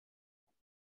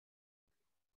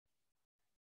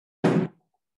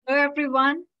Hello,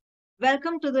 everyone.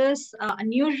 Welcome to this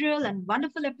unusual and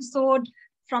wonderful episode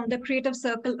from the Creative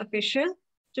Circle Official.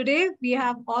 Today, we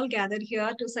have all gathered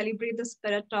here to celebrate the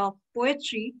spirit of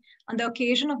poetry on the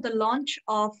occasion of the launch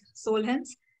of SoulHymns.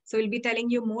 So, we'll be telling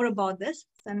you more about this.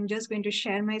 So I'm just going to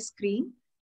share my screen.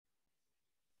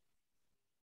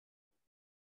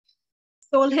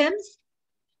 SoulHymns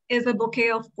is a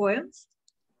bouquet of poems.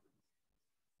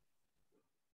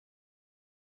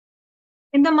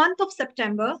 In the month of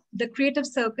September, the Creative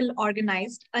Circle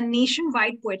organized a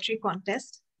nationwide poetry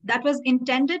contest that was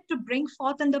intended to bring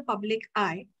forth in the public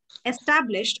eye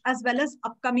established as well as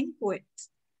upcoming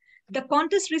poets. The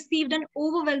contest received an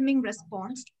overwhelming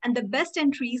response, and the best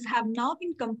entries have now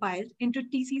been compiled into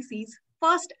TCC's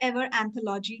first ever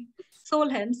anthology,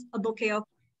 SoulHymns, a Bouquet of.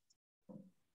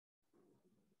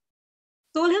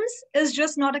 SoulHymns is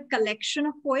just not a collection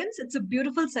of poems, it's a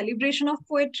beautiful celebration of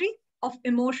poetry, of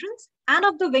emotions, and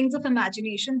of the wings of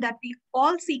imagination that we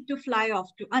all seek to fly off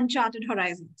to uncharted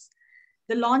horizons.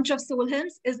 The launch of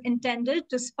SoulHymns is intended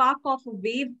to spark off a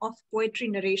wave of poetry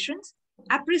narrations,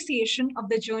 appreciation of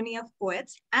the journey of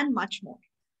poets, and much more.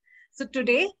 So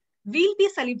today, we'll be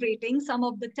celebrating some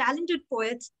of the talented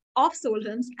poets of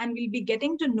SoulHymns, and we'll be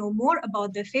getting to know more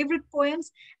about their favorite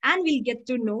poems, and we'll get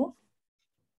to know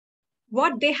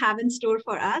what they have in store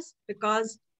for us,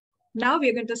 because now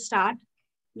we're going to start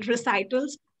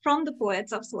recitals from the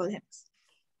poets of SoulHymns.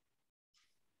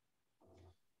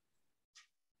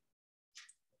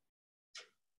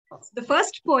 The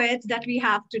first poet that we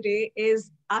have today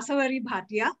is Asavari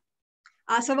Bhatia.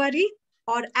 Asavari,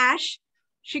 or Ash,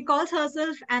 she calls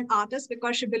herself an artist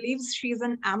because she believes she's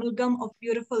an amalgam of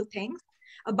beautiful things.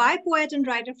 A bi-poet and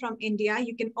writer from India,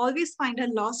 you can always find her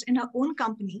lost in her own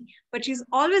company, but she's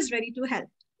always ready to help.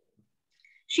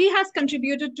 She has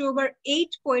contributed to over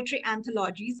 8 poetry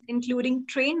anthologies, including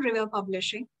Train River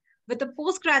Publishing. With a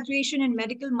post-graduation in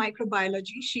medical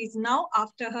microbiology, she is now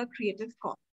after her creative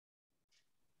call.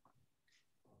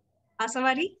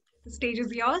 Asavari, the stage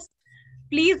is yours.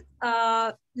 Please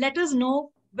let us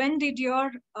know, when did your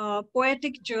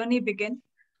poetic journey begin,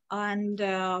 and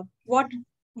what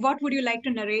would you like to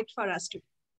narrate for us today?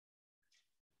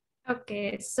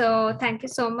 Okay, so thank you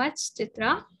so much,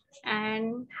 Chitra.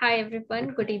 And hi, everyone.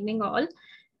 Good evening, all.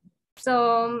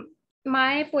 So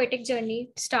my poetic journey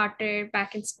started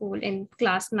back in school in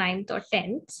class 9th or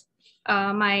 10th.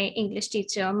 My English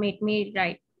teacher made me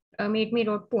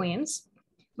wrote poems.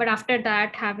 But after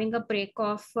that, having a break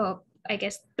of, I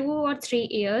guess, 2 or 3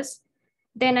 years,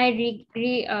 then I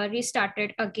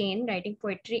restarted again writing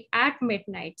poetry at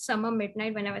midnight, summer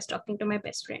midnight, when I was talking to my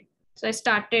best friend. So I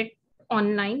started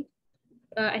online.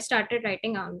 I started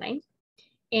writing online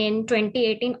in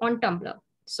 2018 on Tumblr.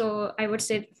 So I would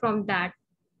say from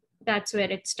that's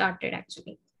where it started,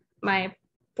 actually, my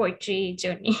poetry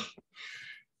journey.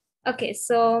 Okay,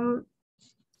 so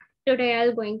today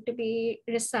I'm going to be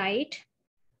recite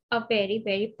a very,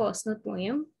 very personal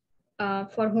poem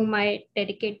for whom I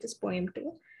dedicate this poem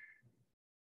to.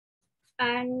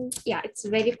 And yeah, it's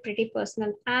very pretty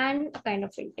personal and kind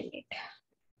of intimate.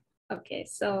 Okay,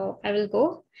 so I will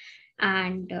go,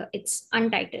 and it's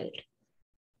untitled.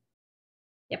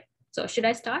 Yep. So should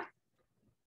I start?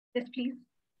 Yes, please.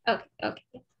 Okay.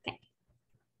 Thank you.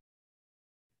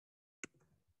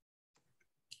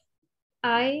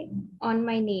 I on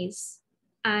my knees,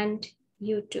 and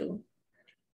you too,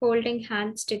 holding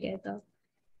hands together,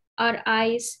 our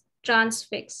eyes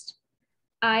transfixed,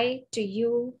 I to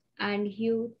you and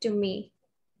you to me,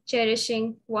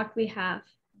 cherishing what we have.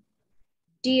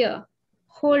 Dear,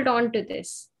 hold on to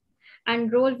this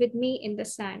and roll with me in the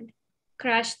sand,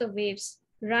 crash the waves,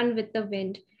 run with the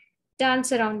wind,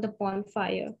 dance around the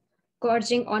bonfire,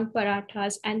 gorging on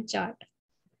parathas and chaat.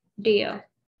 Dear,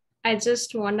 I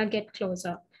just wanna get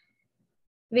closer.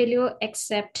 Will you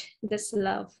accept this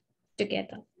love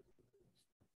together?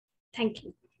 Thank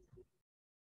you.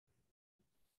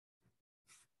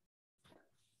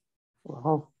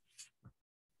 Wow.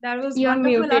 That was You're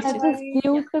wonderful. muted. That was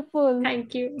beautiful.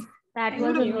 Thank you. That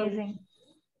was Beautiful. amazing.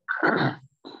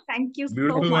 Thank you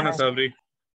Beautiful so one, much. Asabri.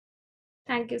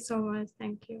 Thank you so much.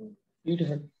 Thank you.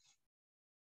 Beautiful.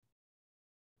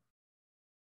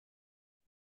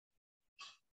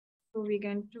 So we're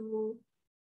going to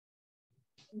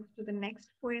move to the next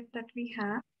poet that we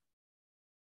have.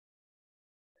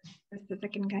 That's the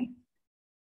second guy.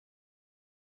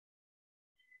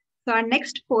 So our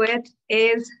next poet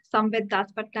is Samvid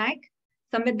Das Patnaik.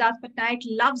 Samvid Das Patnaik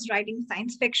loves writing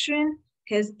science fiction.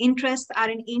 His interests are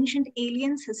in ancient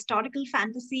aliens, historical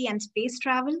fantasy, and space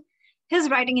travel. His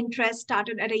writing interest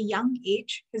started at a young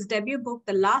age. His debut book,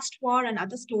 The Last War and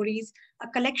Other Stories, a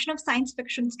collection of science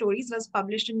fiction stories, was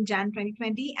published in Jan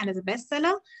 2020 and is a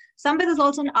bestseller. Sambit is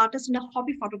also an artist and a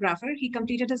hobby photographer. He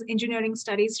completed his engineering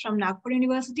studies from Nagpur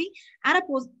University and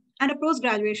a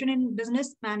post-graduation in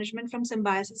business management from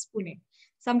Symbiosis, Pune.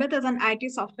 Sambit is an IT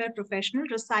software professional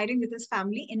residing with his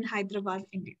family in Hyderabad,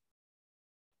 India.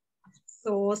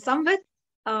 So, Sambit,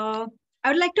 I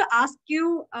would like to ask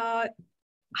you,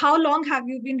 how long have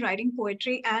you been writing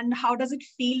poetry and how does it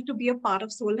feel to be a part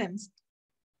of SoulHymns?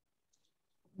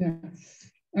 Yeah.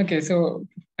 Okay, so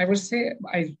I would say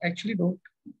I actually wrote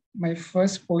my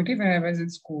first poetry when I was in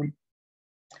school.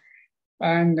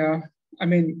 And I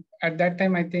mean, at that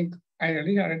time, I think I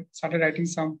really started writing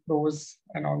some prose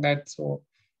and all that. So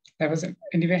that was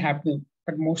anyway happening,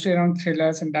 but mostly around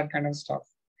thrillers and that kind of stuff.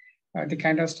 The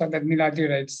kind of stuff that Miladi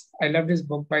writes. I love this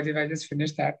book, by the way, I just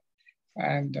finished that.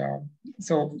 And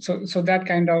so that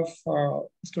kind of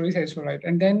stories I used to write.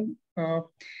 And then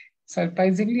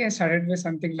surprisingly, I started with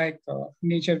something like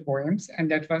nature poems.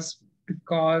 And that was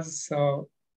because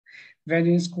when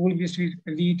in school, we used to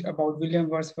read about William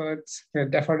Wordsworth's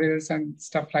daffodils and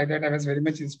stuff like that. I was very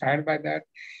much inspired by that.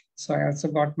 So I also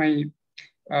got my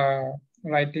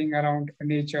writing around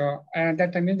nature. And at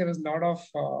that time, there was a lot of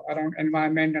around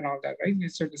environment and all that, right? We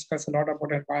used to discuss a lot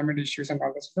about environment issues and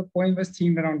all that. So the poem was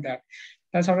themed around that.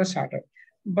 That's how it started.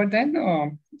 But then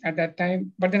at that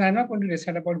time, but then I'm not going to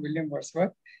recite about William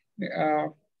Wordsworth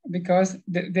because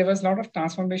there was a lot of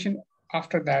transformation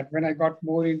after that when I got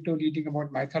more into reading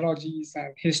about mythologies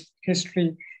and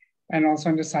history and also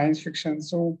into science fiction.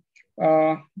 So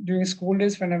during school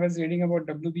days, when I was reading about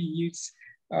W.B. Yeats,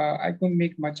 I couldn't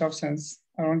make much of sense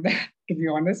around that, to be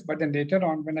honest. But then later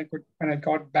on, when I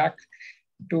got back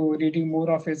to reading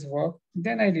more of his work,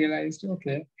 then I realized,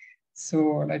 okay, so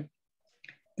like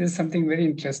this is something very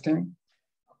interesting.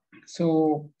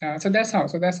 So that's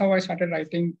how I started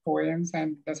writing poems,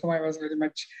 and that's how I was very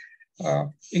much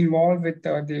involved with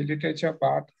the literature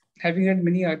part. Having read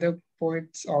many other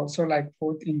poets also, like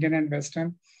both Indian and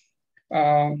Western.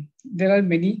 There are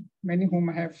many whom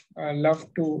I have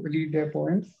loved to read their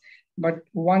poems, but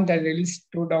one that really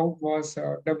stood out was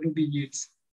W.B. Yeats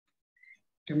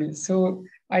to me. So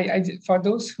for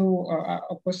those who,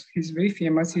 of course, he's very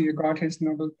famous. He got his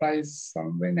Nobel Prize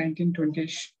somewhere in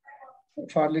 1920-ish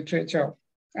for literature.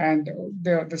 And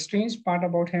the strange part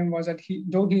about him was that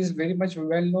though he is very much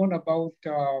well known about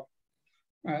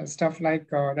stuff like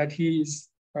that he's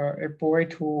a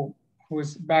poet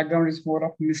whose background is more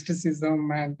of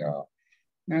mysticism and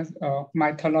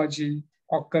mythology,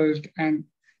 occult, and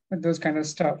those kind of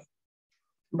stuff.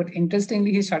 But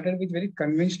interestingly, he started with very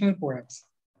conventional poems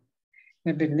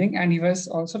in the beginning, and he was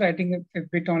also writing a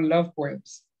bit on love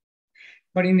poems.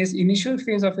 But in his initial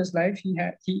phase of his life,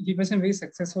 he wasn't very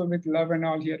successful with love and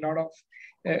all. He had a lot of,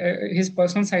 his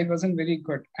personal side wasn't very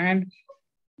good. And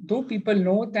though people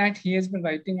know that he has been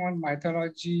writing on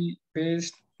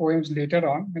mythology-based poems later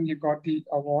on when he got the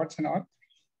awards and all,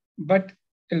 but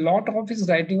a lot of his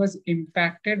writing was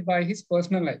impacted by his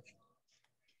personal life.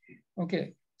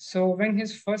 Okay, so when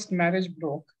his first marriage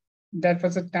broke, that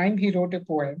was the time he wrote a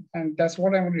poem, and that's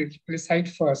what I'm going to recite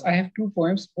first. I have two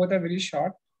poems, both are very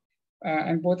short,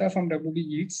 and both are from W.B.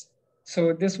 Yeats.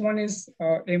 So this one is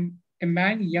a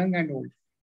man young and old.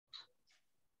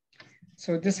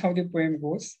 So this is how the poem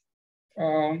goes.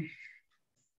 A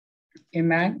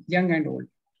man young and old.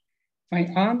 My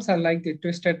arms are like the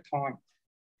twisted thorn,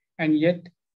 and yet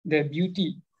their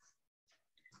beauty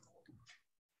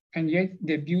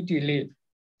lay.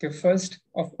 The first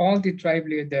of all the tribe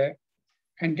lay there,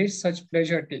 and did such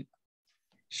pleasure take.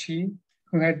 She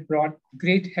who had brought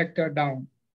great Hector down,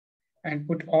 and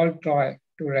put all Troy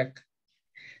to wreck.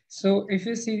 So if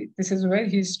you see, this is where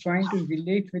he's trying to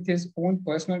relate with his own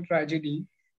personal tragedy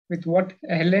with what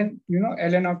Helen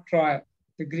of Troy,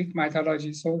 the Greek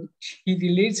mythology. So he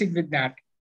relates it with that.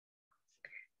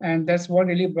 And that's what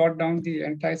really brought down the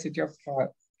entire city of Troy.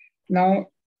 Now,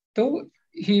 though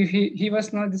he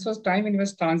was not, this was time when he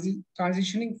was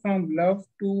transitioning from love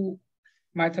to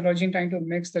mythology and trying to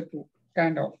mix the two,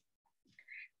 kind of.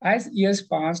 As years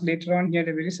passed, later on, he had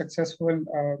a very successful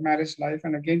marriage life.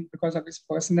 And again, because of his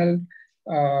personal,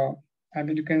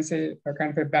 you can say, a kind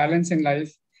of a balance in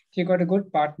life, he got a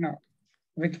good partner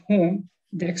with whom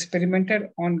they experimented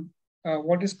on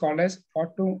what is called as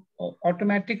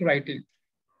automatic writing.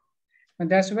 And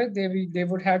that's where they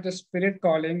would have the spirit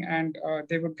calling, and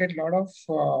they would get a lot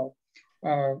of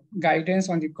guidance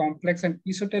on the complex and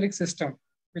esoteric system,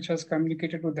 which was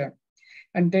communicated to them.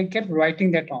 And they kept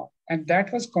writing that on. And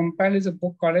that was compiled as a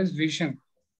book called as Vision.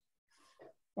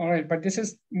 All right, but this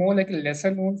is more like a lesser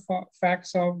known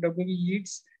facts of W.B.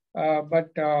 Yeats.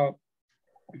 But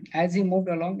as he moved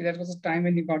along, that was a time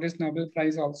when he got his Nobel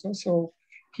Prize also. So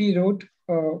he wrote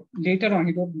later on,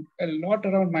 he wrote a lot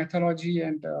around mythology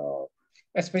and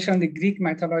especially on the Greek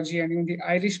mythology and even the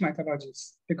Irish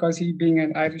mythologies, because he being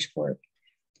an Irish poet.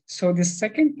 So the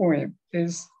second poem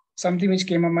is something which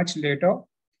came up much later.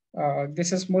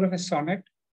 This is more of a sonnet,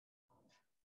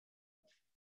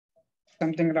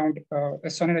 something around a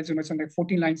sonnet, as you mentioned, like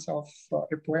 14 lines of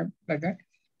a poem like that.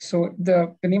 So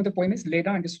the name of the poem is Leda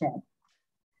and the Swan.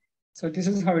 So this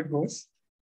is how it goes.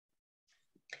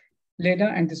 Leda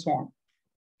and the Swan.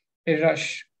 A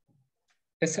rush,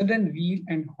 a sudden wheel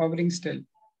and hovering still.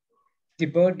 The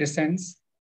bird descends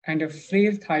and her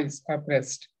frail thighs are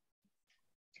pressed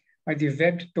by the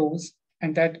webbed toes,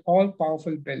 and that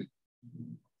all-powerful bill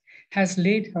has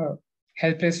laid her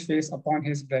helpless face upon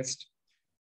his breast.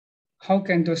 How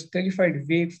can those terrified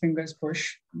vague fingers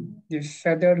push the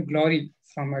feathered glory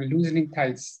from her loosening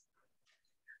thighs?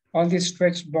 All the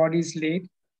stretched bodies laid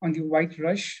on the white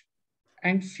rush,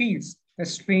 and feels the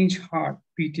strange heart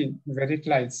beating where it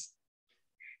lies.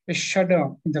 A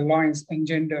shudder in the loins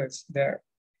engenders there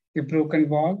the broken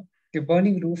wall, the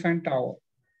burning roof and tower,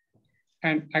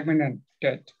 and Agamemnon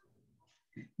dead.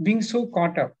 Being so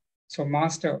caught up, so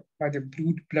mastered by the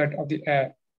brute blood of the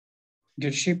air,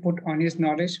 did she put on his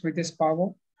knowledge with his power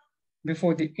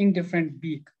before the indifferent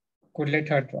beak could let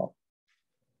her drop?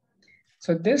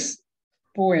 So this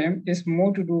poem is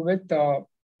more to do with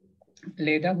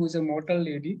Leda, who is a mortal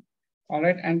lady, all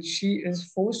right, and she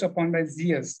is forced upon by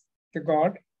Zeus, the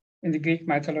god in the Greek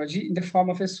mythology, in the form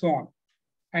of a swan,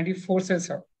 and he forces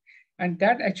her. And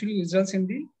that actually results in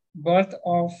the birth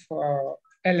of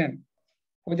Ellen,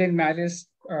 who then marries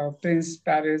Prince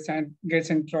Paris and gets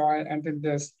in Troy, and then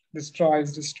this Troy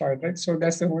is destroyed, right? So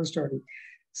that's the whole story.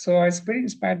 So I was pretty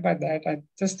inspired by that. I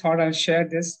just thought I'd share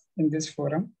this in this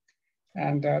forum.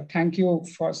 And thank you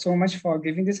for so much for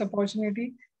giving this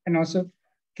opportunity and also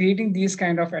creating these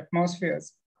kind of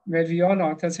atmospheres where we all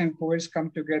authors and poets come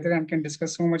together and can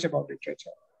discuss so much about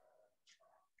literature.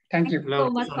 Thank you. So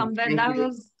much, Samved. That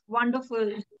was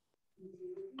wonderful.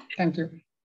 Thank you.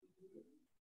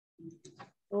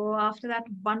 So after that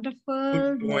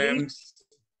wonderful poems.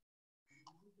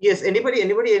 Yes, if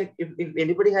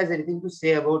anybody has anything to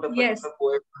say about a particular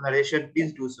poem narration,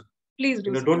 please do so. Please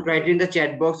do so. Don't write it in the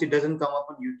chat box. It doesn't come up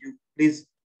on YouTube. Please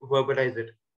verbalize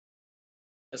it.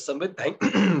 Samved,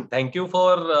 thank you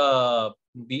for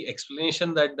the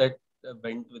explanation that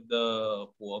went with the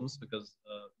poems, because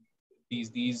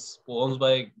these poems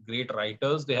by great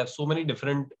writers, they have so many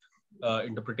different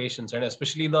interpretations, and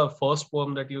especially the first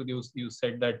poem that you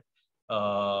said that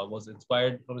was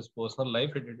inspired from his personal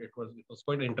life. It was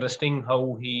quite interesting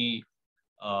how he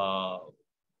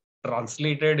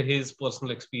translated his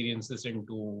personal experiences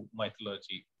into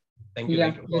mythology. Thank you,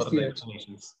 for the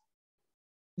explanations.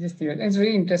 Yes, it's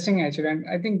very interesting actually, and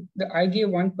I think I gave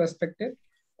one perspective,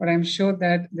 but I'm sure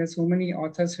that there's so many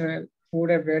authors who would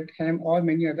have read him or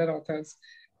many other authors,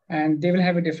 and they will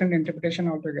have a different interpretation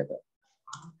altogether.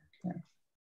 Yeah.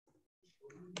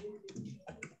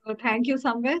 So thank you,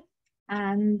 Samved.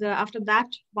 And after that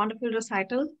wonderful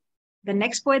recital, the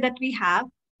next poet that we have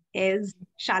is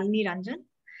Shalini Ranjan.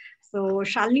 So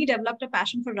Shalini developed a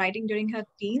passion for writing during her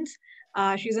teens.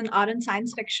 She's an ardent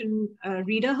science fiction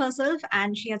reader herself,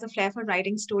 and she has a flair for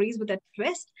writing stories with a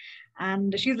twist.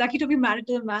 And she's lucky to be married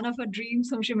to the man of her dreams,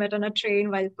 whom she met on a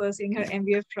train while pursuing her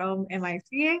MBA from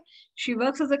MICA. She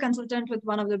works as a consultant with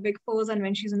one of the big fours, and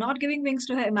when she's not giving wings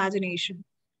to her imagination,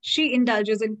 she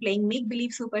indulges in playing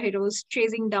make-believe superheroes,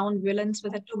 chasing down villains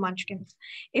with her two munchkins.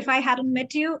 If I Hadn't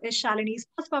Met You is Shalini's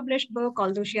first published book,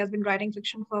 although she has been writing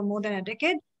fiction for more than a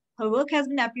decade. Her work has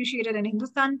been appreciated in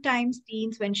Hindustan Times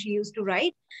Teens when she used to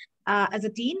write as a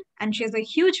teen, and she has a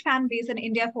huge fan base in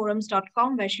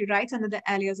indiaforums.com, where she writes under the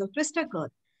alias of Twister Girl.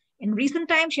 In recent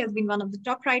times, she has been one of the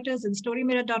top writers in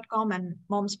storymirror.com and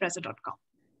momspresser.com.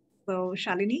 So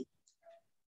Shalini,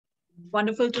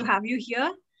 wonderful to have you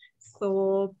here.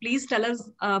 So please tell us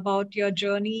about your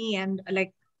journey and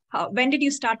when did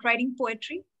you start writing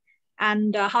poetry,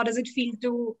 and how does it feel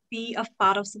to be a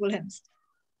part of SoulHymns?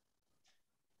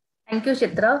 Thank you,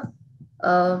 Chitra.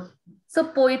 So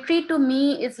poetry to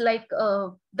me is like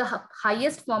the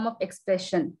highest form of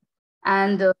expression.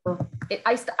 And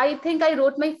I think I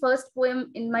wrote my first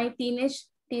poem in my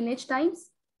teenage times.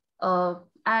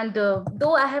 And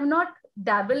though I have not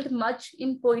dabbled much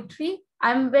in poetry,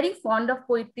 I'm very fond of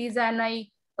poetries, and I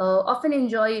often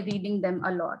enjoy reading them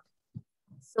a lot.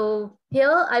 So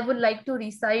here I would like to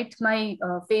recite my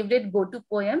favorite go-to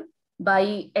poem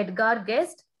by Edgar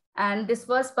Guest, And this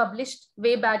was published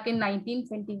way back in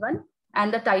 1921.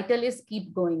 And the title is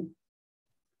Keep Going.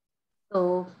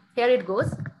 So here it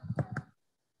goes.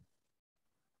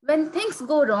 When things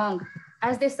go wrong,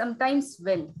 as they sometimes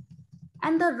will,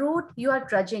 and the road you are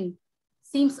trudging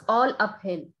seems all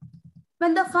uphill,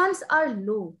 when the funds are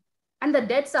low and the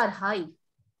debts are high,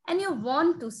 and you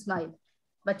want to smile,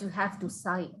 but you have to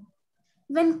sigh,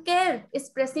 when care is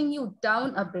pressing you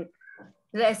down a bit,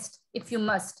 rest if you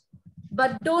must,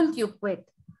 but don't you quit.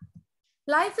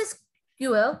 Life is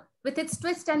cruel with its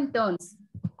twists and turns,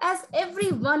 as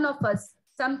every one of us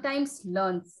sometimes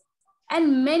learns,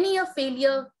 and many a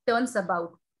failure turns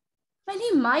about, when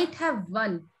he might have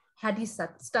won had he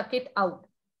stuck it out.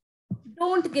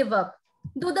 Don't give up.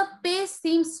 Though the pace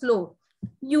seems slow,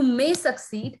 you may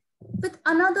succeed with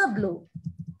another blow.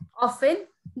 Often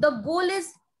the goal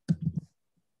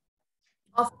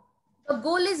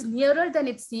is nearer than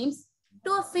it seems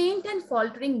to a faint and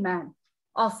faltering man.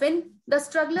 Often the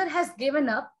struggler has given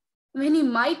up when he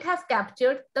might have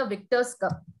captured the victor's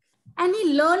cup. And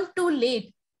he learned too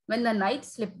late when the night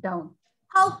slipped down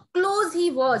how close he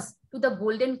was to the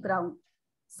golden crown.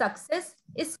 Success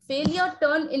is failure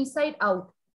turned inside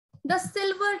out, the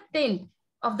silver tint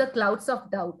of the clouds of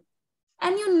doubt.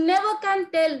 And you never can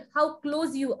tell how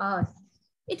close you are.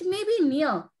 It may be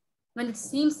near when it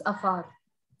seems afar.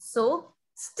 So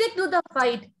stick to the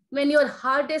fight when you're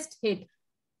hardest hit.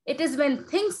 It is when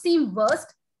things seem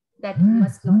worst that you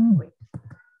must not quit.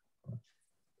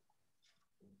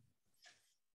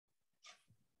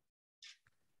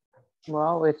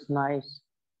 Wow, it's nice.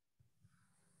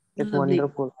 It's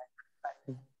wonderful.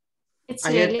 It's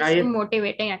really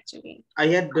motivating, actually. I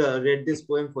had read this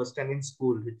poem first time in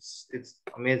school. It's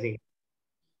amazing.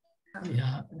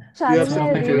 Yeah, Shalini,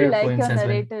 I really like your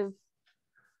narrative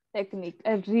technique.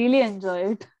 I really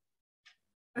enjoy it.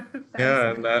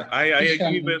 Yeah, and I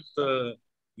agree with,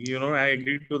 I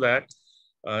agree to that.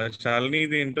 Shalini,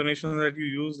 the intonation that you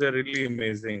use, they're really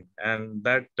amazing. And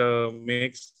that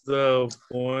makes the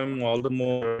poem all the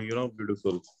more,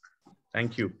 beautiful.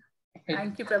 Thank you.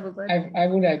 Thank you, Prabhupada. I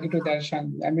would agree to that,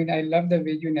 Shalini. I mean, I love the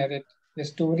way you narrate your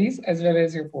stories as well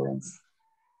as your poems.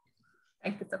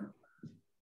 Thank you so much.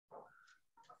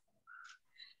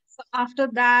 So after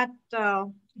that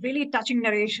really touching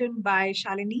narration by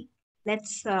Shalini,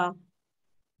 let's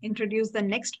introduce the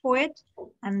next poet,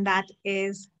 and that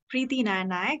is Preeti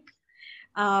Nayak.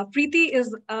 Preeti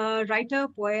is a writer,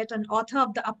 poet, and author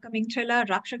of the upcoming thriller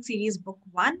Rakshak series book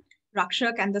 1,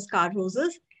 Rakshak and the Scar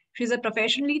Roses. She's a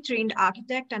professionally trained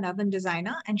architect and urban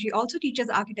designer, and she also teaches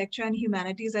architecture and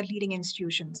humanities at leading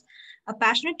institutions. A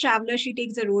passionate traveler, she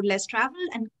takes the road less traveled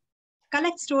and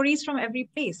collects stories from every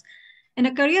place. In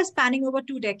a career spanning over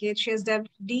 2 decades, she has delved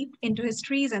deep into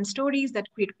histories and stories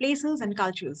that create places and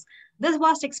cultures. This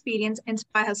vast experience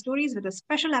inspires her stories with a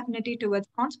special affinity towards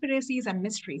conspiracies and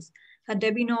mysteries. Her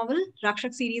debut novel,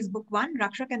 Rakshak series book 1,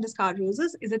 Rakshak and the Scar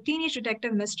Roses, is a teenage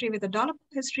detective mystery with a dollop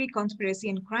of history, conspiracy,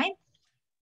 and crime.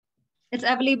 It's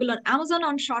available on Amazon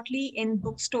on shortly in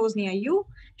bookstores near you.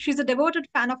 She's a devoted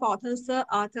fan of authors Sir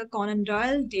Arthur Conan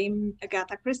Doyle, Dame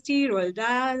Agatha Christie, Roald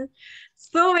Dahl,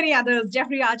 so many others,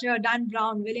 Jeffrey Archer, Dan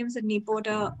Brown, William Sidney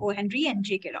Porter, O. Henry, and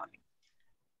J.K. Rowling.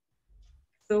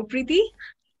 So Preeti,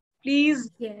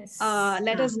 please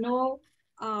let us know,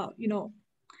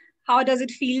 how does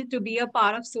it feel to be a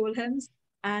part of SoulHymns,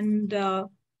 and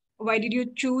why did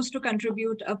you choose to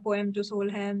contribute a poem to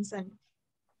SoulHymns, and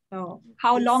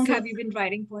how long have you been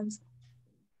writing poems?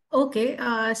 Okay,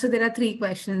 so there are 3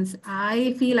 questions.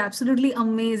 I feel absolutely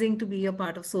amazing to be a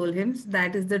part of SoulHymns.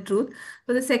 That is the truth.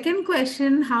 So the second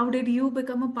question, how did you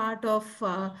become a part of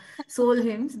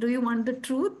SoulHymns? Do you want the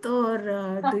truth, or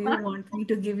do you want me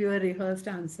to give you a rehearsed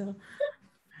answer?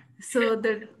 So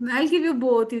I'll give you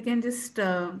both. You can just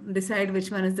decide which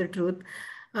one is the truth.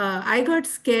 I got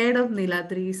scared of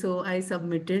Niladri, so I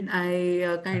submitted.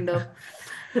 I kind of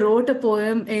wrote a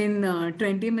poem in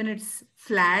 20 minutes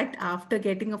flat after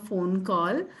getting a phone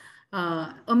call,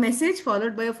 a message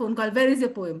followed by a phone call. Where is your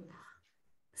poem?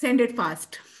 Send it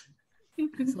fast.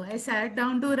 So I sat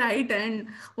down to write, and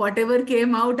whatever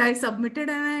came out, I submitted,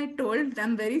 and I told,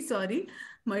 I'm very sorry,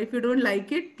 but if you don't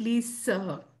like it, please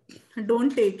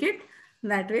don't take it.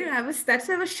 That way, that's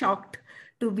why I was shocked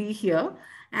to be here.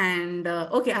 And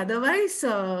okay, otherwise,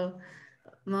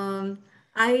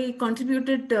 I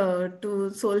contributed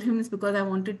to SoulHymns because I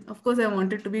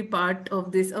wanted to be part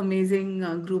of this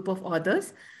amazing group of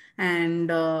authors.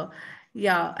 And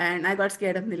and I got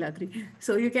scared of Niladri.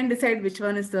 So you can decide which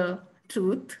one is the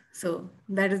truth. So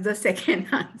that is the second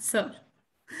answer.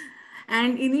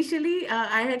 And initially,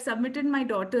 I had submitted my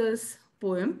daughter's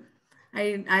poem.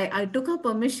 I took her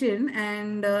permission,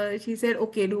 and she said,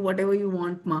 okay, do whatever you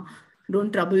want, ma.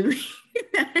 Don't trouble me.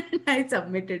 And I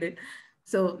submitted it.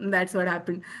 So that's what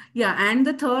happened. Yeah. And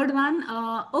the third one,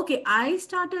 okay, I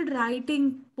started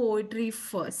writing poetry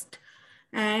first.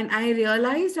 And I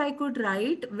realized I could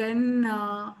write when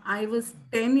I was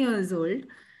 10 years old.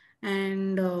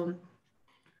 And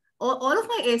all of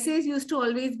my essays used to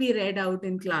always be read out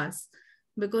in class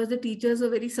because the teachers were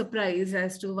very surprised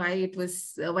as to why it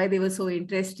was why they were so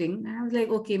interesting. And I was like,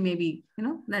 okay, maybe,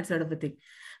 that sort of a thing.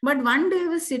 But one day I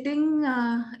was sitting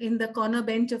in the corner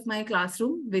bench of my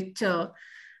classroom, which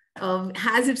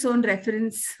has its own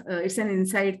reference. It's an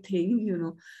inside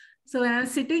thing. So when I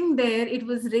was sitting there, it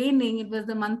was raining. It was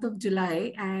the month of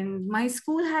July, and my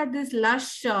school had this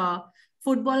lush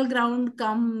football ground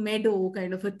come meadow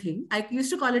kind of a thing. I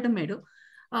used to call it a meadow,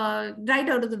 right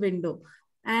out of the window.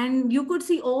 And you could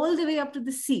see all the way up to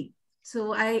the sea.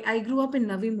 So I grew up in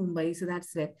Navi Mumbai, so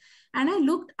that's where. And I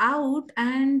looked out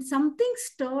and something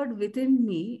stirred within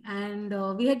me.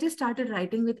 And we had just started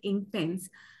writing with ink pens.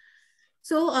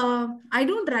 So I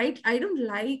don't like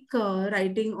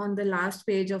writing on the last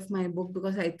page of my book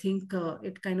because I think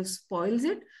it kind of spoils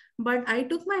it. But I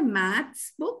took my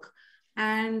maths book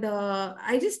and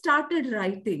I just started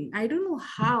writing. I don't know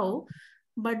how,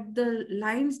 but the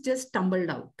lines just tumbled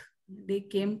out. They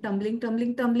came tumbling,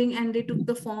 and they took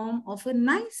the form of a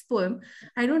nice poem.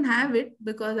 I don't have it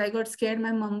because I got scared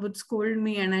my mom would scold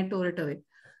me and I tore it away.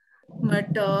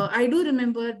 But I do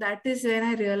remember that is when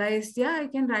I realized, yeah, I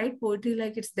can write poetry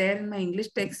like it's there in my English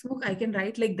textbook. I can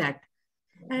write like that.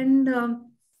 And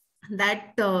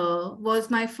that was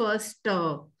my first,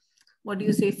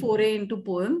 foray into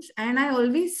poems. And I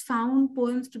always found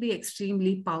poems to be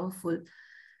extremely powerful.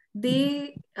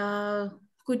 They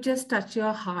could just touch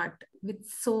your heart with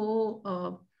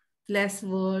so less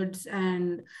words,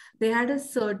 and they had a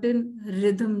certain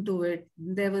rhythm to it.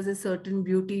 There was a certain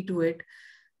beauty to it.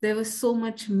 There was so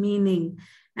much meaning.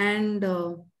 And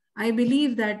I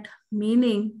believe that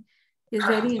meaning is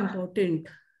very important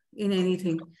in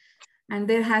anything. And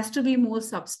there has to be more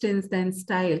substance than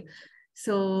style.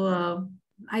 So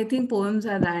I think poems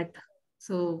are that.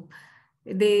 So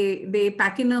they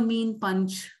pack in a mean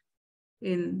punch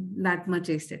in that much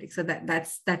aesthetic. So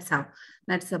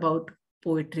that's about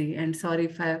poetry. And sorry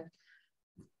if I've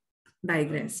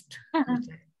digressed.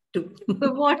 So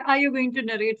what are you going to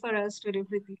narrate for us today,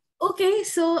 Preeti? Okay,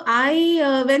 so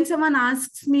when someone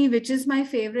asks me which is my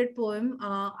favorite poem,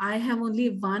 I have only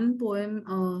one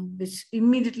poem which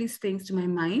immediately springs to my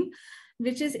mind,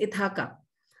 which is Ithaka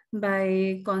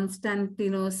by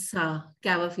Konstantinos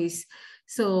Kavafis.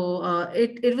 So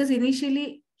it was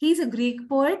initially, he's a Greek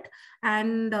poet,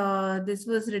 and this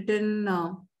was written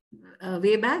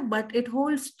way back, but it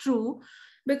holds true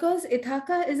because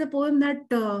Ithaka is a poem that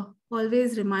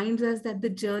always reminds us that the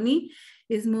journey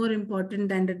is more important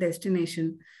than the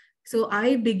destination. So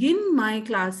I begin my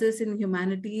classes in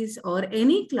humanities or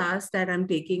any class that I'm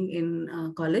taking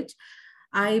in college.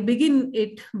 I begin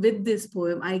it with this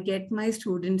poem. I get my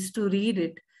students to read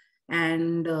it,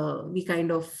 and we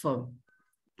kind of,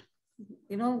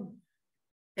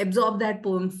 absorb that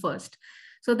poem first.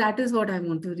 So that is what I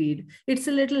want to read. It's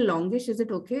a little longish. Is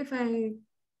it okay if I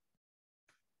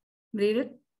read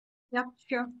it? Yeah,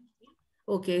 sure.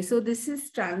 Okay, so this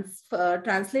is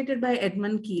translated by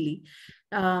Edmund Keeley.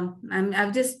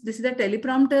 This is the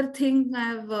teleprompter thing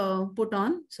I've put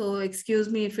on. So excuse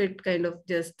me if it kind of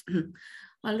just,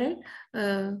 all right.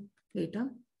 Later.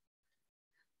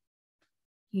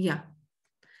 Yeah.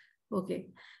 Okay.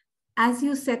 As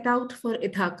you set out for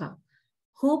Ithaka,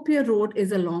 hope your road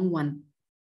is a long one,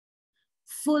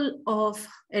 full of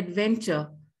adventure,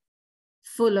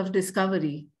 full of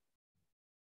discovery.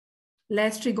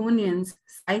 Lastrygonians,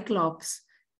 Cyclops,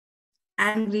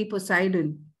 angry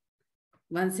Poseidon.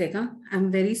 One second. I'm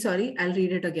very sorry. I'll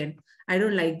read it again. I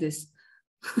don't like this.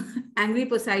 Angry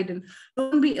Poseidon.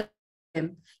 Don't be afraid of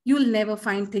them. You'll never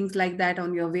find things like that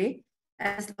on your way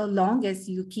as long as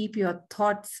you keep your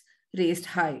thoughts raised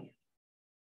high.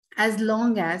 As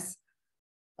long as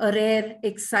a rare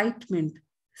excitement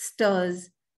stirs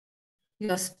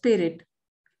your spirit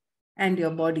and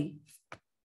your body.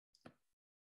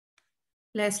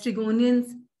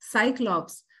 Lastrygonians,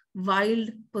 Cyclops,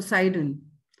 wild Poseidon.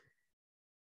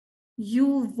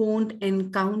 You won't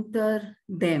encounter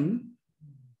them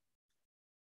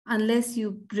unless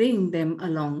you bring them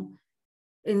along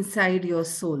inside your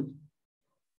soul.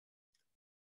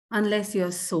 Unless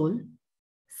your soul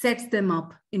sets them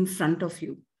up in front of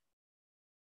you.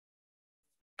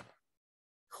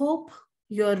 Hope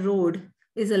your road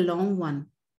is a long one.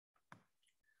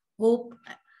 Hope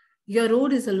Your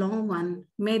road is a long one.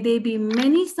 May there be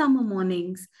many summer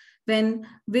mornings when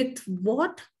with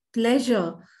what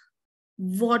pleasure,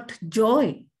 what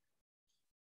joy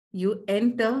you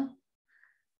enter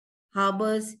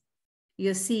harbors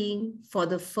you're seeing for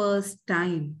the first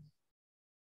time.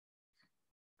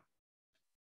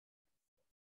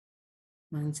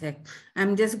 One sec.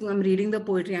 I'm reading the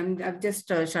poetry. I've just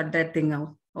shut that thing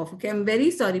out. Okay, I'm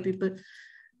very sorry, people.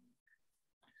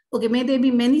 Okay, may there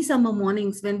be many summer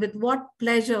mornings when with what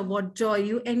pleasure, what joy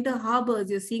you enter harbors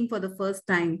you're seeing for the first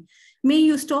time. May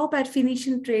you stop at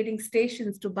Phoenician trading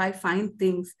stations to buy fine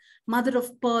things, mother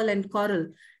of pearl and coral,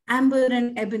 amber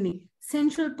and ebony,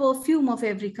 sensual perfume of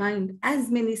every kind,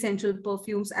 as many sensual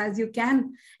perfumes as you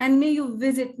can. And may you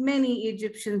visit many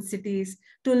Egyptian cities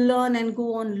to learn and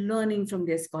go on learning from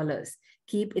their scholars.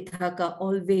 Keep Ithaca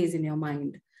always in your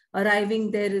mind. Arriving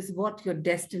there is what you're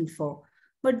destined for.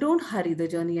 But don't hurry the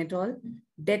journey at all.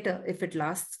 Better if it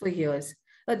lasts for years.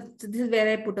 This is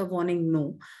where I put a warning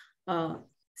no.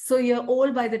 So you're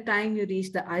old by the time you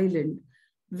reach the island,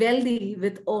 wealthy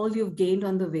with all you've gained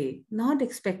on the way, not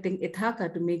expecting Ithaca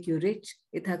to make you rich.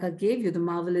 Ithaca gave you the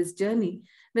marvelous journey.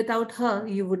 Without her,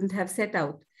 you wouldn't have set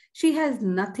out. She has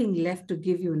nothing left to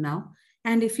give you now.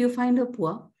 And if you find her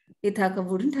poor, Ithaca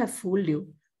wouldn't have fooled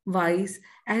you. Wise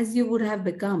as you would have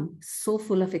become, so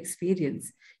full of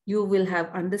experience, you will have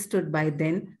understood by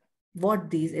then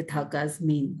what these Ithacas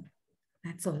mean.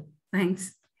 That's all.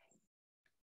 Thanks.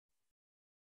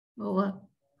 Over.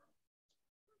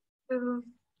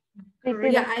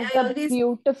 It's a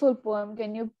beautiful poem.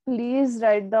 Can you please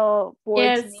write the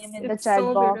poet's name in the chat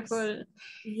box? Beautiful.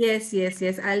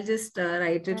 Yes. I'll just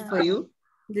write it for you.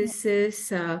 This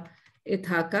is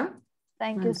Ithaca.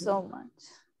 Thank you so much.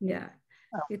 Yeah.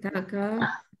 Ithaca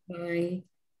by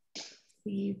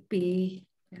C.P.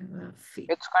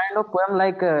 It's kind of poem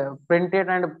like printed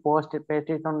and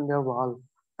pasted on your wall.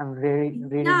 I'm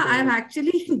reading. Yeah, I've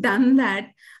actually done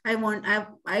that. I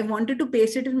wanted to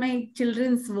paste it in my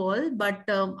children's wall, but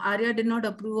Arya did not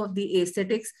approve of the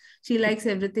aesthetics. She likes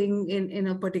everything in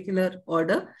a particular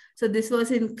order. So this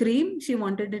was in cream. She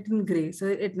wanted it in gray. So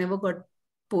it never got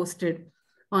posted.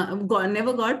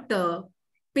 Never got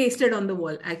pasted on the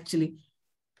wall, actually.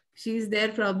 She's there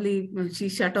probably. She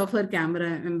shut off her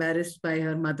camera, embarrassed by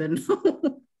her mother now.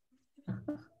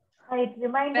 It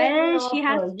reminded me of she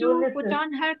has to put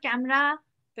on her camera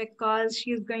because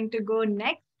she's going to go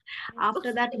next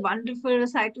after that wonderful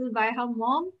recital by her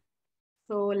mom.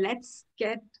 So let's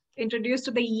get introduced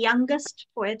to the youngest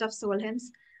poet of SoulHymns.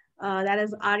 That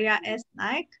is Arya S.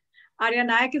 Naik. Arya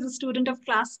Naik is a student of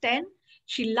class 10.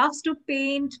 She loves to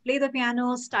paint, play the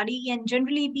piano, study, and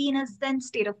generally be in a zen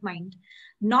state of mind.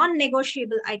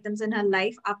 Non-negotiable items in her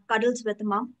life are cuddles with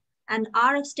mom, an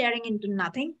hour of staring into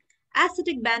nothing,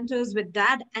 aesthetic banters with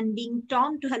dad, and being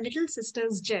Tom to her little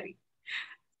sister's Jerry.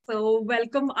 So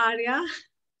welcome, Arya.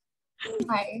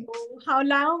 Hi. So how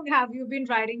long have you been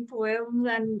writing poems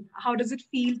and how does it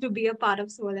feel to be a part of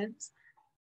SoulHymns?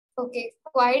 Okay,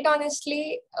 quite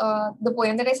honestly, the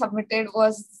poem that I submitted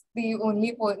was the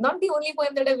only poem, not the only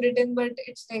poem that I've written, but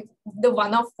it's like the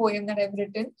one-off poem that I've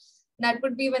written. That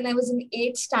would be when I was in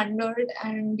 8th standard,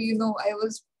 and I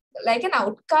was like an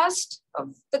outcast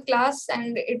of the class,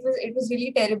 and it was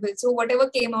really terrible. So whatever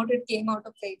came out, it came out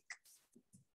of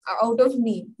out of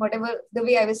me, whatever the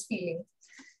way I was feeling.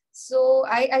 So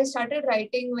I started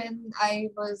writing when I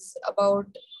was about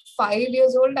 5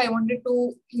 years old. I wanted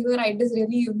to write this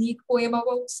really unique poem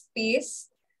about space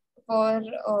for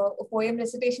a poem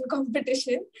recitation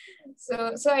competition.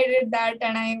 So I did that,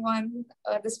 and I won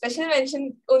the special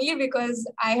mention only because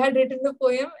I had written the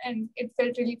poem, and it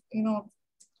felt really,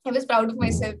 I was proud of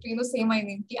myself to, say my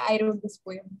name. I wrote this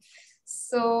poem.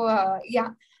 So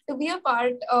to be a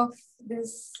part of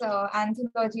this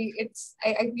anthology,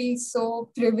 I feel so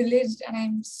privileged, and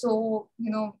I'm so,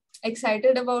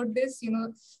 excited about this,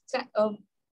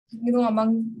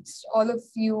 amongst all of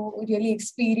you really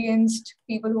experienced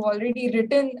people who already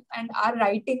written and are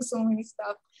writing so many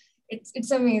stuff.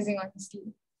 It's amazing,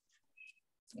 honestly.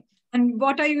 And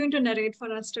what are you going to narrate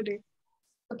for us today?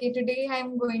 Okay, today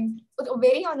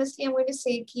very honestly, I'm going to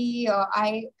say that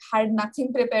I had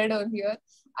nothing prepared earlier.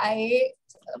 I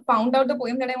found out the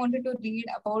poem that I wanted to read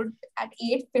about at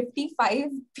 8:55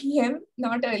 p.m.,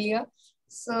 not earlier.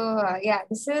 So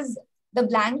this is The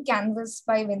Blank Canvas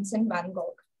by Vincent van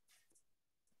Gogh.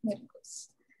 There it goes.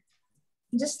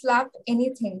 Just slap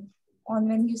anything on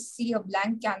when you see a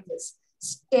blank canvas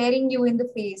staring you in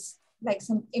the face like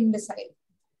some imbecile.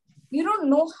 You don't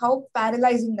know how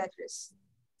paralyzing that is.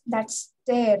 That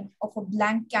stare of a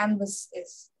blank canvas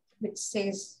is, which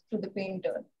says to the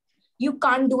painter, you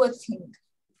can't do a thing.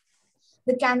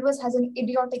 The canvas has an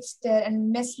idiotic stare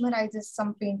and mesmerizes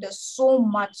some painters so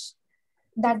much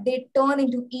that they turn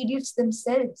into idiots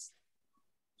themselves.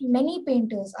 Many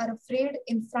painters are afraid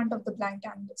in front of the blank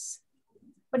canvas,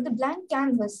 but the blank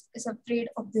canvas is afraid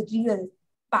of the real,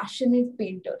 passionate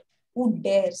painter who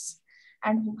dares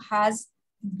and who has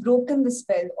broken the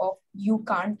spell of you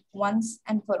can't once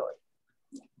and for all.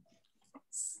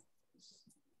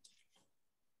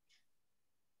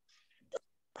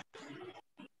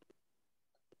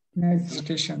 Nice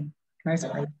citation. Nice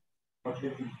point.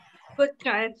 Good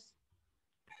choice.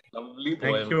 Lovely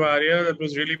poem. Thank you, Arya. That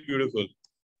was really beautiful.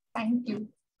 Thank you.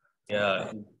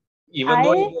 Yeah. Even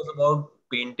though it was about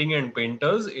painting and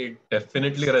painters, it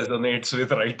definitely resonates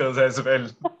with writers as well.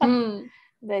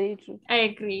 Very true. I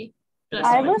agree.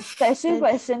 I have a special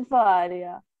question for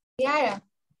Arya. Yeah.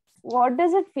 What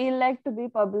does it feel like to be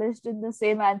published in the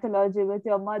same anthology with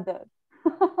your mother?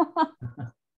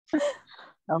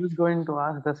 I was going to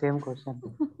ask the same question.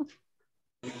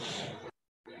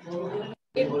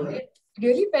 It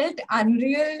really felt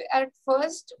unreal at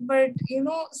first, but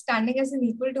standing as an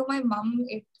equal to my mom,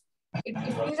 it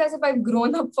feels as if I've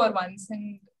grown up for once,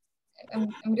 and I'm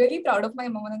really proud of my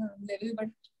mom on a level, but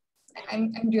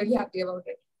I'm really happy about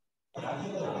it.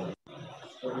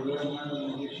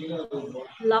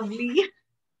 Lovely.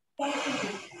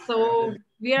 So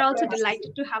we are also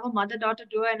delighted to have a mother-daughter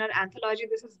duo in our anthology.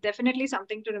 This is definitely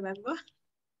something to remember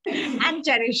and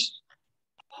cherish.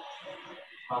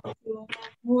 So,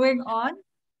 moving on.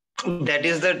 That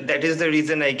is the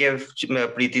reason I gave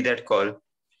Preeti that call.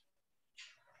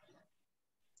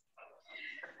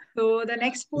 So the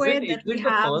next poet that we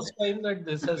have. Is it the first time that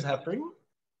this has happened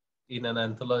in an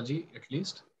anthology, at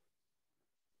least?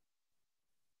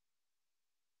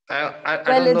 I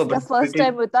well, don't know, it's the first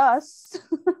time with us.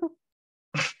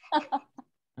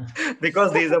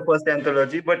 Because this is the first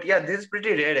anthology, but yeah, this is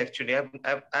pretty rare actually.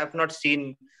 I've not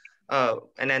seen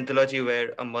an anthology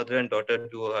where a mother and daughter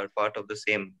duo are part of the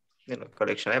same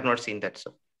collection. I have not seen that.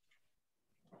 So,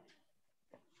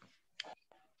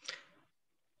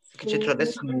 okay, Chitra,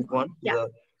 let's move on. Yeah.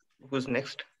 Who's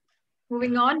next?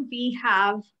 Moving on, we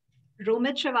have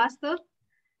Romit Srivastava.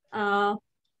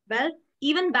 Well,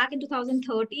 even back in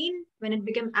 2013, when it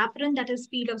became apparent that his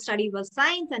field of study was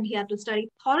science and he had to study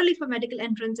thoroughly for medical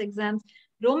entrance exams,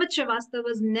 Romit Srivastava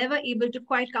was never able to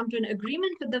quite come to an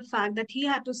agreement with the fact that he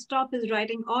had to stop his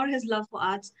writing or his love for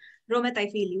arts. Romit, I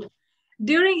feel you.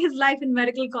 During his life in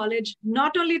medical college,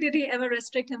 not only did he ever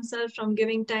restrict himself from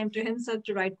giving time to himself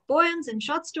to write poems and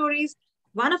short stories,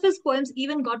 one of his poems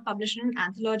even got published in an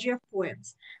anthology of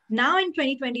poems. Now in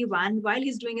 2021, while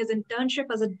he's doing his internship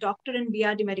as a doctor in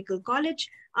BRD Medical College,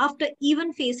 after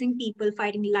even facing people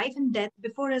fighting life and death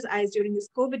before his eyes during his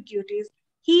COVID duties,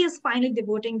 he is finally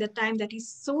devoting the time that he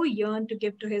so yearned to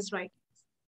give to his writings.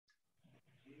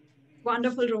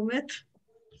 Wonderful, Romit.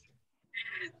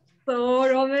 So,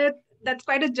 Romit, that's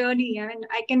quite a journey. I mean,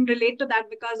 I can relate to that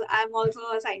because I'm also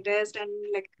a scientist, and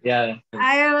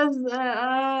I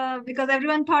was because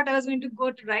everyone thought I was going to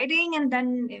go to writing, and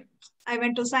then I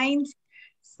went to science.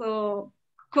 So,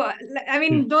 I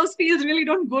mean, those fields really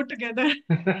don't go together.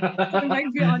 I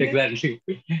might be honest. Exactly.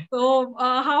 So,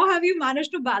 how have you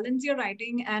managed to balance your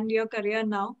writing and your career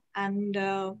now? And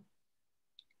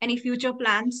any future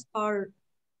plans for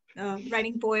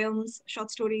writing poems, short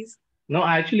stories? No,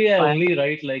 actually, I only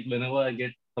write like whenever I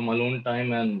get some alone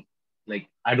time, and like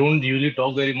I don't usually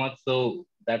talk very much, so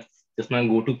that's just my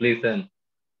go-to place. And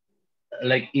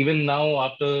like even now,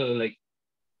 after like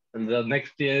the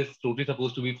next year is totally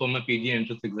supposed to be for my PG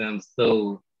entrance exams,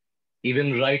 so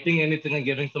even writing anything and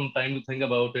giving some time to think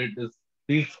about it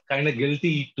feels kind of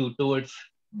guilty towards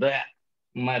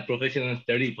my profession and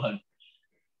study part.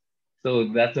 So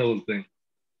that's the whole thing.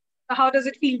 How does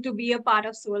it feel to be a part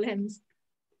of SoulHymns?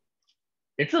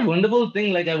 It's a wonderful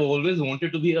thing. Like I've always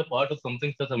wanted to be a part of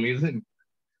something such amazing.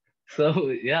 So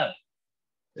yeah,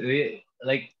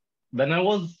 like when I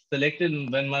was selected,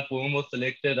 when my poem was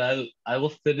selected, I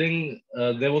was sitting.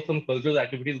 There was some cultural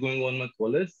activities going on in my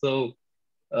college. So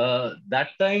that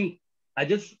time,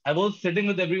 I was sitting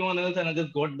with everyone else, and I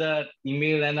just got that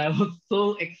email, and I was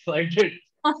so excited.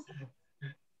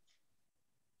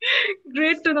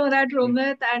 Great to know that,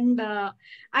 Romit. And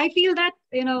I feel that,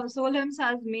 SoulHymns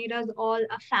has made us all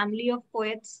a family of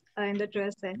poets in the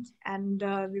truest sense. And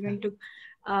we're going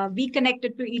to be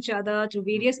connected to each other through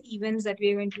various events that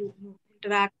we're going to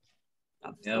interact.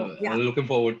 So, yeah, I'm looking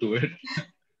forward to it.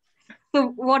 So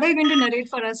what are you going to narrate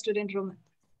for us today, Romit?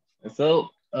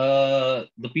 So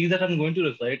the piece that I'm going to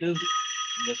recite is,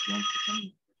 just one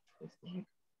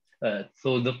second.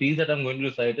 So the piece that I'm going to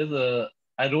recite is,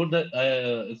 I wrote that,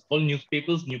 it's called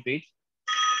Newspapers, New Page.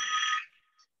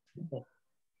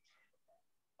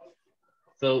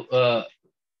 So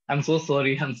I'm so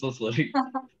sorry. I'm so sorry.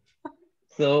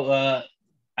 So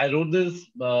I wrote this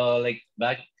like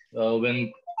back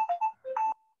when.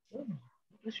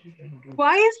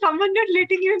 Why is someone not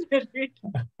letting you narrate?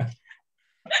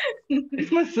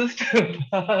 It's my sister.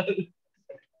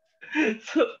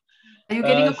 So, are you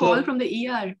getting a call so from the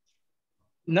ER?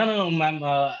 no, ma'am.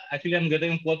 Actually, I'm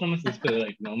getting a call from my sister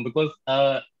right now because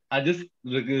I just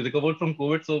recovered from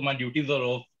COVID, so my duties are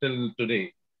off till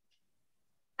today.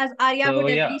 As Arya So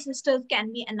would yeah, agree, sisters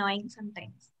can be annoying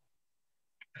sometimes.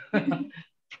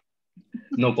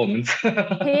 no comments.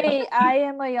 Hey, I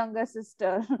am a younger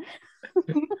sister.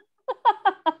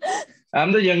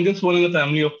 I'm the youngest one in a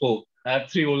family of 4. I have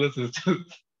 3 older sisters.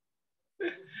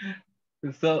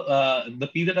 So the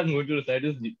piece that I'm going to recite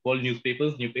is called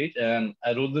Newspapers, New Page, and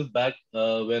I wrote this back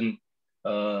when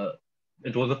uh,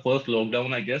 it was the first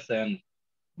lockdown, I guess, and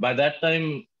by that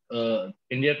time,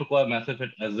 India took a massive hit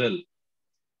as well,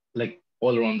 like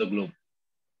all around the globe.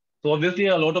 So obviously,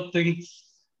 a lot of things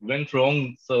went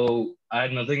wrong. So I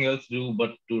had nothing else to do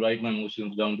but to write my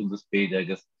emotions down to this page, I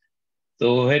guess.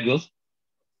 So here it goes.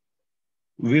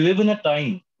 We live in a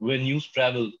time where news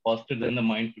travels faster than the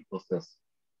mind can process.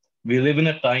 We live in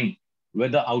a time where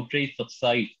the outrage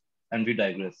subsides and we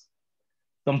digress.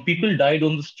 Some people died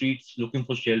on the streets looking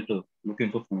for shelter,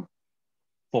 looking for food.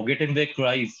 Forgetting their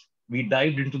cries, we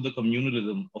dived into the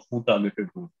communalism of who targeted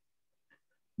who.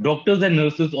 Doctors and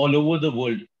nurses all over the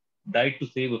world died to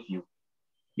save a few.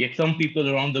 Yet some people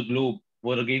around the globe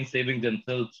were again saving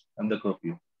themselves and the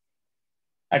curfew.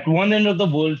 At one end of the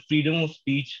world, freedom of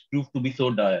speech proved to be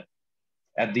so dire.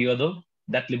 At the other,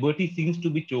 that liberty seems to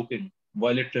be choking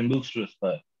while it trembles to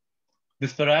aspire.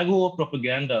 This farrago of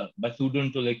propaganda by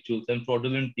pseudo-intellectuals and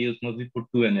fraudulent tales must be put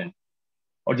to an end.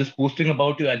 Or just posting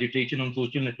about your agitation on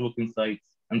social networking sites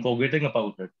and forgetting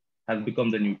about it has become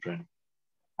the new trend.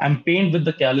 I'm pained with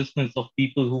the callousness of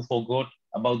people who forgot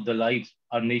about the lives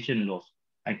our nation lost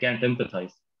and can't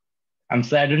empathize. I'm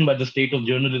saddened by the state of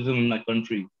journalism in my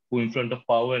country, who in front of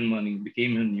power and money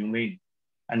became inhumane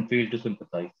and failed to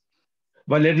sympathize.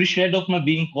 While every shred of my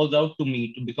being calls out to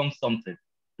me to become something,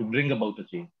 to bring about a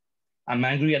change, I'm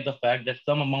angry at the fact that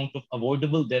some amount of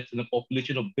avoidable deaths in a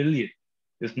population of billions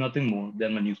is nothing more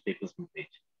than my newspaper's new page.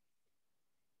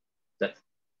 That's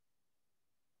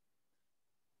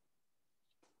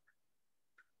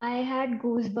I had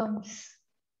goosebumps.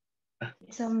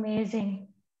 It's amazing.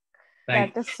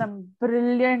 That is some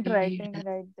brilliant writing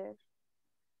right there.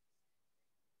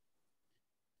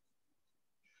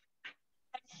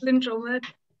 Excellent, Romit.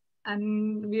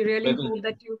 And we really hope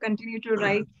that you continue to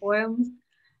write poems.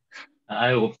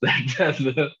 I hope that as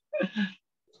well.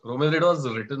 Romil, it was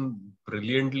written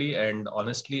brilliantly, and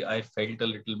honestly, I felt a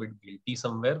little bit guilty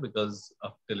somewhere because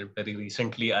up till very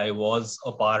recently, I was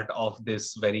a part of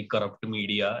this very corrupt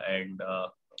media, and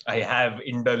I have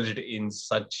indulged in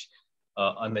such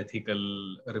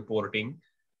unethical reporting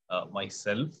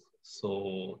myself.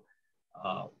 So,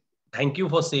 thank you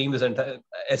for saying this, and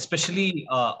especially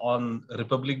on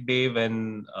Republic Day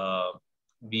when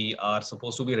we are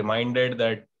supposed to be reminded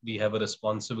that we have a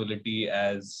responsibility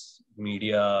as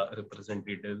media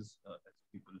representatives, as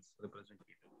people's representatives,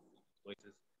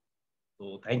 voices.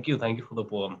 So thank you for the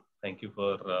poem. Thank you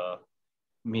for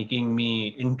making me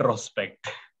introspect.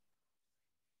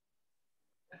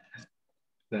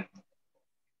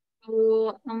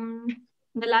 So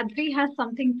Niladri has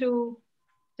something to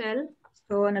tell.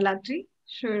 So Niladri,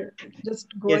 sure, just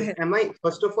go ahead.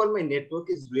 First of all, my network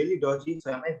is really dodgy,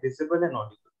 so am I visible and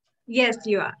audible? Yes,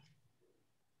 you are.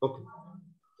 Okay.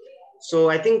 So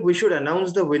I think we should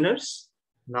announce the winners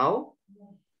now.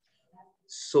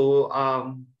 So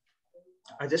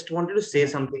I just wanted to say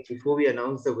something before we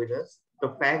announce the winners. The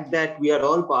fact that we are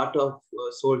all part of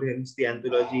SoulHymns, the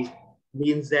anthology,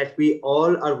 means that we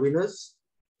all are winners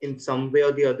in some way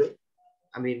or the other.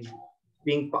 I mean,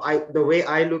 the way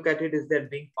I look at it is that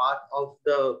being part of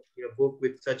the book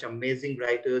with such amazing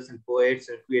writers and poets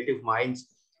and creative minds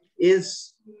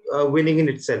is winning in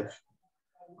itself.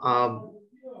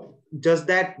 Just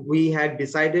that we had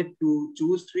decided to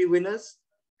choose 3 winners,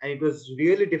 and it was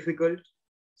really difficult.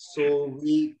 So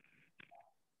we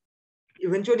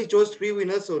eventually chose 3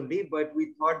 winners only, but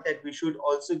we thought that we should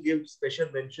also give special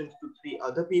mentions to 3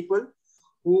 other people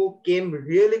who came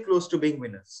really close to being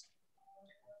winners.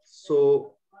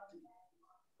 So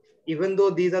even though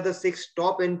these are the 6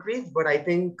 top entries, but I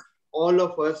think all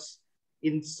of us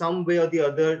in some way or the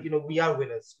other, we are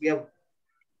winners. We have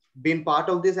been part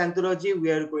of this anthology.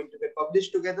 We are going to get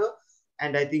published together,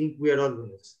 and I think we are all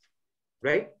winners,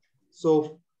 right?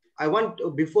 So I want,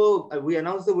 before we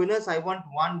announce the winners, I want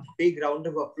one big round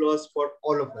of applause for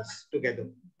all of us together.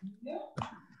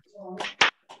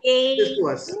 Yay. This to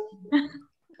us.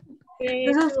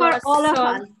 This is for all of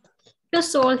us. To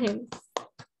SoulHymns.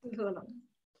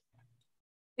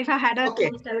 If I had a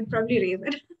toast, I would probably raise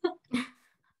it.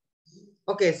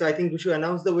 Okay, so I think we should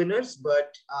announce the winners.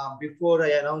 But before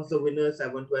I announce the winners, I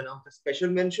want to announce the special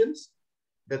mentions.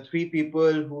 The 3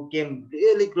 people who came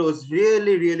really close,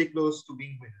 really close to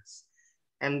being winners.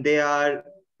 And they are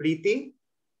Preeti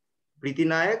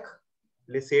Nayak.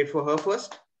 Let's say it for her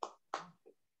first.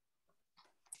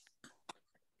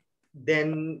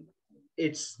 Then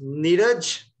it's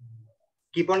Neeraj.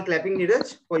 Keep on clapping,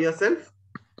 Neeraj, for yourself.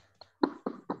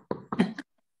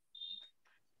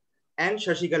 And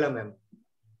Shashikala ma'am.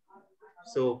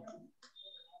 So,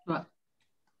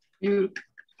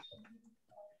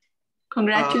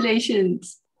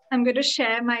 congratulations. I'm going to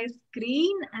share my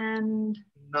screen and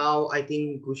now I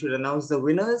think we should announce the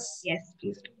winners. Yes,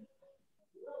 please.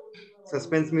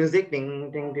 Suspense music. Ding,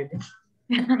 ding, ding, ding.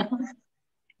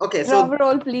 Okay, so drum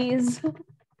roll, please.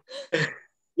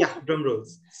 Yeah, drum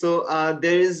rolls. So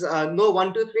there is no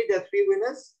 1, 2, 3. There are 3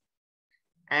 winners,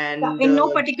 and in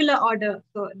no particular order.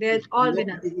 So there's all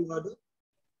winners.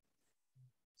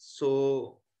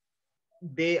 So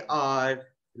they are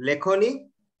Lekhoni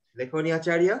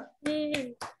Acharya.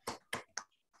 Yay.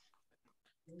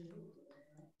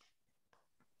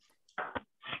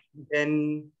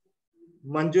 Then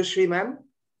Manjushri ma'am.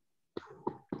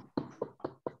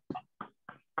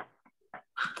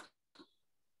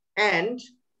 And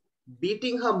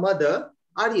beating her mother,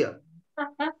 Arya.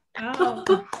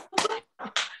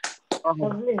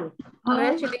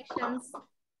 Congratulations.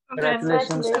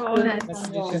 Congratulations.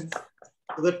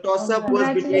 So the toss-up was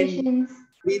between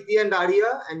Preeti and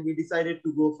Arya, and we decided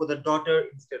to go for the daughter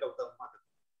instead of the mother.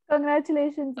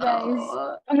 Congratulations,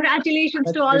 guys.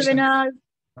 Congratulations to all winners.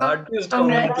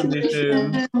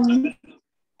 Congratulations.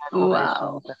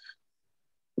 Wow.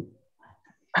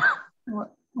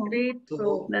 Great.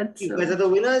 So you guys are the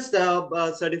winners.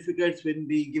 The certificates will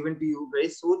be given to you very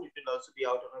soon. It will also be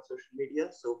out on our social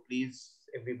media. So please,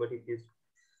 everybody, please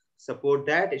support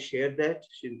that, share that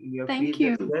in your feed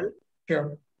as well.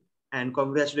 Sure. And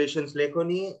congratulations,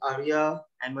 Lekhoni, Arya,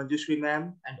 and Manjushri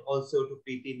ma'am, and also to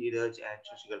Preeti, Neeraj, and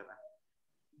Shashikala ma'am.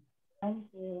 Thank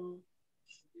you.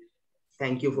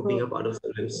 Thank you for being a part of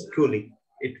SoulHymns. Truly,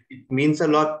 it means a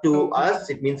lot to us.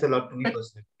 It means a lot to me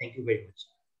personally. Thank you very much.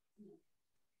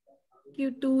 Thank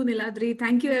you too, Niladri.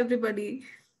 Thank you, everybody.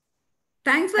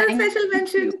 Thanks for a special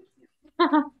mention.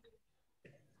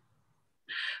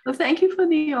 Well, thank you for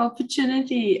the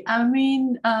opportunity. I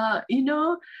mean,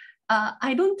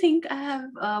 I don't think I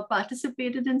have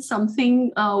participated in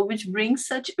something which brings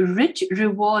such rich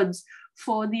rewards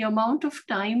for the amount of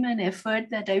time and effort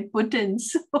that I put in.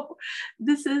 So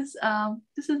this is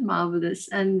marvelous.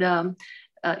 And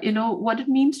what it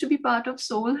means to be part of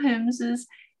SoulHymns is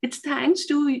it's thanks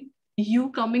to you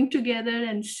coming together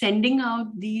and sending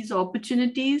out these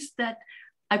opportunities that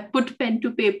I put pen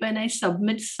to paper and I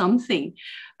submit something.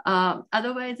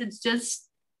 Otherwise, it's just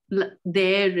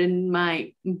there in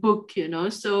my book,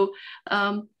 So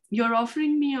you're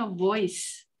offering me a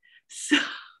voice. So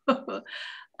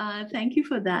thank you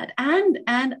for that. And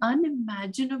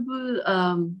unimaginable,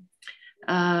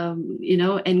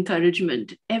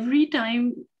 encouragement. Every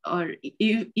time, or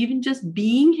even just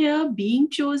being here, being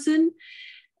chosen,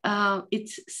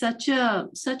 it's such a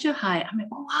high. I'm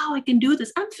like, oh, wow, I can do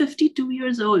this. I'm 52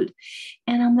 years old.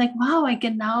 And I'm like, wow, I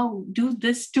can now do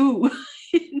this too.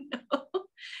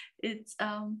 It's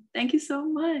thank you so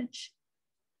much.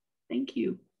 Thank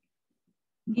you.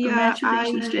 Yeah,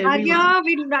 Congratulations to everyone. Arya,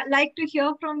 we'd like to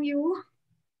hear from you.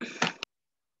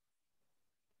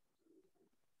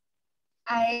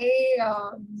 I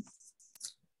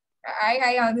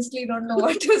honestly don't know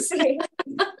what to say.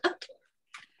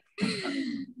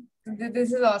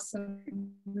 This is awesome.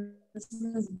 This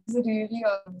is really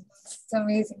awesome. It's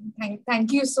amazing.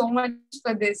 Thank you so much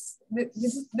for this.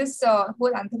 This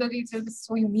whole anthology itself is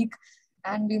so unique,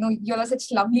 and you all are such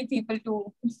lovely people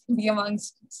to be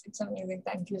amongst. It's amazing.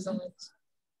 Thank you so much.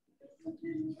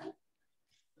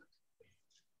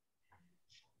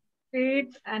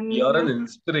 Great, and you're an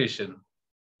inspiration.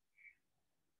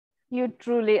 You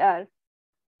truly are.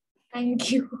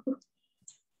 Thank you.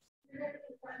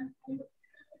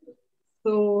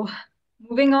 So,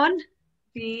 moving on,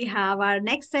 we have our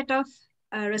next set of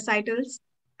recitals,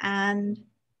 and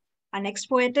our next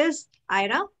poet is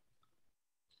Ira.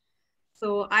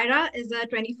 So, Ira is a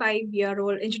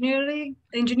 25-year-old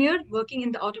engineer working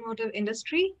in the automotive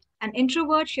industry, An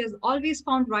introvert, she has always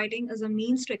found writing as a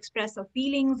means to express her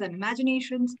feelings and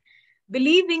imaginations.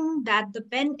 Believing that the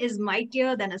pen is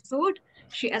mightier than a sword,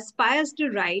 she aspires to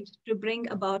write to bring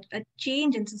about a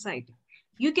change in society.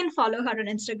 You can follow her on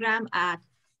Instagram at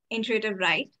Intuitive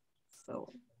Write.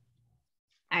 So,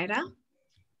 Ira,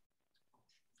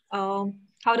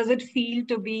 how does it feel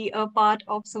to be a part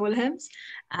of SoulHymns?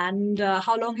 And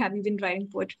how long have you been writing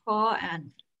poetry for?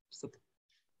 And so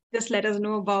just let us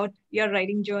know about your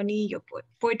writing journey, your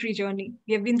poetry journey.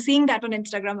 We have been seeing that on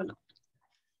Instagram a lot.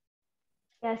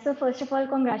 Yeah, so first of all,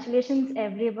 congratulations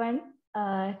everyone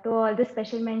to all the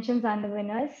special mentions and the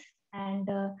winners. And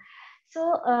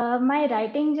my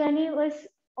writing journey was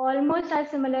almost as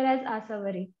similar as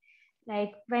Asavari.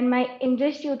 Like when my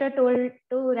English tutor told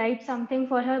to write something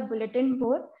for her bulletin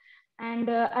board, and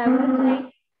I was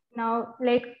like, now,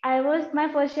 like my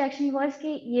first reaction was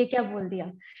ki ye kya bol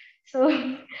diya.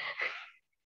 So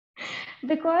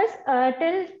because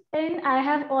till then I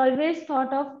have always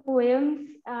thought of poems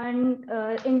and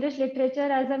English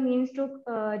literature as a means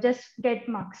to just get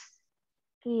marks.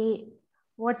 Ki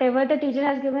whatever the teacher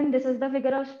has given, this is the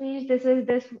figure of speech,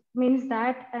 this means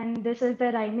that, and this is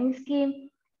the rhyming scheme.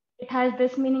 It has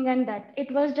this meaning and that.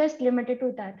 It was just limited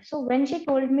to that. So when she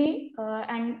told me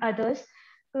and others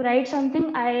to write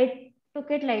something, I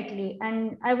took it lightly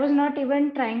and I was not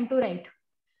even trying to write.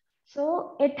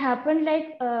 So it happened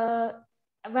like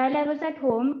while I was at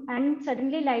home and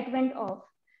suddenly light went off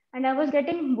and I was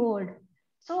getting bored.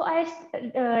 So I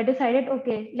decided,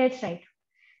 okay, let's write.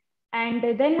 And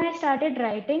then I started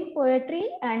writing poetry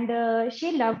and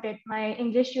she loved it. My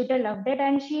English tutor loved it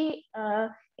and she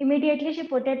immediately she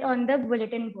put it on the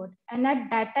bulletin board. And at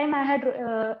that time I had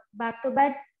back to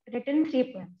back written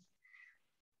 3 poems.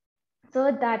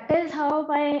 So that is how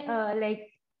my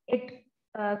it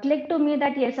clicked to me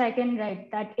that yes, I can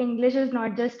write, that English is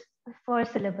not just for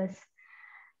syllabus.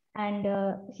 And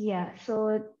yeah,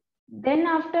 so then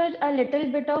after a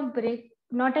little bit of break,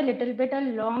 not a little bit, a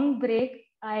long break,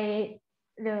 I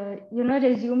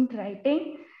resumed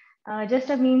writing,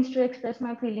 just a means to express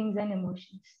my feelings and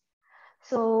emotions.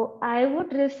 So I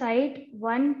would recite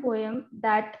one poem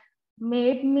that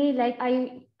made me like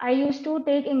I used to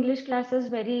take English classes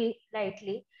very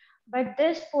lightly, but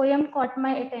this poem caught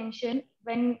my attention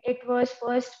when it was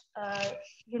first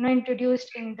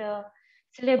introduced in the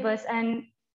syllabus, and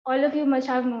all of you must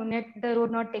have known it, The Road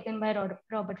Not Taken by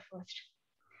Robert Frost.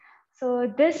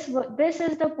 So this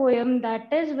is the poem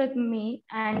that is with me,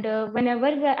 and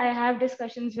whenever I have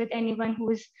discussions with anyone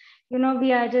who is,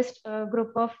 we are just a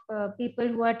group of people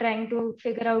who are trying to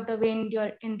figure out a way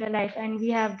in their life, and we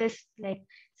have this like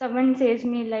someone says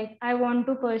me like I want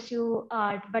to pursue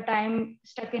art, but I'm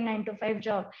stuck in 9 to 5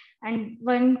 job, and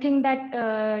one thing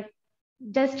that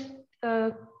just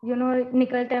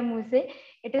निकलता है मुंह से,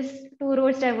 it is 2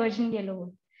 roads diverging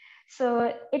yellow.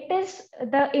 So it is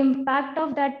the impact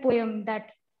of that poem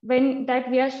that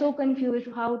we are so confused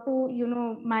how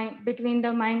to between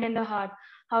the mind and the heart,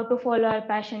 how to follow our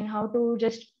passion, how to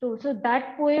just do. So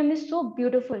that poem is so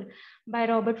beautiful by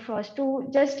Robert Frost to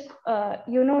just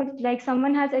like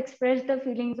someone has expressed the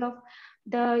feelings of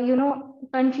the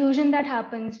confusion that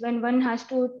happens when one has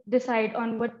to decide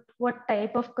on what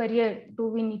type of career do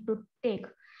we need to take.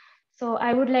 So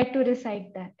I would like to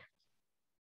recite that.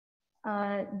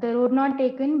 The Road Not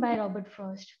Taken by Robert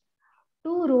Frost.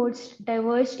 2 roads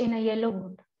diverged in a yellow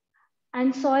wood,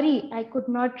 and sorry I could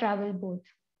not travel both.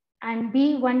 And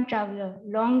be one traveler,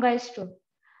 long I stood,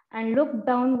 and looked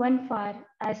down one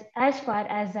as far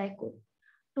as I could,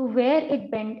 to where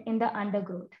it bent in the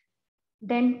undergrowth.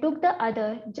 Then took the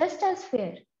other just as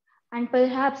fair, and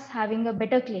perhaps having a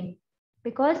better claim,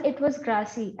 because it was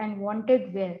grassy and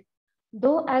wanted wear.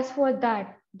 Though as for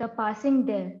that, the passing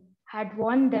there had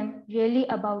warned them really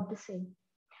about the same.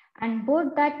 And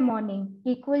both that morning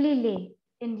equally lay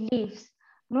in leaves,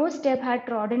 no step had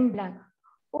trodden black.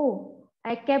 Oh,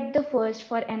 I kept the first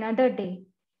for another day,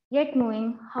 yet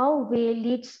knowing how way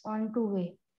leads on to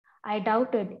way, I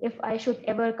doubted if I should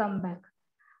ever come back.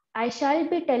 I shall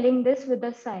be telling this with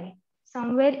a sigh,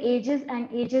 somewhere ages and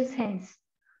ages hence.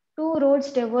 2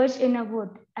 roads diverged in a wood,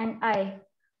 and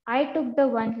I took the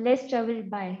one less traveled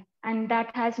by, and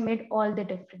that has made all the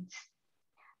difference.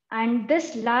 And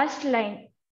this last line,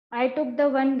 I took the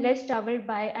one less traveled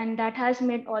by, and that has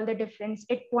made all the difference.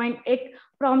 It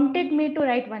prompted me to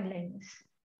write one-liners,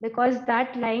 because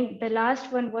that line, the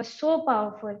last one, was so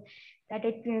powerful that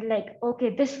it felt like,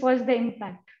 okay, this was the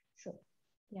impact. So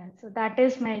yeah, so that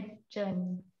is my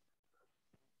journey.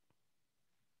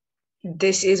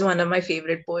 This is one of my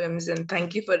favorite poems, and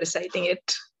thank you for reciting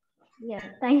it. Yeah,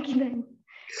 thank you.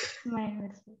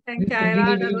 Thank you,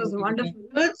 Ira. That was wonderful.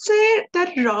 I would say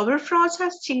that Robert Frost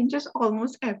has changes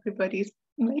almost everybody's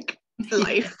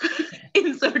life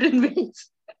in certain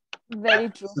ways. Very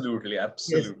true. Absolutely,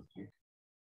 absolutely. Yes.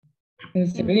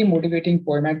 It's a very motivating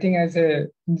poem. I think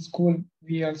in school,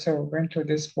 we also went through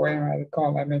this poem, I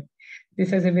recall. I mean,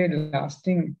 this has a very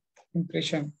lasting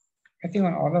impression, I think,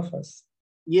 on all of us.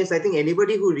 Yes, I think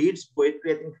anybody who reads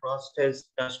poetry, I think Frost has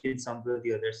touched in some way or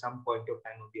the other, some point of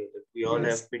time or the other. We all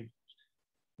have been.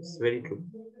 It's very true.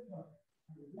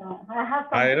 I have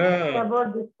something to say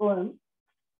about this poem.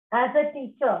 As a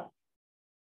teacher,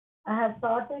 I have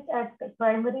taught it at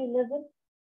primary level,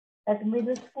 at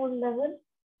middle school level,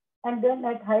 and then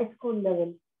at high school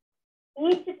level.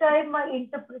 Each time my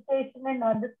interpretation and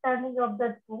understanding of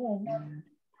that poem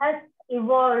has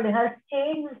evolved, has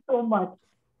changed so much.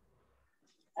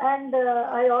 And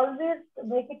I always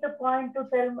make it a point to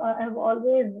tell, I have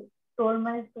always told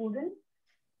my students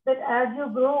that as you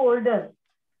grow older,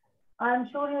 I'm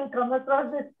sure you'll come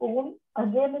across this poem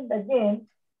again and again,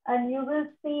 and you will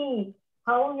see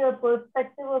how your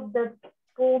perspective of the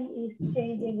poem is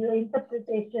changing, your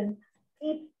interpretation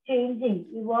keeps changing,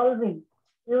 evolving.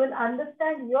 You will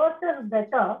understand yourself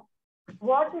better.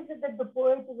 What is it that the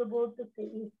poet is about to say?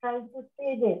 He's trying to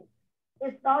say there.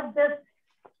 It's not just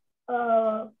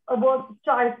about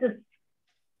choices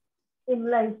in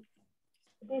life.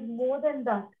 It is more than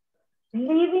that.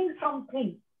 Leaving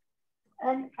something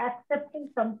and accepting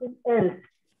something else,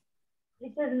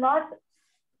 which is not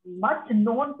much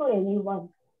known to anyone,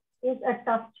 is a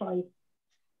tough choice.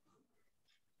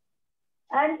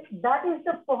 And that is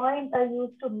the point I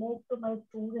used to make to my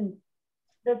students,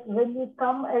 that when you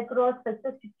come across such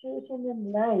a situation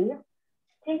in life,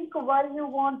 think why you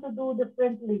want to do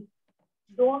differently.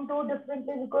 Don't do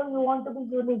differently because you want to be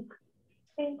unique.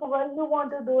 Think why you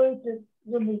want to do it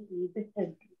uniquely,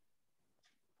 differently.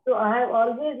 So I have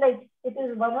always, it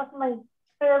is one of my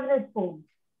favorite poems.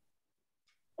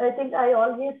 I think I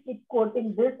always keep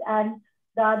quoting this and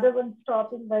the other one,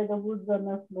 Stopping by the Woods on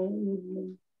a Snowy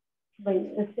Evening, by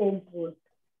the same poet.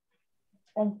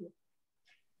 Thank you.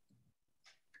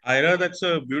 Ira, that's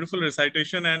a beautiful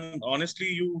recitation, and honestly,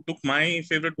 you took my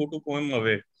favorite go-to poem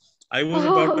away. I was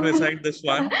about to recite this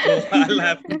one, so I'll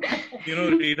have to,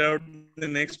 read out the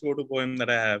next go-to poem that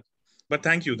I have. But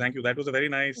thank you. That was a very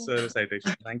nice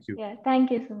recitation. Thank you. Yeah,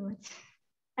 thank you so much.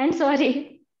 And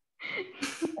sorry.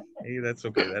 Hey, that's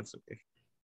okay.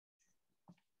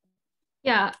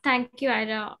 Yeah, thank you,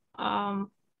 Ira,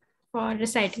 for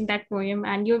reciting that poem,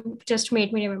 and you just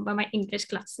made me remember my English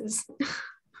classes.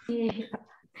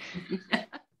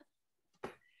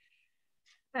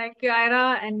 Thank you,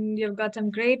 Ira. And you've got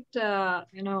some great,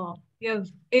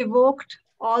 you've evoked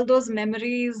all those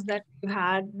memories that you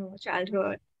had in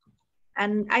childhood.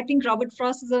 And I think Robert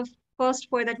Frost is the first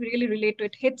poet that we really relate to.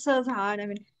 It hits us hard. I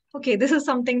mean, okay, this is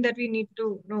something that we need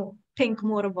to think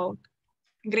more about.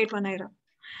 Great one, Ira.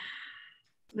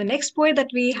 The next poet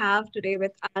that we have today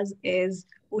with us is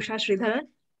Usha Sridharan.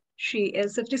 She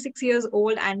is 56 years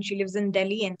old and she lives in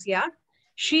Delhi, NCR.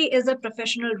 She is a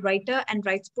professional writer and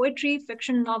writes poetry,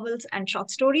 fiction novels, and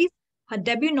short stories. Her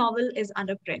debut novel is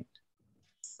under print.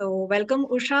 So welcome,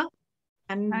 Usha.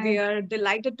 And we are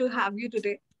delighted to have you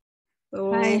today.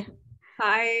 So,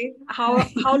 hi.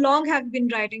 How long have you been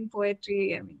writing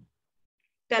poetry? I mean,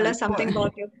 tell us something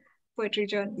about your poetry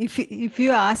journey. If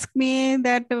you ask me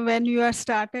that when you are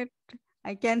started,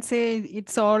 I can say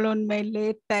it's all on my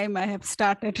late time. I have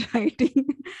started writing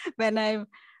when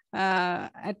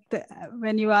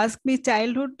when you ask me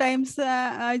childhood times,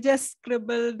 I just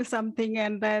scribbled something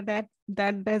and that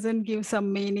doesn't give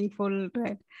some meaningful,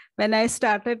 right? When I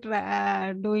started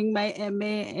doing my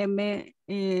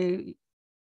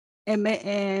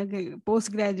MA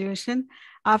post-graduation,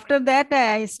 after that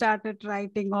I started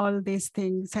writing all these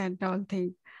things and all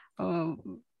things,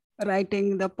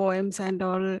 writing the poems and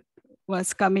all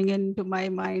was coming into my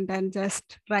mind, and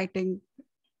just writing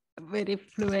very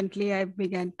fluently I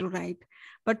began to write.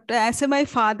 But as my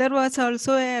father was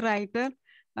also a writer,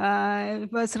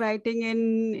 was writing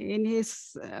in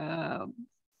his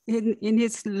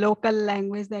local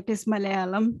language, that is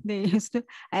Malayalam. They used to,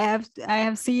 I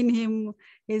have seen him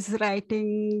is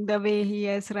writing the way he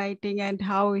is writing and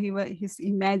how he's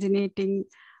imaginating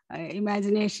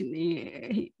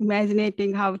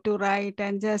how to write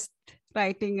and just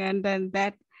writing, and then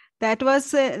that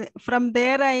was from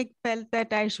there I felt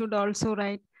that I should also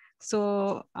write.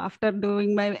 So after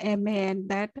doing my MA and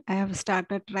that, I have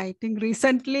started writing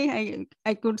recently.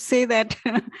 I could say that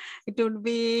it would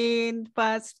be in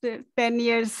past 10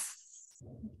 years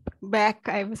back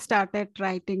I started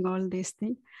writing all these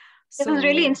things. It was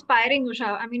really inspiring,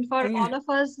 Usha. I mean, for all of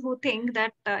us who think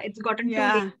that it's gotten too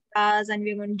late for us and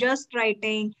we're going just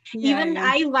writing. Even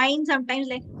I whine sometimes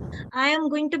like, I am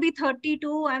going to be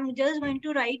 32. I'm just going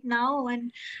to write now.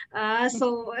 And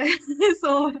so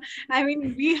I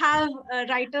mean, we have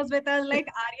writers with us like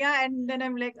Arya, and then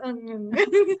I'm like, so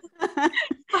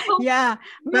yeah.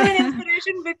 You're an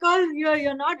inspiration because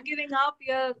you're not giving up.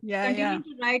 You're continuing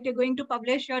to write. You're going to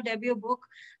publish your debut book.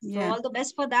 So all the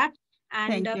best for that.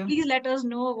 And please let us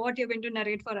know what you're going to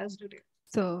narrate for us today.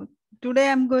 So today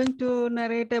I'm going to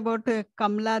narrate about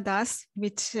Kamla Das,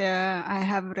 which I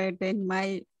have read in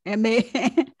my MA,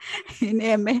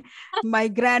 in MA, my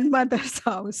grandmother's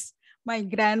house. My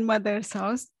grandmother's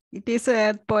house. It is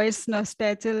a poet's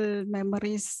nostalgical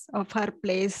memories of her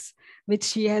place, which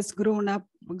she has grown up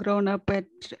at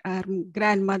her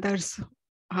grandmother's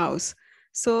house.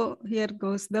 So here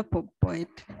goes the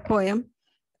poem.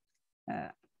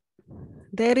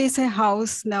 There is a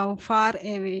house now far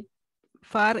away,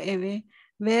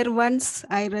 where once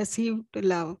I received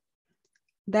love.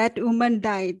 That woman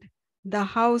died. The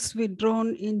house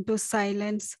withdrawn into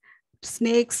silence.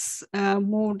 Snakes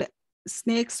moved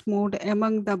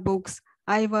among the books.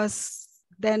 I was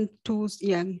then too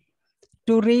young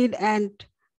to read, and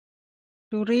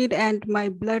my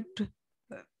blood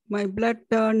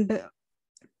turned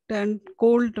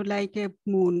cold like a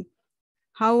moon.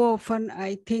 How often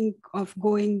I think of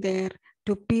going there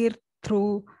to peer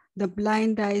through the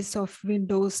blind eyes of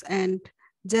windows and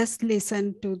just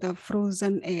listen to the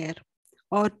frozen air,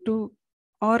 or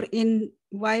in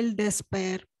wild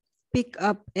despair, pick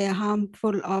up a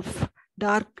handful of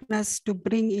darkness to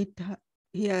bring it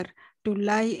here, to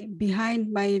lie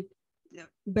behind my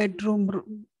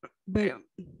bedroom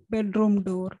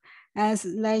door as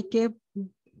like a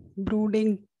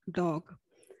brooding dog.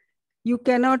 You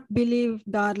cannot believe,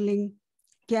 darling,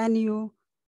 can you,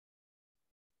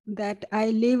 that I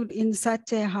lived in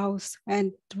such a house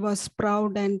and was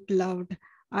proud and loved.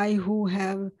 I who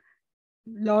have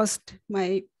lost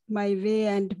my way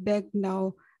and beg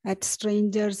now at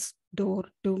strangers' door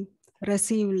to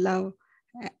receive love,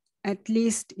 at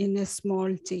least in a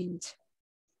small change.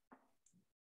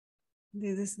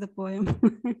 This is the poem.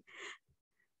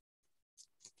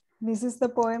 This is the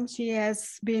poem she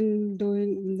has been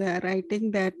doing, the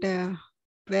writing that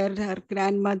where her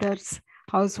grandmother's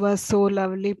house was so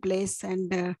lovely place,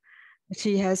 and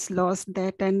she has lost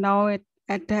that, and now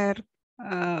at her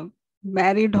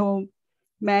married home,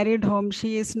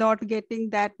 she is not getting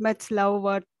that much love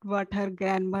what her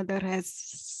grandmother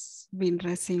has been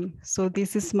receiving. So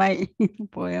this is my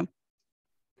poem.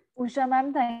 Usha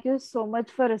ma'am, thank you so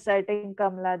much for reciting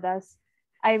Kamla Das.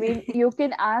 I mean, you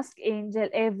can ask Angel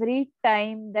every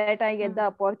time that I get the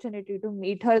opportunity to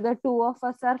meet her. The two of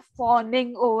us are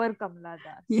fawning over Kamla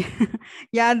Das.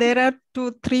 Yeah, there are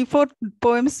 2, 3, 4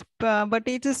 poems, but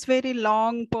it is very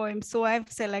long poem. So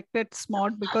I've selected small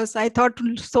because I thought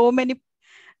so many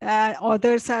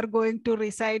authors are going to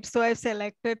recite. So I've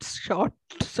selected short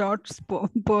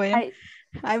poem.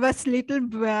 I was little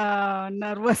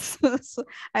nervous. So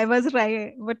I was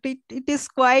right, but it is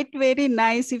quite very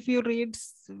nice if you read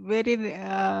very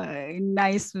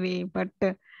nice way, but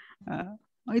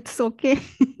it's okay.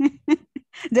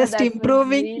 Just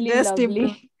improving, really just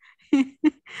lovely. improving.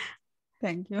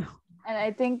 Thank you. And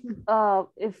I think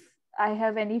if I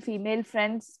have any female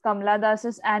friends, Kamla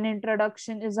Das's An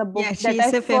Introduction is a book that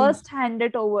I first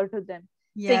handed over to them.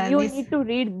 Yeah, saying you need to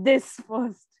read this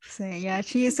first. So, yeah,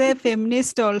 she is a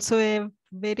feminist, also a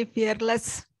very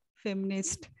fearless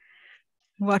feminist.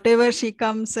 Whatever she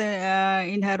comes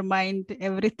in her mind,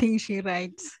 everything she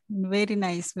writes in very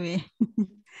nice way.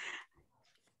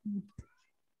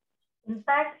 In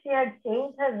fact, she had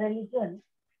changed her religion.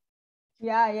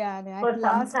 Yeah. For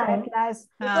some time, because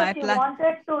she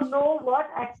wanted to know what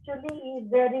actually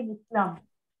is there in Islam.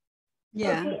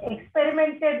 Yeah. So she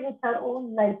experimented with her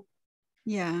own life.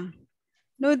 Yeah.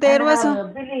 No, there was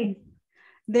a belief.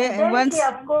 And then she,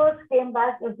 of course, came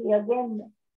back. She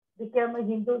again became a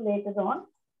Hindu later on.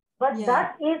 But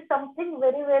that is something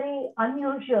very, very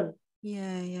unusual.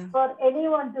 Yeah. For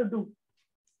anyone to do.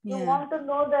 You want to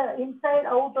know the inside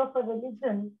out of a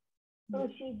religion. So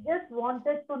she just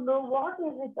wanted to know what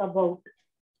is it about.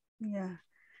 Yeah.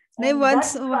 And that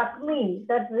struck me.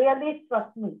 That really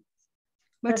struck me.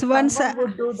 But once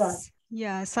would do that.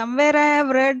 Yeah, somewhere I have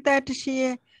read that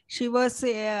she was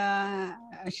at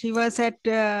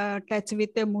touch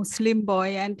with a Muslim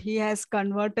boy, and he has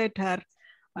converted her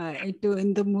to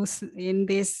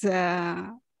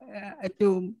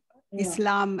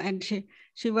Islam, and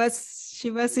she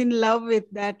was in love with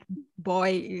that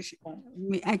boy.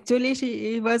 Actually,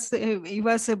 he was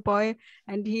a boy,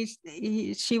 and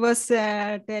she was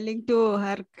telling to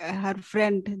her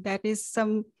friend, that is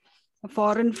some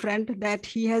foreign friend, that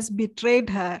he has betrayed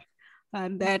her,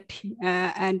 but he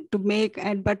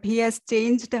has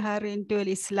changed her into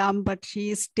Islam, but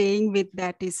she is staying with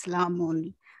that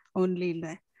Islam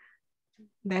only.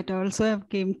 That also I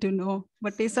came to know,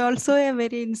 but it's also a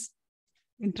very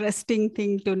interesting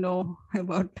thing to know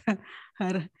about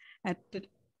her at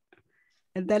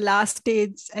the last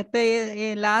stage. At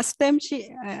the last time,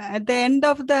 at the end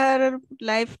of her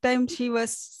lifetime, she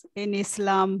was in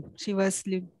Islam. She was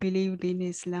believed in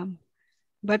Islam,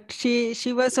 but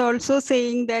she was also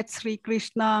saying that Sri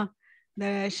Krishna.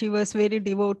 She was very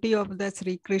devotee of the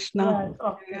Sri Krishna.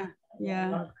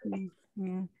 Yeah.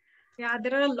 Yeah,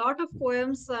 there are a lot of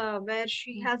poems where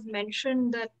she has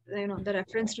mentioned that, the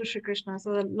reference to Shri Krishna.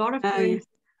 So a lot of poems.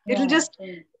 It'll just,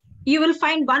 you will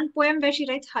find one poem where she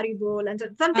writes Hari Bol and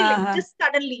something like just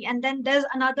suddenly. And then there's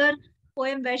another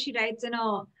poem where she writes,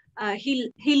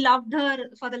 he loved her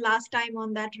for the last time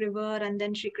on that river, and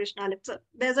then Shri Krishna lived. So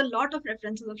there's a lot of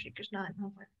references of Shri Krishna in her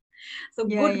poem. So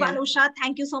good one, Usha.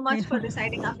 Thank you so much for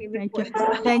reciting our favorite poems.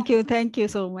 Thank you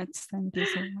so much. Thank you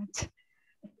so much.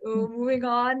 Moving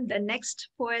on, the next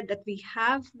poet that we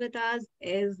have with us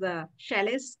is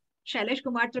Shailesh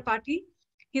Kumar Tripathi.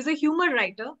 He's a humor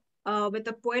writer with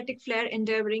a poetic flair,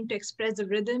 endeavoring to express the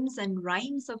rhythms and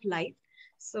rhymes of life.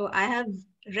 So I have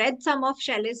read some of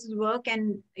Shailesh's work,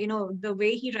 and the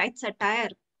way he writes satire.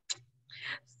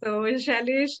 So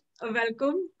Shailesh,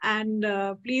 welcome, and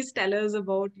please tell us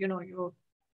about your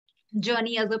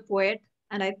journey as a poet.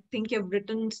 And I think you've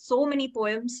written so many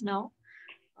poems now.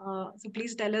 So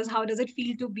please tell us, how does it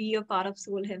feel to be a part of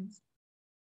SoulHymns?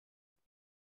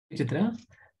 Chitra,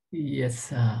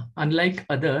 yes, unlike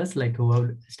others like who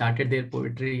have started their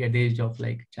poetry at the age of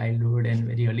like childhood and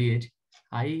very early age,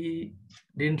 I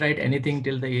didn't write anything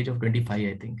till the age of 25.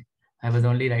 I think I was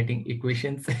only writing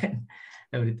equations and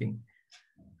everything.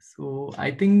 So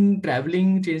I think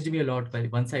traveling changed me a lot.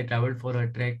 But once I traveled for a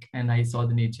trek and I saw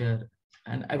the nature,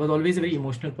 and I was always a very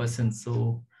emotional person.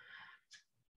 So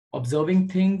observing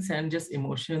things and just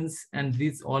emotions, and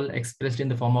these all expressed in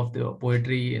the form of the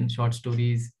poetry and short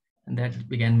stories, and that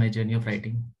began my journey of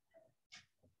writing.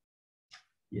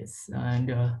 Yes, and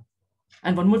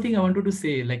one more thing I wanted to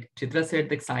say, like Chitra said,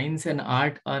 like science and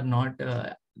art are not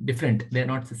different, they're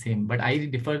not the same, but I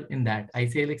differ in that. I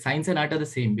say like science and art are the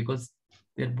same because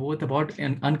they're both about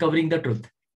uncovering the truth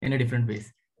in a different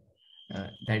ways.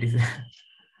 That is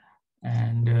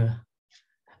and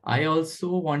I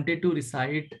also wanted to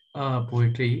recite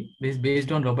poetry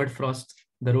based on Robert Frost's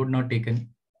The Road Not Taken.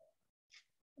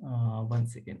 One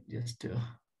second, just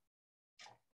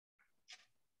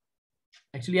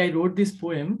actually I wrote this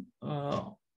poem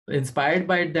inspired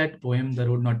by that poem, The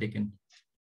Road Not Taken,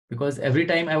 because every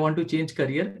time I want to change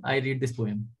career, I read this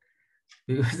poem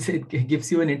because it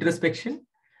gives you an introspection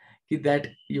that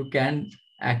you can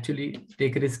actually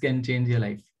take a risk and change your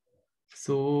life.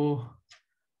 So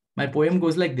my poem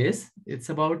goes like this. It's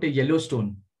about a yellow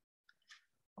stone.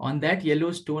 On that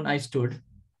yellow stone I stood,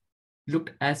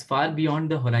 looked as far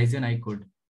beyond the horizon I could.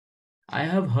 I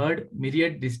have heard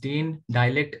myriad disdain,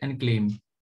 dialect and claim,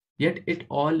 yet it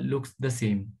all looks the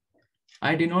same.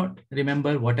 I do not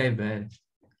remember what I wear.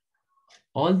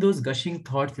 All those gushing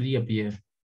thoughts reappear.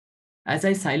 As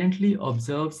I silently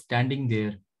observe standing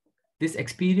there, this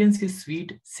experience is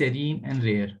sweet, serene and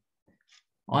rare.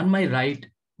 On my right,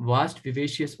 vast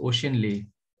vivacious ocean lay.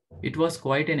 It was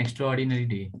quite an extraordinary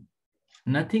day.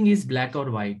 Nothing is black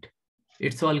or white.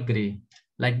 It's all gray,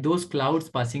 like those clouds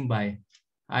passing by.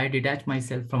 I detach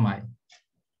myself from I.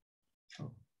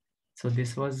 So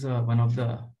this was one of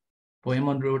the poem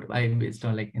on road I based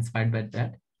on, like inspired by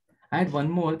that. I had one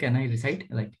more. Can I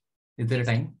recite? Like, is there a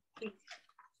time?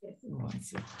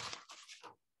 Yes.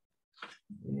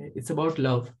 It's about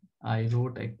love. I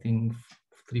wrote, I think,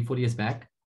 3-4 years back.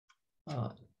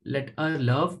 Let our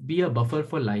love be a buffer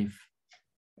for life.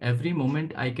 Every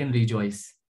moment I can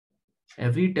rejoice.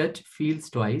 Every touch feels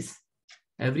twice.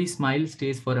 Every smile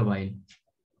stays for a while.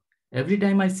 Every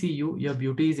time I see you, your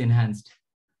beauty is enhanced.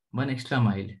 One extra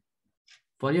mile.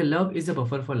 For your love is a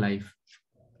buffer for life.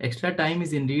 Extra time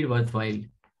is indeed worthwhile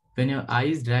when your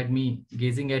eyes drag me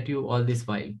gazing at you all this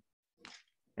while.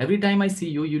 Every time I see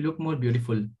you, you look more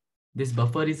beautiful. This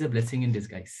buffer is a blessing in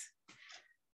disguise.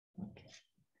 Okay.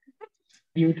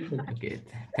 Beautiful. Okay,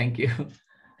 thank you.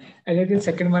 I like the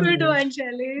second one. Good one,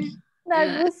 Shailesh.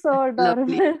 That was so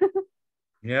adorable.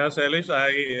 Yeah, Shailesh, I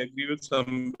agree with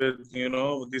some.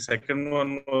 The second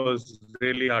one was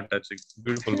really heart touching.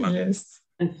 Beautiful one. Yes.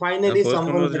 And The finally, first one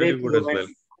someone was really great good as well.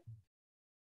 moments.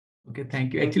 Okay,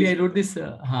 thank you. Thank Actually, you. I wrote this.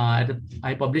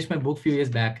 I published my book few years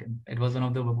back. It was one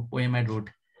of the poem I wrote.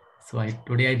 So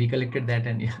today I recollected that,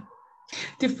 and yeah.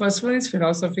 The first one is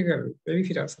philosophical, very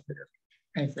philosophical,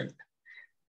 I felt.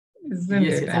 Isn't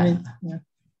Yes, it? yes. I mean, yeah.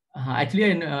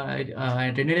 Actually, I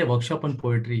attended a workshop on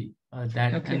poetry.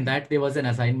 Okay. That there was an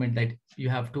assignment that you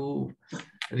have to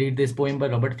read this poem by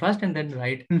Robert Frost and then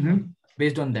write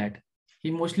based on that. He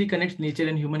mostly connects nature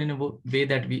and human in a way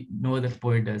that we know the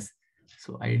poet does.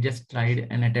 So I just tried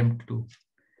an attempt to.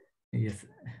 Yes.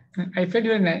 I felt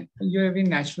you're a very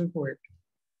natural poet.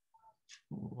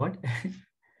 What?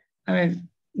 I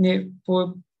mean,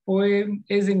 poem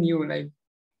is in you, like.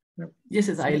 Yes,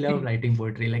 yes, I love writing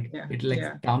poetry. Like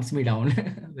it calms me down.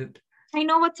 I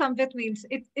know what Samvit means.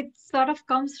 It sort of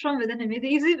comes from within him.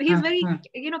 He's very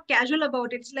casual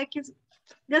about it. It's like he's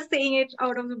just saying it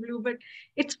out of the blue, but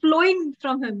it's flowing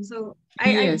from him. So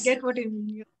I get what you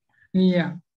mean.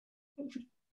 Yeah.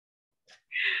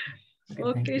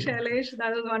 Okay, Shailesh,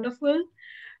 that was wonderful.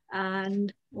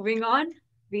 And moving on,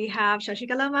 we have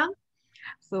Shashikala ma'am.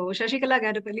 So Shashikala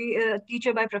Gadapalli, a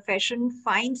teacher by profession,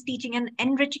 finds teaching an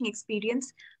enriching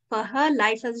experience. For her,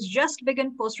 life has just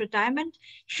begun post-retirement.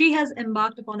 She has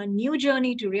embarked upon a new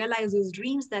journey to realize those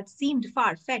dreams that seemed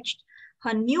far-fetched.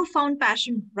 Her newfound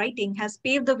passion, writing, has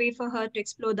paved the way for her to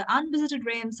explore the unvisited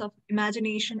realms of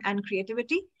imagination and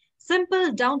creativity.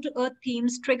 Simple, down-to-earth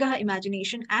themes trigger her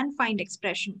imagination and find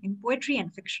expression in poetry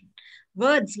and fiction.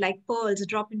 Words like pearls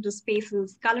drop into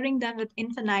spaces, coloring them with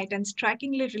infinite and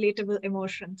strikingly relatable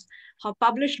emotions. Her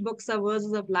published books are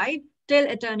verses of life, Till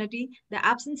Eternity, The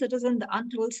Absent Citizen, The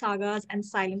Untold Sagas, and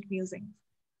Silent Musings.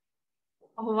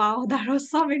 Oh wow, that was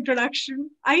some introduction.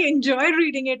 I enjoyed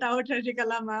reading it out,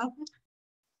 Rajikala ma'am.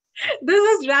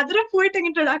 This is rather a poetic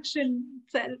introduction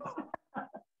itself.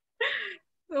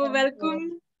 So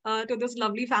welcome to this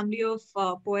lovely family of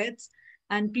poets,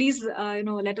 and please,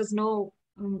 let us know.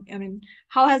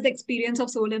 How has the experience of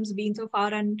SoulHymns been so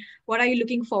far, and what are you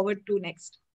looking forward to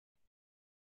next?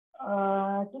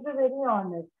 To be very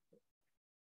honest,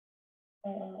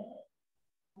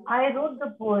 I wrote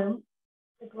the poem.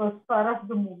 It was spur of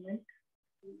the moment.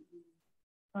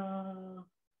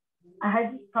 I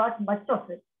hadn't thought much of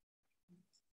it,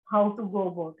 how to go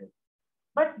about it.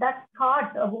 But that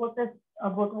thought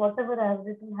about whatever I have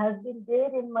written has been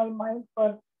there in my mind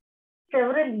for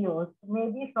several years,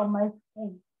 maybe from my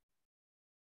school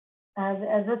as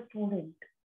a student.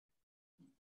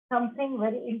 Something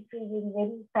very intriguing,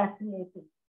 very fascinating,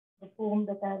 the poem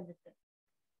that I have written.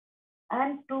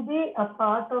 And to be a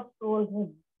part of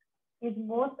SoulHymns is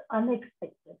most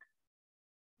unexpected,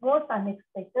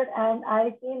 and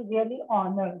I feel really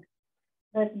honored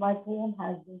that my poem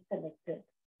has been selected.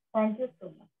 Thank you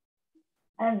so much.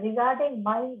 And regarding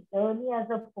my journey as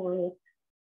a poet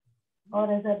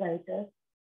or as a writer,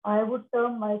 I would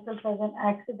term myself as an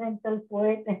accidental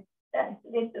poet and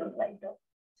accidental writer,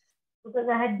 because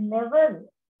I had never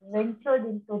ventured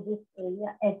into this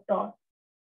area at all.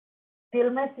 Till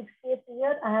my 60th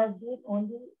year, I have been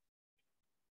only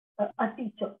a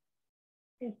teacher,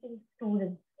 teaching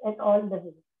students at all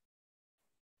levels.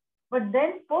 But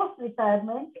then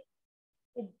post-retirement,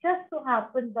 it just so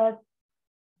happened that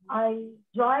I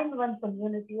joined one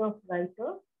community of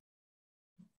writers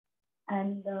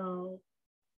and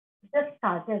just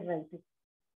started writing.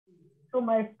 So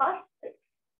my first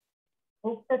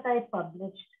book that I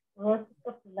published, Recitals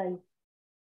of Life,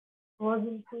 was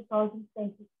in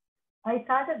 2020. I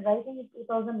started writing in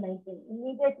 2019,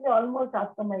 immediately almost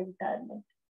after my retirement.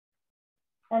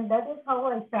 And that is how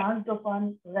I chanced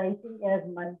upon writing as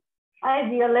my, I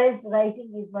realized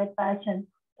writing is my passion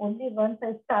only once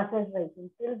I started writing.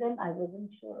 Till then, I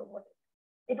wasn't sure about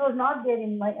it. It was not there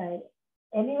in my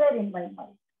anywhere in my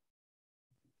mind.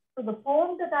 So the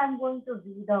poem that I'm going to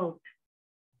read out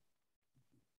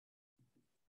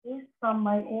is from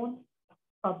my own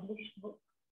published book.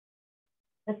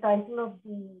 The title of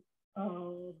the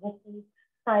book is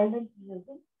Silent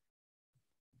Music,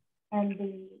 and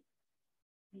the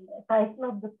title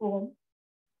of the poem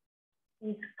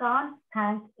is Can't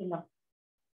Thank Enough.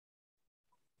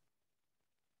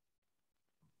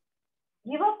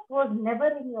 Give up was never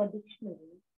in your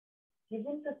dictionary.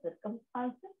 Given the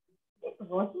circumstances, it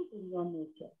wasn't in your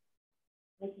nature.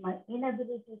 With my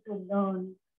inability to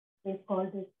learn, they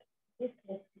called it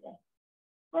dyslexia.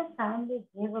 My family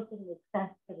gave up in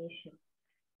exasperation.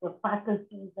 Your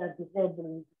faculties are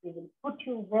disabled. They will put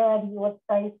you where your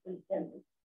size will tell you.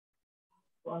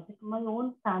 Was it my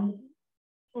own family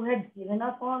who had given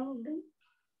up on me?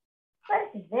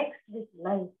 Felt vexed with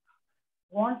life,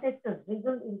 wanted to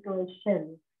wriggle into a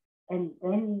shell And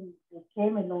then they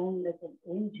came along like an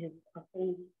angel, a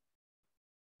fairy.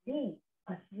 Me,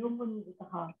 a human with a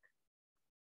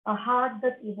heart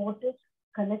that emoted,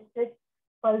 connected,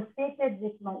 pulsated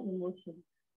with my emotions.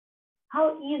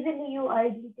 How easily you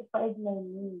identified my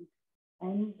needs,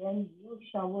 and then you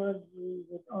showered me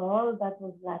with all that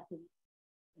was lacking: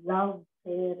 love,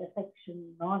 care,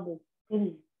 affection, knowledge,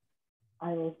 skill.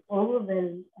 I was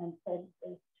overwhelmed and felt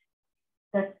blessed.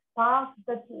 That spark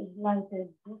that you ignited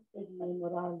boosted my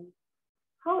morale.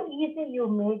 How easy you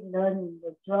made learning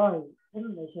the joy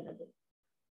immeasurable.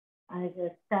 As I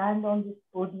stand on this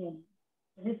podium,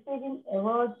 receiving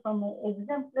awards for my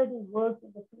exemplary work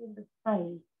in the field of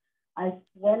science, I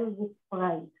swell with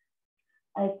pride.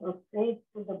 I prostrate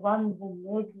to the one who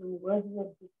made me worthy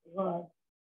of this award.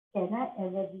 Can I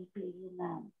ever repay you,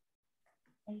 ma'am?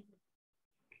 Thank you.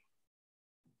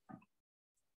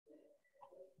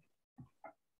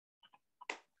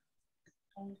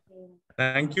 Thank you.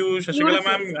 Thank you, Shashikala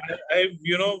ma'am.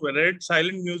 I've read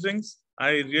Silent Musings.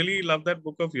 I really love that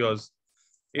book of yours.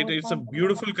 It's a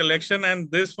beautiful collection, and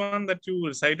this one that you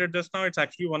recited just now, it's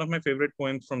actually one of my favorite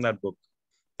poems from that book.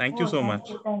 Thank you so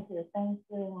much. Thank you. Thank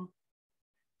you.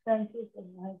 Thank you so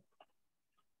much.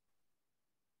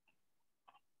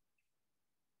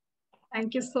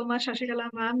 Thank you so much,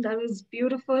 Shashikala ma'am. That was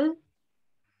beautiful.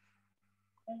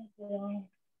 Thank you.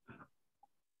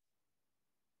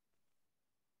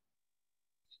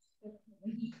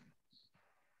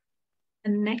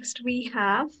 And next we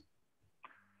have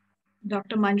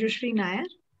Dr. Manjushri Nair.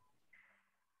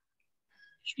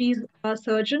 She's a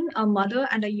surgeon, a mother,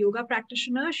 and a yoga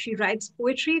practitioner. She writes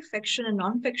poetry, fiction, and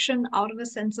non-fiction out of a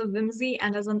sense of whimsy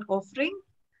and as an offering.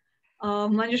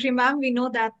 Manjushri ma'am, we know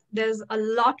that there's a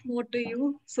lot more to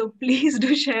you, so please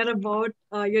do share about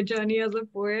your journey as a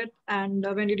poet, and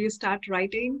when did you start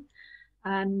writing,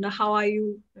 and how are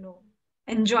you,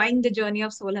 enjoying the journey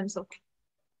of SoulHymns so far?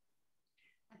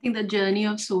 I think the journey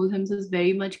of SoulHymns is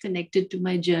very much connected to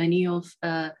my journey of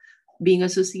being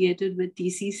associated with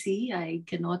TCC. I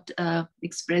cannot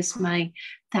express my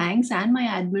thanks and my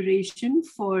admiration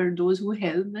for those who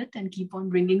help it and keep on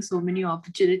bringing so many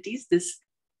opportunities, this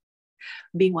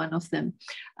being one of them.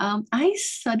 I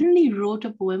suddenly wrote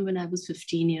a poem when I was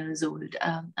 15 years old.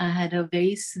 I had a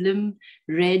very slim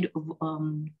red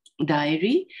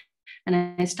diary, and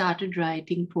I started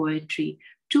writing poetry.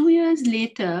 2 years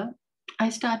later, I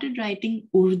started writing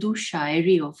Urdu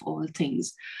shairi of all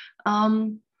things.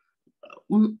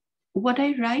 What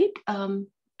I write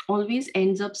always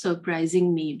ends up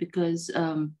surprising me, because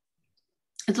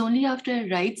it's only after I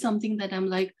write something that I'm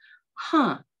like,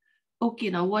 okay,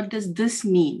 now what does this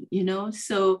mean?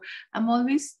 So I'm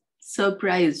always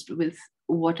surprised with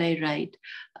what I write.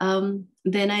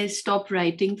 Then I stopped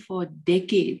writing for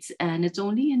decades. And it's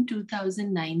only in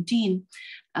 2019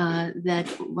 that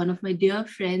one of my dear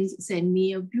friends sent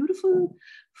me a beautiful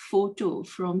photo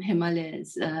from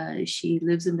Himalayas. She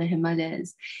lives in the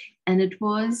Himalayas. And it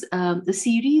was a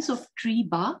series of tree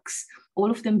barks,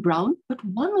 all of them brown, but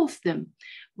one of them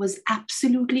was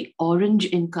absolutely orange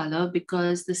in color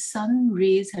because the sun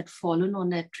rays had fallen on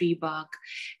that tree bark,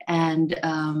 and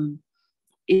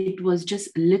it was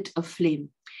just lit aflame.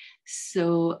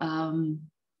 So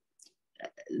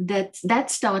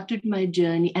that started my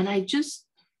journey, and I just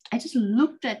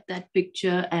looked at that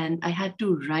picture and I had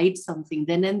to write something.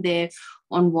 Then and there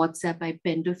on WhatsApp, I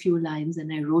penned a few lines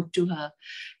and I wrote to her.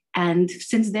 And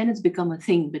since then, it's become a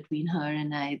thing between her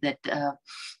and I that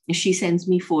she sends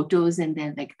me photos, and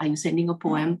then like, are you sending a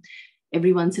poem?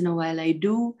 Every once in a while I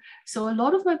do. So a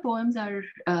lot of my poems are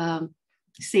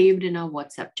saved in our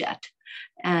WhatsApp chat.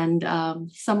 And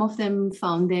some of them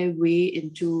found their way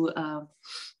into,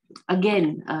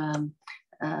 again,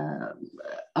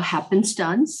 a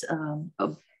happenstance,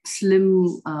 a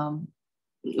slim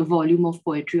volume of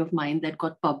poetry of mine that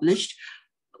got published.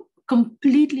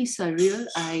 Completely surreal.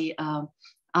 I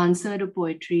answered a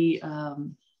poetry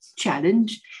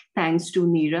challenge thanks to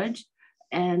Neeraj,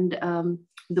 and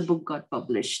the book got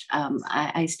published.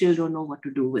 I still don't know what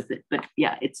to do with it, but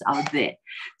yeah, it's out there.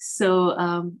 So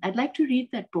I'd like to read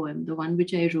that poem, the one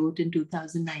which I wrote in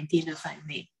 2019, if I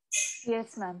may.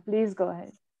 Yes, ma'am. Please go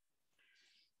ahead.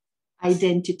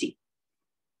 Identity.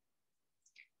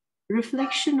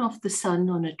 Reflection of the sun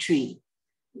on a tree,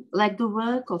 like the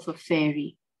work of a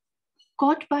fairy,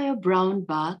 caught by a brown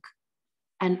bark,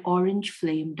 an orange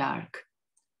flame dark.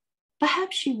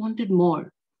 Perhaps she wanted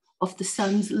more of the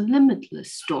sun's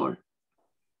limitless store.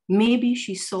 Maybe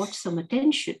she sought some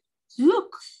attention.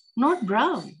 Look, not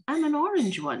brown, I'm an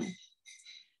orange one.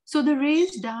 So the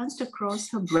rays danced across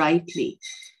her brightly,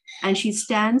 and she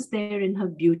stands there in her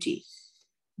beauty,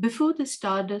 before the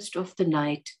stardust of the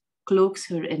night, cloaks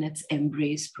her in its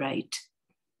embrace bright.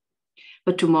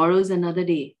 But tomorrow's another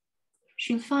day.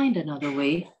 She'll find another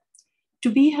way to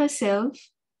be herself,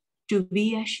 to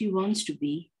be as she wants to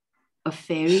be. A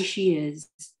fairy she is,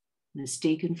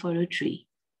 mistaken for a tree.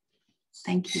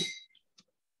 Thank you.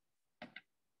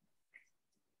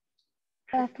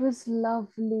 That was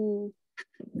lovely.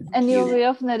 And your way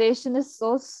of narration is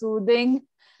so soothing.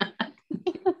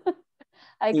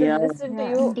 I could listen to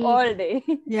you all day.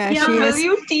 Yeah, will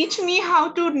you teach me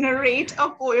how to narrate a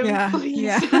poem, please?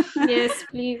 Yes,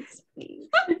 please.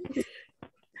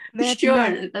 That,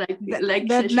 Sure.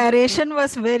 that narration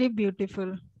was very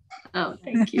beautiful. Oh,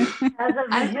 thank you. Has a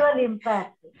visual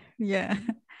impact. Yeah.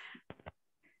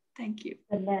 Thank you.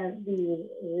 And the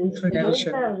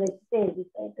Narration. narrator of the stage,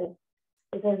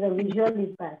 it has a visual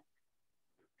impact.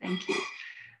 Thank you.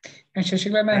 And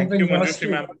Shashila, ma'am, Thank even you, yours Manjushri too.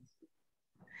 ma'am.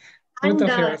 Both And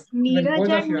of yours. Even Neeraj both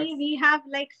of and yours. me, we have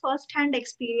like first-hand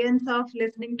experience of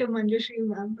listening to Manjushri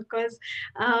ma'am, because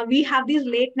we have these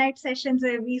late night sessions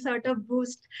where we sort of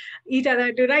boost each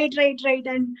other to write,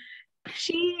 and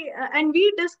and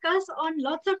we discuss on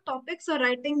lots of topics of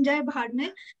writing Jai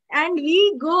Bhadne, and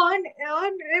we go on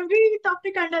every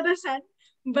topic under the sun.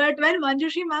 But when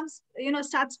Manjushri ma'am,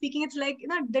 starts speaking, it's like,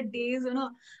 the days,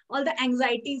 all the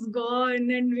anxiety is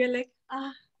gone, and we're like,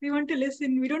 we want to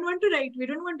listen. We don't want to write. We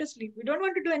don't want to sleep. We don't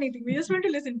want to do anything. We just want to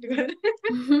listen to her.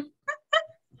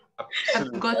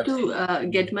 I've got to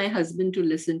get my husband to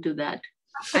listen to that.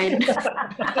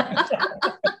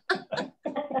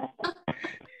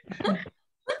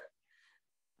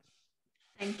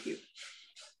 Thank you.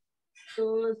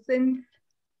 So since,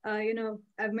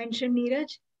 I've mentioned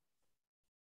Neeraj,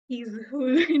 he's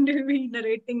who's going to be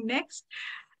narrating next.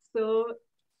 So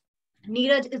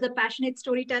Neeraj is a passionate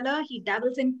storyteller. He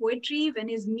dabbles in poetry when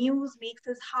his muse makes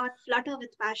his heart flutter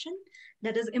with passion,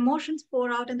 that his emotions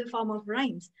pour out in the form of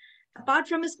rhymes. Apart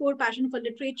from his core passion for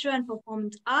literature and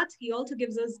performance arts, he also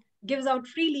gives out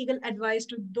free legal advice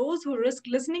to those who risk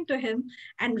listening to him,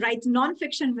 and writes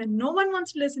non-fiction when no one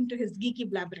wants to listen to his geeky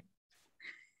blabbering.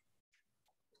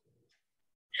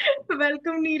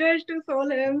 Welcome, Neeraj, to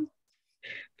SoulHymns.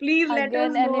 Please let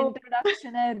us Again, an know.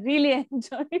 introduction I really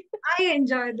enjoyed. I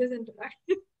enjoyed this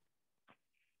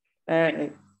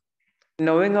introduction.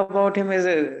 Knowing about him is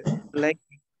like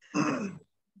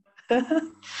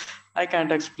I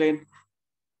can't explain.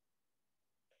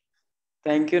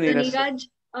 Thank you, So Neeraj. Neeraj,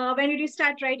 when did you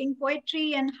start writing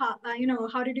poetry, and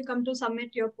how did you come to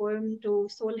submit your poem to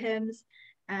SoulHymns,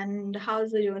 and how's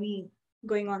the journey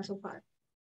going on so far?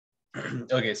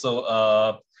 Okay,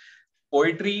 so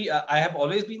poetry, I have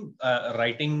always been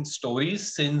writing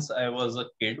stories since I was a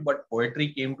kid, but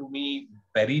poetry came to me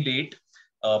very late,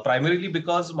 primarily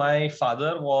because my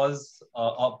father was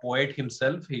a poet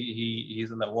himself.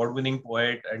 He's an award-winning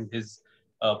poet, and his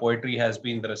poetry has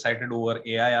been recited over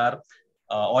AIR,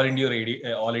 All India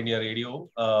Radio.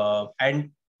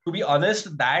 And to be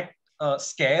honest, that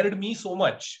scared me so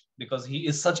much, because he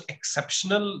is such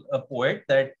exceptional poet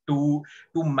that to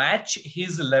match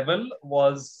his level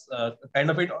was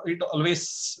it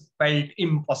always felt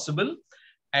impossible.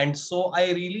 And so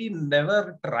I really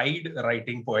never tried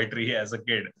writing poetry as a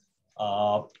kid.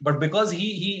 But because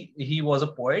he was a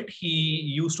poet, he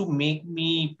used to make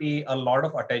me pay a lot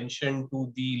of attention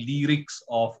to the lyrics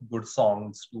of good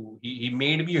songs. He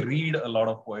made me read a lot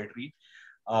of poetry.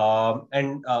 I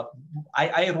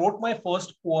wrote my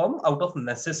first poem out of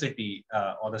necessity.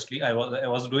 Honestly, I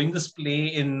was doing this play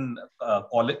in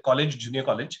junior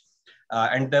college,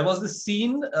 and there was this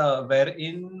scene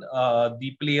wherein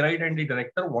the playwright and the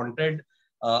director wanted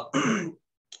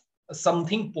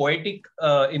something poetic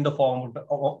in the form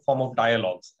of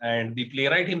dialogues, and the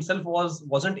playwright himself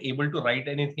wasn't able to write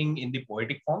anything in the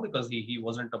poetic form because he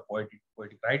wasn't a poetic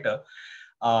writer.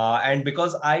 And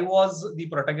because I was the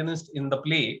protagonist in the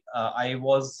play, I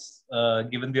was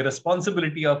given the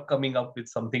responsibility of coming up with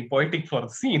something poetic for the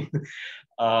scene.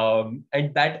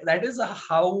 And that is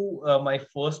how my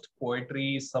first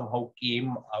poetry somehow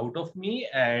came out of me.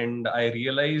 And I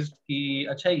realized कि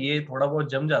अच्छा ये थोड़ा बहुत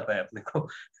जम जाता है अपने को.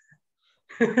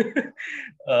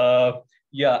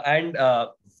 And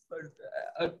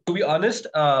to be honest,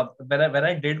 when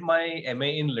I did my MA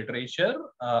in literature,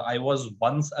 I was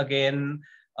once again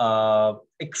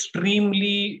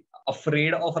extremely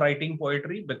afraid of writing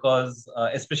poetry, because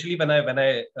especially when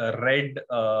I read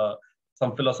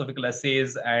some philosophical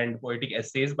essays and poetic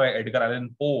essays by Edgar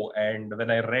Allan Poe, and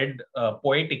when I read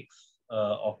Poetics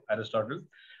of Aristotle,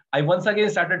 I once again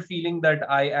started feeling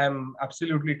that I am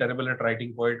absolutely terrible at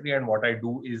writing poetry, and what I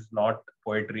do is not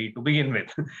poetry to begin with.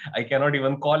 I cannot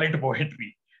even call it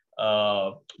poetry.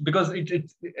 Because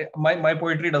my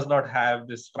poetry does not have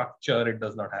this structure, it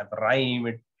does not have rhyme,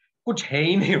 it कुछ है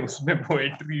ही नहीं उसमें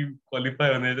poetry qualify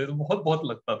होने से बहुत बहुत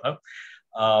लगता था.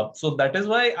 So that is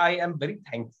why I am very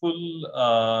thankful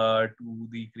to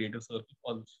the creative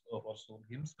circle for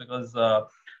SoulHymns, because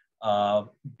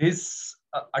this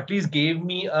at least gave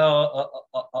me a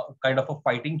kind of a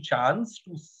fighting chance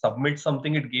to submit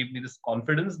something. It gave me this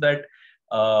confidence that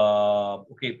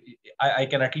okay, I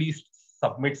can at least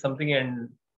submit something and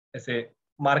ऐसे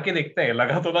मार के देखते हैं,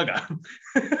 लगा तो लगा.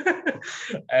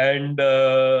 And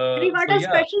We got so a yeah.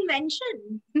 special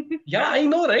mention. Yeah, I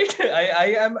know, right?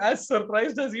 I am as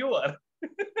surprised as you are.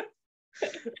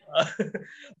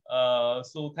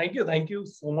 So thank you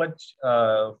so much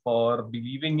for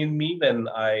believing in me when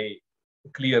I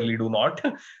clearly do not.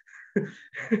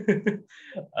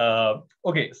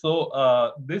 Okay,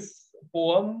 so this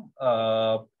poem,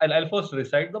 I'll first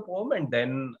recite the poem and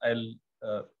then I'll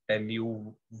tell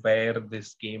you where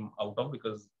this came out of,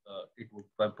 because it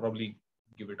would probably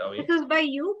give it away. This is by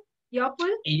you? Your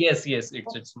poem? Yes,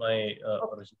 it's my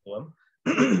original poem.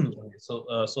 Okay,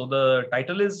 so the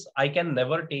title is I Can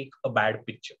Never Take a Bad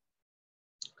Picture.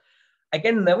 I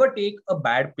can never take a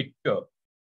bad picture,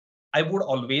 I would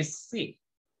always say.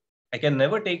 I can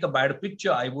never take a bad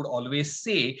picture, I would always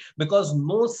say, because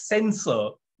no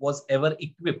censor was ever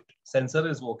equipped. Censor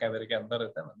is वो कैमरे के अंदर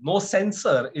रहता है ना. No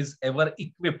censor is ever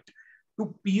equipped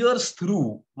to pierce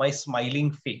through my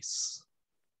smiling face.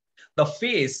 The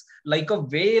face like a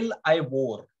veil I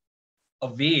wore, a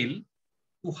veil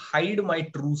to hide my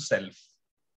true self.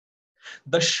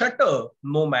 The shutter,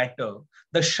 no matter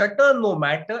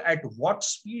at what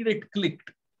speed it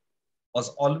clicked, was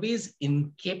always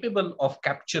incapable of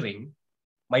capturing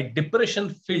my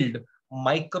depression-filled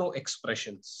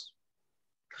micro-expressions.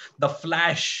 The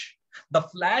flash,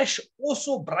 oh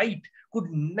so bright,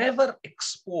 could never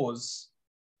expose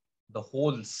the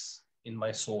holes in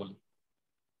my soul.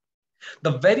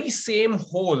 The very same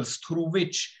holes through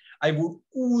which I would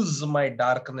ooze my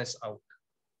darkness out.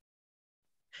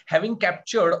 Having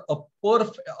captured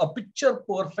a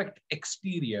picture-perfect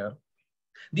exterior,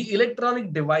 the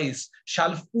electronic device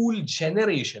shall fool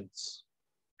generations.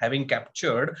 Having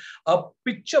captured a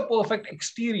picture-perfect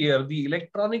exterior, the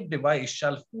electronic device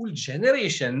shall fool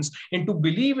generations into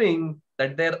believing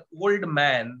that their old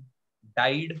man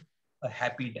died a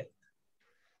happy death.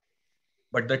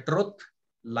 But the truth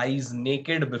lies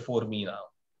naked before me now,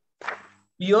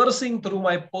 piercing through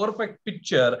my perfect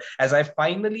picture as I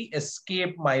finally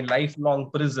escape my lifelong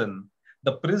prison,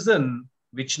 the prison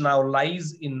which now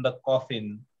lies in the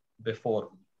coffin before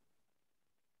me.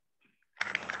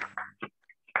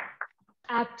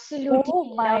 Absolutely.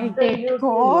 Oh my Absolutely.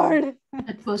 God.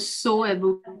 That was so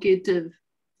evocative.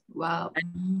 Wow. And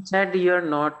you said you're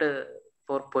not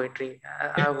for poetry.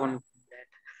 I won't.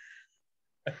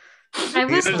 I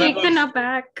was Neeraj, taken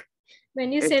aback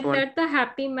when you It's said one. that the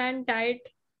happy man died.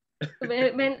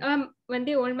 When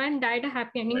the old man died a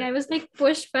happy ending, I was like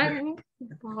pushed back.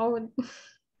 Wow.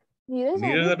 Neeraj,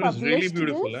 have Neeraj, you that was really published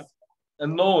beautiful. this?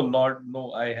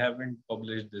 No, I haven't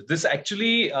published this. This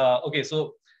actually, okay,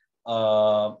 so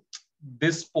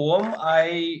this poem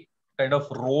I kind of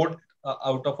wrote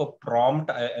out of a prompt.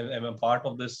 I'm a part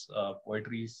of this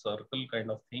poetry circle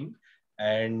kind of thing.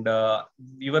 And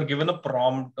we were given a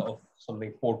prompt of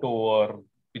something, photo or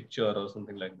picture or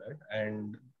something like that.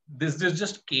 And this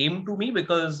just came to me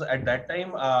because at that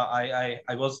time I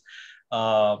was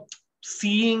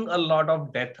seeing a lot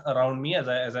of death around me.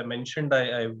 As I mentioned,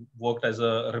 I worked as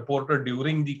a reporter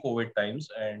during the COVID times,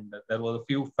 and there were a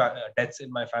few deaths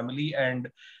in my family, and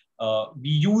we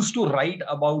used to write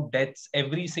about deaths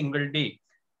every single day.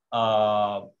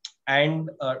 And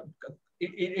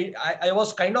I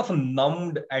was kind of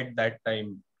numbed at that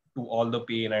time to all the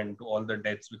pain and to all the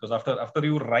deaths, because after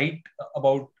you write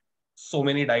about so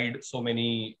many died, so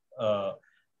many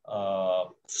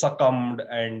succumbed,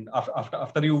 and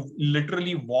after you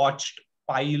literally watched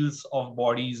piles of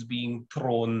bodies being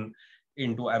thrown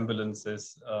into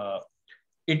ambulances,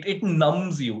 it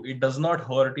numbs you. It does not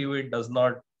hurt you. It does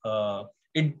not.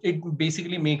 It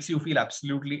basically makes you feel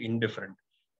absolutely indifferent.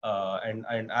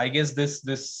 And I guess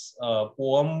this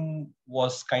poem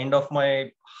was kind of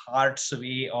my heart's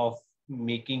way of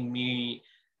making me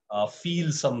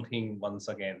feel something once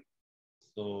again.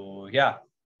 So yeah.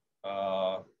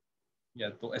 या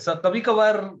तो ऐसा कभी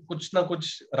कभार कुछ ना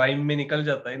कुछ rhyme में निकल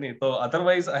जाता है, नहीं तो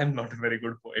otherwise I am not a very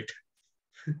good poet.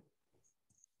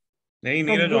 Hey,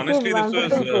 But Neeraj, this is honestly, this was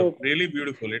wonderful poetry. really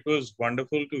beautiful. It was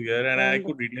wonderful to hear, and I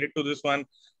could relate to this one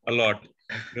a lot.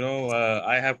 You know,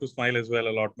 I have to smile as well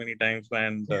a lot, many times,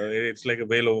 and it's like a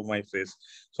veil over my face.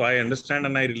 So I understand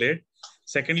and I relate.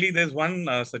 Secondly, there's one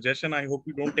suggestion. I hope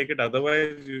you don't take it.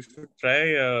 Otherwise, you should try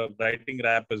writing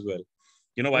rap as well.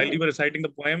 While you were reciting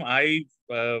the poem, I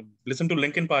listened to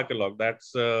Linkin Park a lot.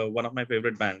 That's one of my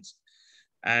favorite bands.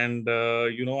 And,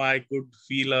 I could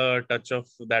feel a touch of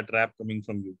that rap coming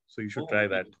from you. So you should try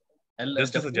that. I'll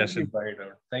Just a definitely suggestion. try it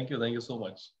out. Thank you so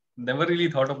much. Never really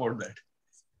thought about that.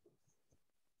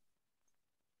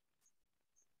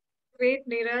 Great,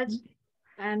 Neeraj.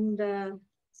 And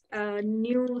a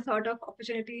new sort of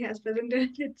opportunity has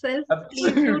presented itself.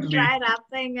 Please do Absolutely. try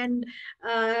rapping, and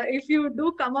if you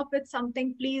do come up with something,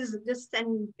 please just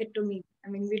send it to me. I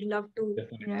mean, we'd love to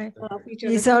Right. feature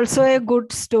He's it. also a good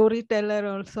storyteller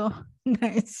also.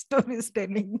 Nice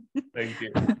storytelling. Thank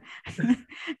you.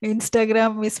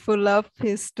 Instagram is full of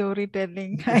his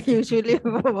storytelling. I usually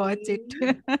watch it.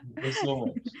 Thank you so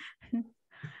much.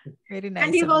 Very And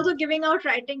nice. he's of also giving out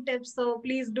writing tips, so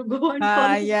please do go and Ah,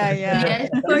 follow. yeah. Yes,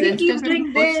 So he his keeps Instagram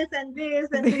doing post. this and this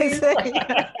and This, this.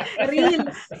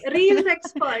 Reels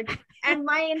expert. And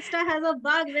my Insta has a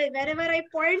bug where wherever I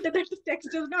point, that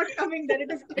text is not coming there.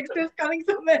 It is text is coming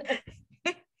somewhere else.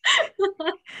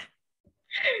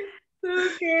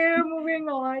 Okay, moving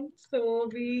on. So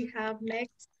we have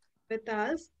next with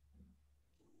us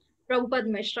Prabhupada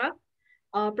Mishra.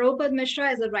 Prabhupada Mishra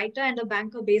is a writer and a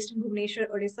banker based in Bhubaneswar,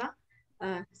 Odisha,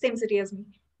 same city as me.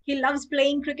 He loves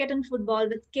playing cricket and football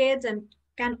with kids and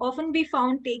can often be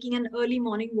found taking an early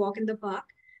morning walk in the park.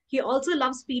 He also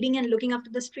loves feeding and looking after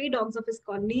the stray dogs of his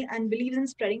colony and believes in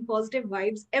spreading positive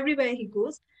vibes everywhere he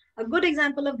goes. A good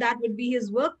example of that would be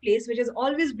his workplace, which is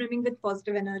always brimming with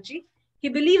positive energy. He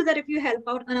believes that if you help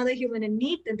out another human in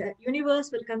need, then the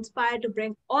universe will conspire to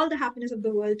bring all the happiness of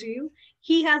the world to you.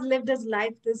 He has lived his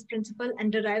life this principle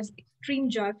and derives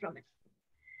extreme joy from it.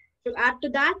 To add to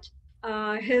that,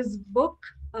 his book,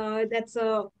 that's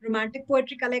a romantic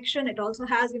poetry collection. It also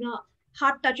has,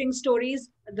 heart-touching stories,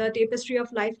 The Tapestry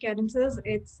of Life Cadences.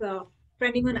 It's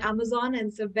trending on Amazon and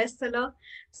it's a bestseller.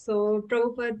 So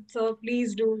Prabhupada, so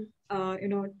please do,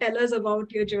 tell us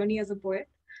about your journey as a poet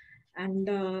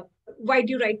and why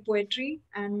do you write poetry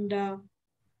and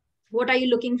what are you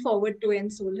looking forward to in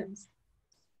SoulHymns?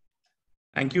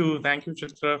 Thank you,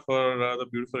 Chitra, for the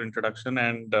beautiful introduction,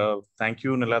 and thank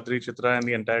you, Niladri, Chitra, and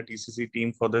the entire TCC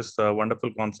team for this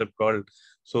wonderful concept called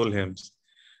SoulHymns.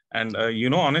 And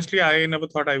honestly, I never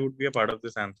thought I would be a part of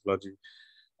this anthology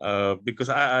because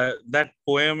that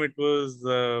poem, it was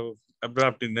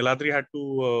abrupt. Niladri had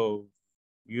to,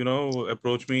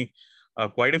 approach me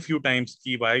quite a few times.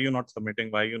 Ki, why are you not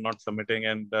submitting? Why are you not submitting?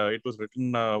 And it was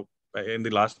written in the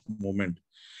last moment.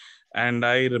 And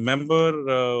I remember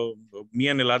me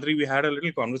and Niladri, we had a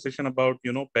little conversation about,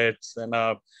 pets and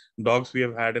dogs we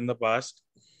have had in the past.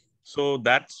 So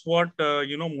that's what,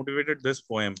 motivated this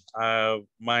poem.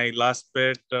 My last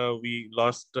pet, we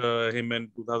lost him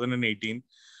in 2018.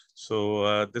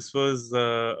 So this was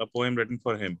a poem written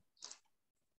for him.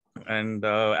 And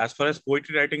as far as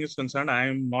poetry writing is concerned, I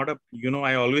am not a,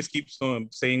 I always keep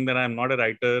saying that I'm not a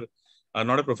writer,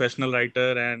 not a professional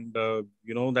writer. And,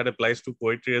 that applies to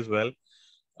poetry as well.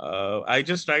 I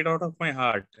just write out of my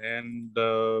heart. And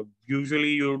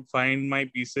usually you'd find my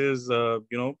pieces,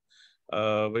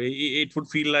 it would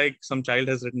feel like some child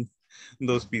has written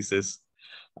those pieces.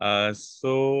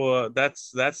 So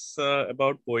that's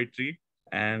about poetry.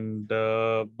 And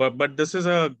but this is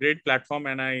a great platform,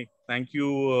 and I thank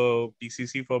you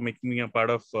TCC for making me a part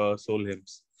of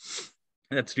SoulHymns.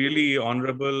 That's really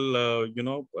honorable,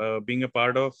 being a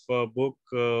part of a book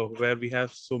where we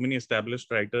have so many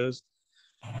established writers.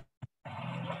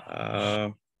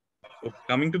 So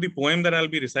coming to the poem that I'll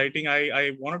be reciting,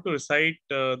 I wanted to recite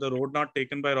The Road Not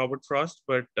Taken by Robert Frost,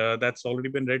 but that's already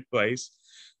been read twice.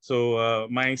 So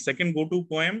my second go-to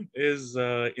poem is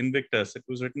Invictus. It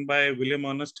was written by William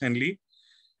Ernest Henley.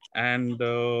 And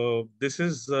this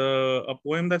is a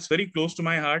poem that's very close to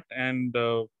my heart. And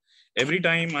every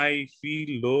time I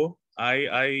feel low,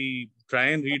 I try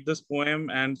and read this poem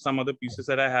and some other pieces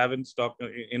that I have in stock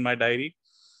in my diary.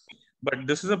 But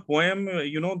this is a poem,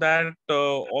 that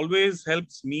always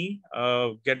helps me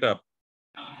get up.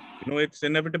 It's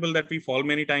inevitable that we fall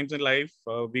many times in life.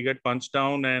 We get punched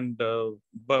down, and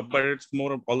but it's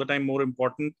all the time more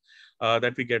important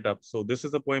that we get up. So this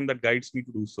is a poem that guides me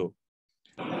to do so.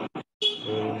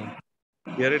 So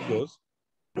here it goes.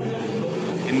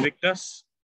 Invictus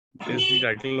is the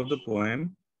title of the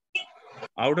poem.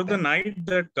 Out of the night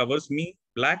that covers me,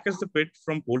 black as the pit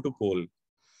from pole to pole,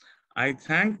 I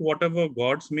thank whatever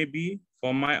gods may be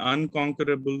for my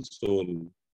unconquerable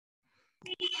soul.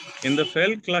 In the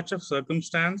fell clutch of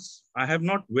circumstance, I have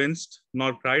not winced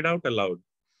nor cried out aloud.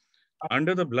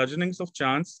 Under the bludgeonings of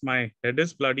chance, my head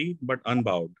is bloody but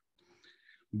unbowed.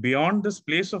 Beyond this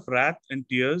place of wrath and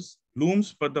tears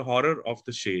looms but the horror of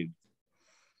the shade.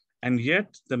 And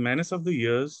yet the menace of the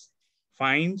years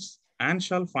finds and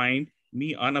shall find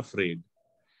me unafraid.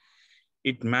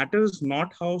 It matters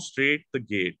not how straight the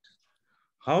gate,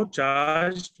 how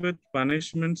charged with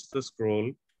punishments the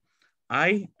scroll.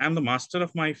 I am the master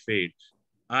of my fate.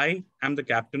 I am the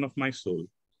captain of my soul.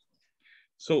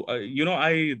 So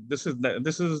this is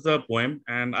the poem,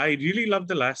 and I really love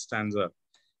the last stanza.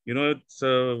 It's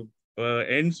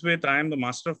ends with I am the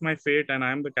master of my fate and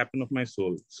I am the captain of my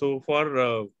soul. So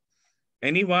for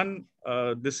anyone,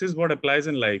 this is what applies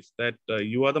in life, that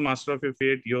you are the master of your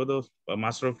fate, you're the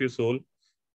master of your soul.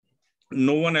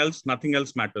 No one else, nothing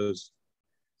else matters.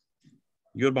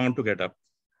 You're bound to get up.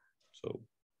 So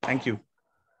thank you.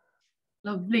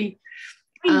 Lovely.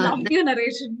 I love your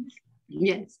narration.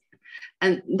 Yes.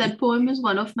 And that poem is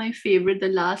one of my favorite. The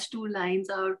last two lines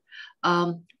are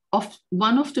of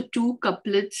one of the two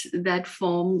couplets that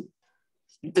form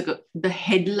the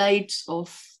headlights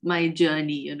of my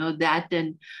journey, that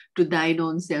and to thine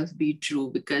own self be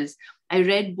true, because I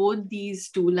read both these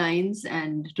two lines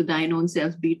and to thine own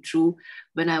self be true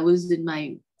when I was in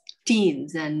my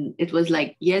teens, and it was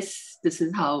like, yes, this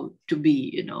is how to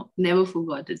be, never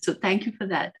forgot it. So thank you for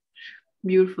that.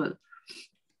 Beautiful.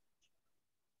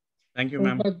 Thank you,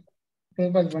 ma'am.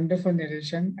 That was wonderful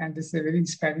narration, and this is a very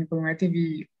inspiring poem.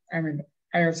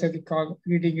 I also recall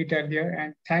reading it earlier,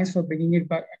 and thanks for bringing it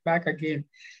back again.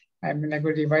 I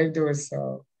could revive those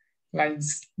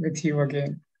lines with you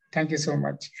again. Thank you so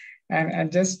much.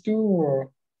 And just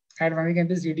to add one thing, I'm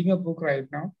just reading a book right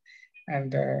now,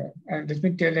 and let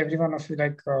me tell every one of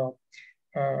you,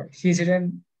 he's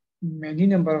written many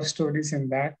number of stories in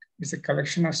that. It's a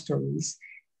collection of stories.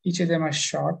 Each of them are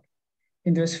short.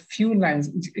 In those few lines,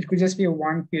 it could just be a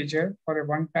one pager or a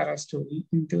one para story.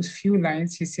 In those few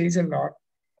lines, he says a lot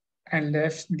and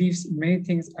leaves many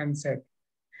things unsaid.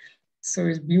 So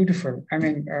it's beautiful.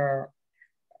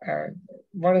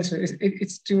 What else?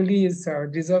 It truly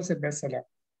deserves a bestseller.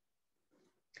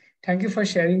 Thank you for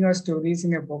sharing your stories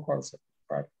in your book also.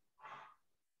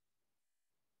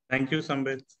 Thank you,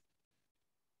 Sambit.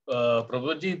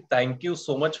 Prabhuji, thank you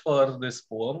so much for this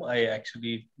poem. I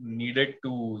actually needed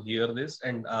to hear this,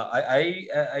 and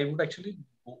I would actually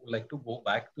like to go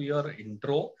back to your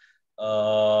intro.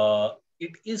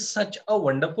 It is such a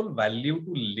wonderful value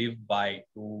to live by,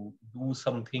 to do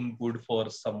something good for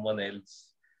someone else.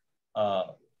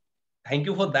 Thank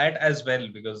you for that as well,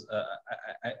 because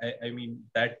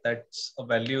that's a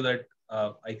value that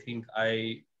I think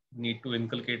I need to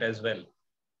inculcate as well.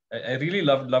 I really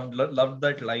loved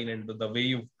that line and the way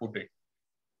you put it.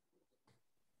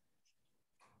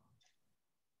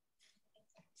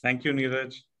 Thank you,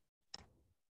 Neeraj.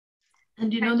 And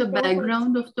the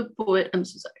background of the poet, I'm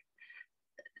so sorry.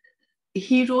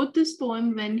 He wrote this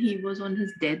poem when he was on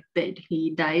his deathbed. He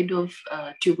died of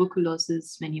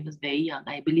tuberculosis when he was very young,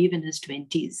 I believe in his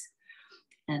 20s.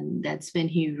 And that's when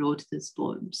he wrote this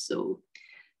poem. So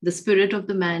the spirit of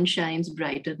the man shines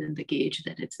brighter than the cage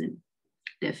that it's in.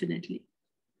 Definitely.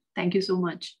 Thank you so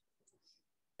much.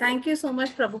 Thank you so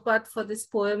much, Prabhupada, for this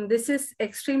poem. This is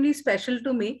extremely special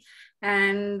to me.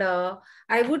 And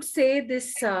I would say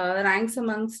this ranks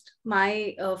amongst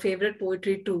my favorite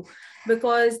poetry too,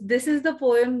 because this is the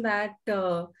poem that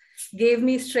gave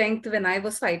me strength when I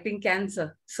was fighting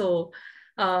cancer. So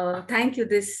thank you.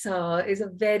 This is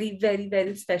a very, very,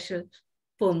 very special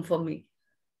poem for me.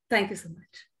 Thank you so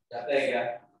much.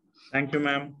 Thank you,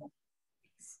 ma'am.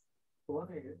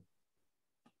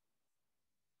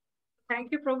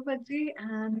 Thank you, Prabhupada.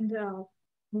 And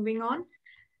moving on,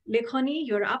 Lekhoni,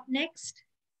 you're up next.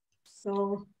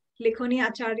 So Lekhoni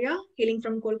Acharya, hailing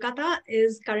from Kolkata,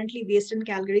 is currently based in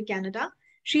Calgary, Canada.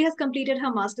 She has completed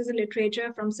her master's in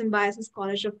literature from Symbiosis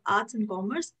College of Arts and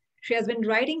Commerce. She has been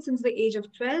writing since the age of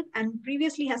 12 and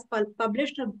previously has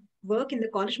published her work in the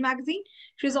college magazine.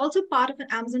 She is also part of an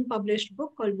Amazon published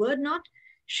book called Word Not.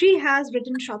 She has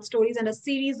written short stories and a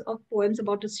series of poems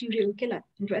about a serial killer.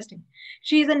 Interesting.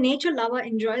 She is a nature lover,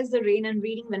 enjoys the rain and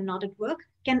reading when not at work,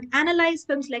 can analyze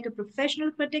films like a professional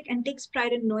critic, and takes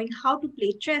pride in knowing how to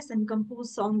play chess and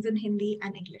compose songs in Hindi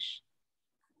and English.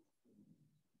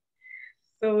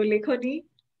 So, Lekhoni,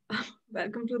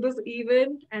 welcome to this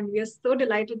event, and we are so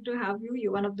delighted to have you.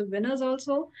 You're one of the winners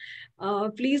also.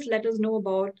 Please let us know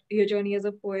about your journey as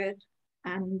a poet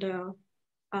and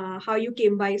how you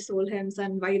came by SoulHymns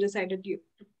and why you decided to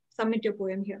submit your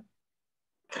poem here.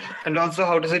 And also,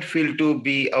 how does it feel to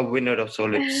be a winner of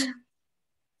SoulHymns?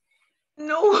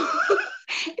 No,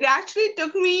 it actually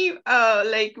took me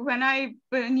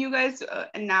when you guys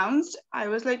announced, I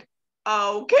was like,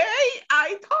 okay,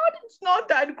 I thought it's not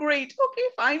that great. Okay,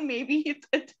 fine, maybe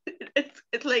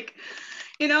it's like,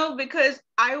 because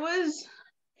I was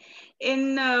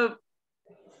in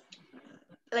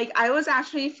like I was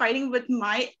actually fighting with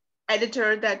my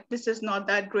editor that this is not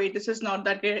that great, this is not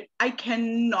that great, I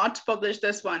cannot publish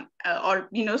this one, or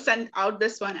send out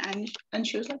this one. And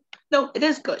she was like, no, it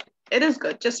is good, it is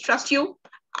good, just trust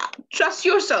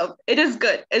yourself, it is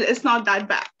good, it's not that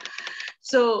bad.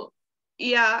 So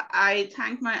yeah, I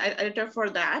thank my editor for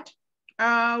that.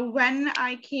 When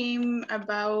I came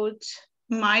about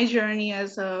my journey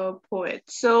as a poet,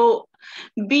 so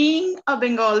being a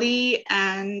Bengali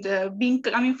and being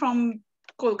coming from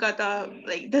Kolkata,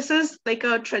 like this is like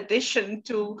a tradition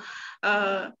to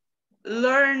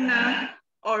learn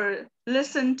or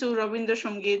listen to Rabindra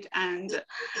Sangeet and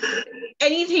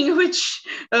anything which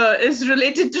is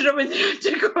related to Rabindranath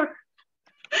Tagore.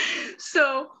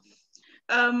 So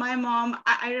my mom,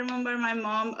 I remember my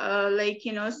mom,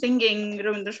 singing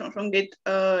Rabindranath Sangeet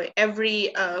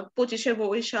every Pochishe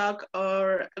Boishakh,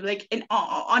 or like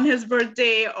on his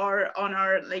birthday, or on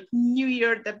our like New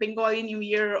Year, the Bengali New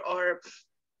Year,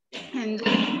 and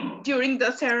during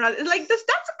the Sarah, like this.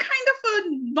 That's a kind of a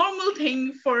normal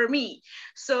thing for me.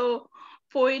 So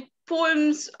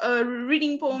poems,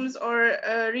 reading poems, or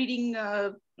reading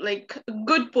like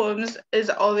good poems is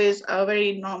always a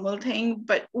very normal thing.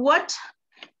 But what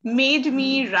made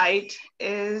me write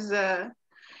is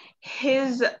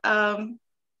his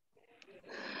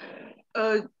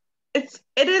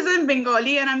it is in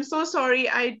Bengali, and I'm so sorry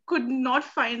I could not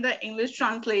find the English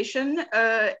translation.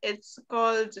 It's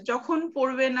called Jokhon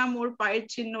Porbe Na Mor Payer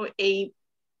Chinno Ei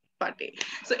Pate.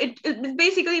 So it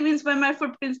basically means when my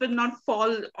footprints will not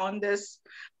fall on this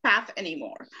path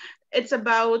anymore. It's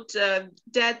about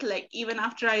death, like even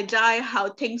after I die,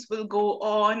 how things will go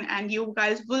on, and you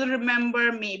guys will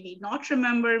remember, maybe not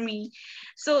remember me.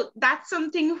 So that's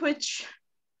something which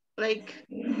like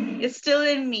is still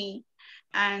in me.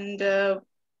 And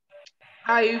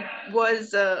I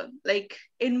was like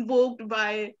invoked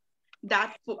by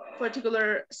that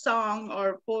particular song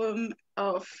or poem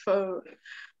of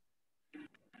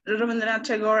Rabindranath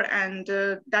Tagore, and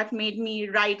that made me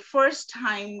write first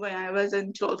time when I was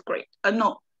in 12th grade.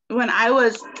 No, when I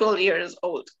was 12 years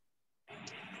old.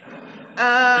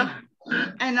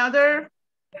 Another,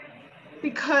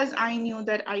 because I knew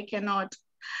that I cannot,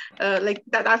 like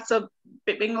that's a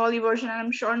Bengali version, and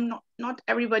I'm sure not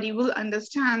everybody will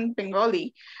understand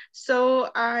Bengali. So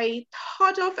I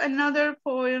thought of another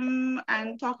poem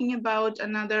and talking about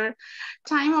another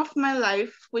time of my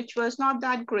life, which was not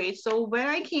that great. So when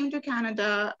I came to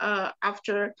Canada,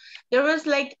 after, there was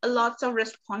like lots of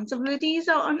responsibilities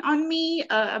on me,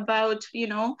 about,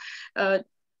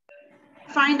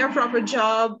 find a proper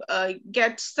job,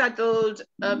 get settled,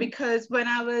 because when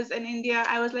I was in India,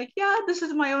 I was like, yeah, this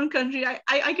is my own country.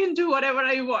 I can do whatever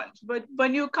I want. But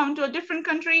when you come to a different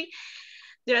country,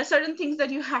 there are certain things that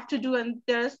you have to do, and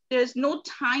there's no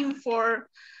time for,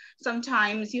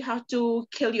 sometimes you have to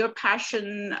kill your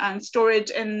passion and store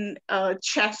it in a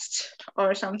chest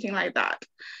or something like that.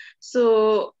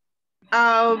 So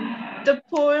the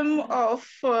poem of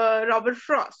Robert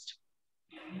Frost,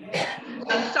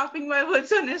 Stopping My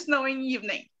Words on a Snowing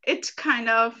Evening. It kind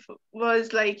of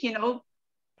was like,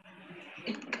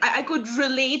 I could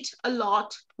relate a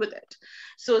lot with it.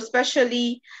 So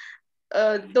especially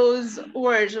those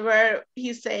words where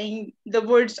he's saying, the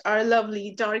words are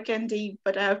lovely, dark and deep,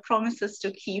 but I have promises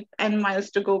to keep and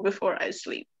miles to go before I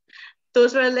sleep.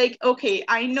 Those were like, okay,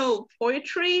 I know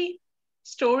poetry,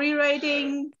 story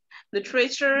writing,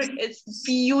 literature, it's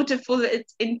beautiful,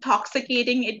 it's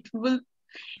intoxicating, it will,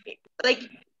 like,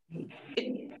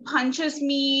 it punches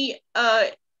me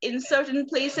in certain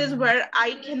places where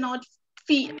I cannot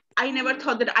feel. I never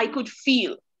thought that I could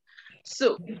feel.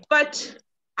 So, but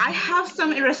I have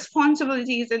some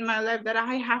responsibilities in my life that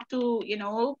I have to,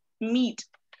 meet.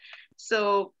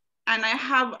 So, and I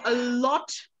have a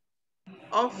lot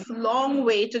of long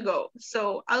way to go.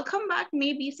 So I'll come back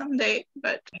maybe someday,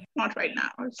 but not right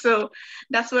now. So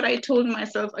that's what I told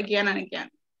myself again and again.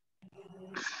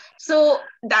 So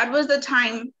that was the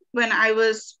time when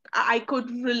I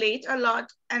could relate a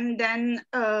lot. And then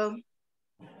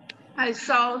I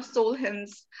saw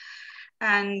SoulHymns,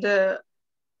 and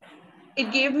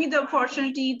it gave me the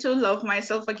opportunity to love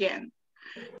myself again.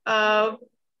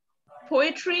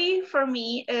 Poetry for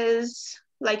me is,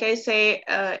 like I say,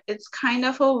 it's kind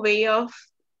of a way of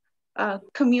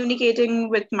communicating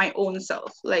with my own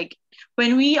self. Like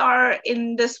when we are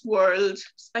in this world,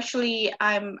 especially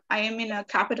I am in a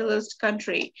capitalist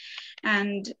country,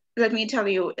 and let me tell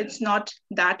you, it's not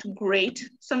that great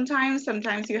sometimes.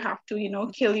 Sometimes you have to,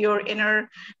 kill your inner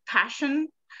passion.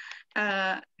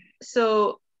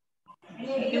 So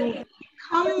you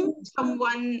become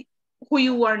someone who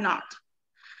you are not.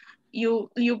 You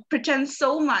pretend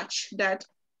so much that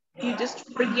you just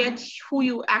forget who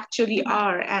you actually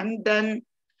are, and then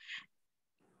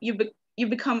you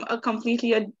become a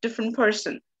different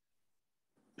person.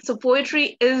 So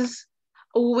poetry is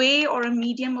a way or a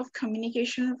medium of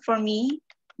communication for me.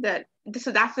 That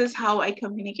is how I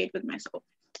communicate with myself.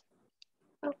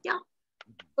 So yeah.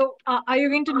 So are you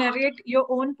going to narrate your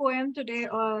own poem today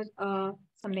or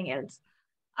something else?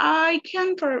 I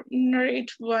can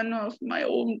narrate one of my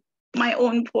own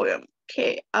poem.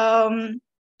 Okay. I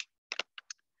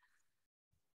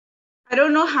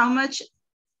don't know how much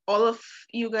all of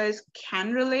you guys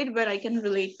can relate, but I can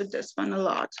relate with this one a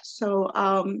lot. So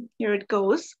here it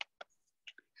goes.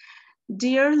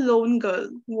 Dear lone girl,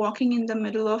 walking in the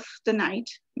middle of the night,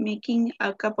 making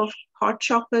a cup of hot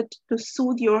chocolate to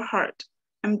soothe your heart,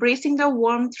 embracing the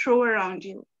warm throw around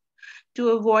you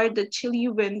to avoid the chilly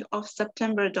wind of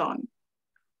September dawn,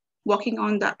 walking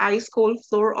on the ice-cold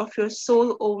floor of your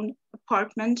soul-owned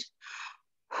apartment.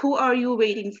 Who are you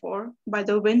waiting for by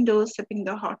the window sipping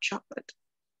the hot chocolate?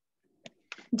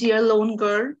 Dear lone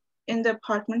girl, in the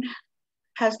apartment,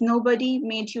 has nobody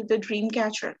made you the dream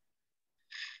catcher?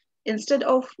 Instead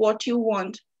of what you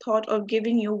want, thought of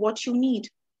giving you what you need.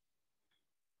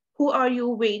 Who are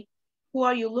you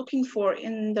looking for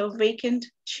in the vacant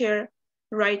chair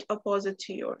right opposite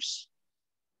to yours?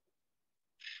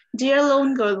 Dear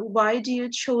lone girl, why do you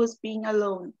choose being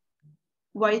alone?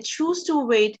 Why choose to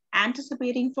wait,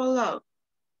 anticipating for love?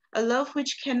 A love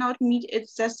which cannot meet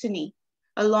its destiny,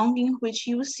 a longing which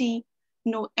you see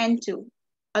no end to,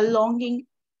 a longing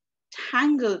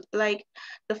tangled like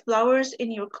the flowers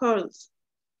in your curls.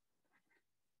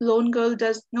 Lone girl,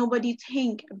 does nobody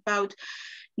think about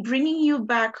bringing you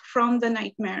back from the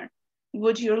nightmare?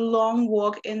 Would your long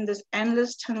walk in this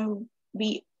endless tunnel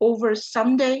be over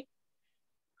someday?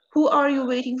 Who are you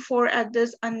waiting for at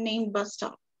this unnamed bus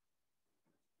stop?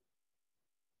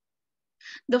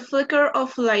 The flicker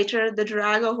of lighter, the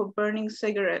drag of a burning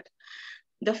cigarette,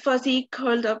 the fuzzy,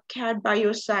 curled up cat by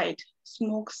your side,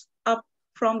 smokes up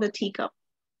from the teacup,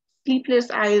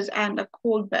 sleepless eyes and a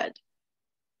cold bed,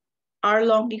 are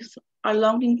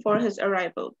longing for his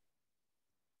arrival.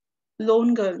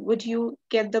 Lone girl, would you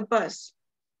get the bus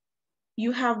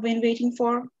you have been waiting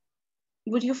for?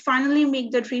 Would you finally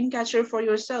make the dream catcher for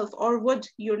yourself, or would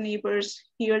your neighbors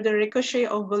hear the ricochet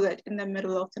of bullet in the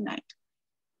middle of the night?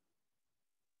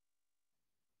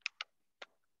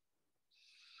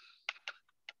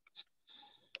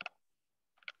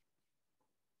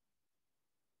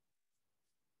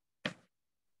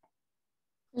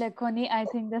 Lekhoni, I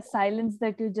think the silence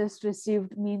that you just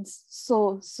received means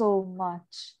so, so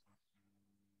much.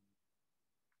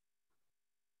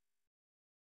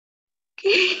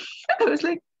 I was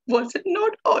like, was it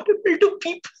not audible to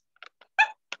people?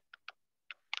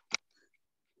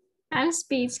 I'm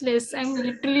speechless. I'm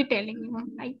literally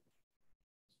telling you.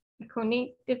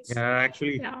 Lekhoni, it's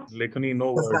actually, Lekhoni,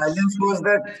 no The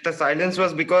words. silence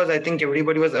was because I think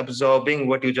everybody was absorbing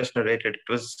what you just narrated.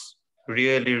 It was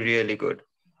really, really good.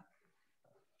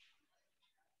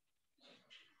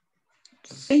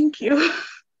 Thank you.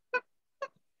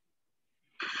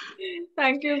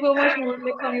 Thank you so much,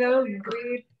 Lekhoni. That was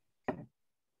great.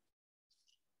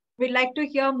 We'd like to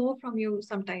hear more from you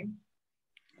sometime.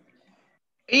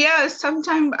 Yeah,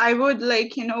 sometime I would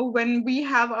like, when we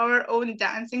have our own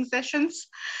dancing sessions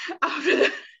after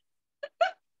that.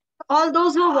 All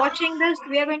those who are watching this,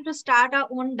 we are going to start our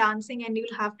own dancing and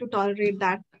you'll have to tolerate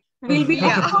that. We'll be,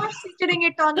 of course, featuring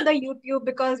it on the YouTube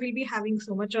because we'll be having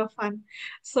so much of fun.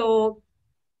 So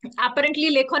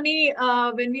apparently Lekhoni,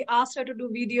 when we asked her to do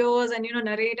videos and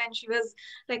narrate, and she was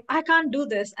like, I can't do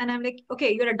this, and I'm like,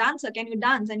 okay, you're a dancer, can you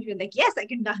dance? And she was like, yes, I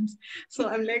can dance. So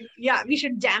I'm like, yeah, we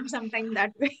should jam sometime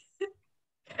that way.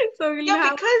 So we'll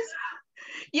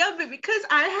because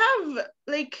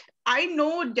I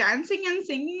know dancing and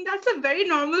singing, that's a very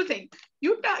normal thing.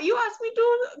 You asked me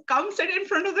to come sit in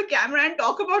front of the camera and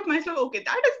talk about myself. Okay,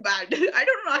 that is bad. I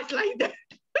don't know, like that.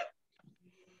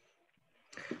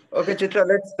 Okay, Chitra,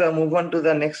 let's move on to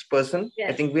the next person.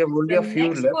 Yes. I think we have only a few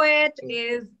Next left. poet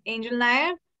is Angel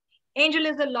Nair. Angel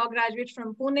is a law graduate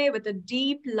from Pune with a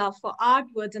deep love for art,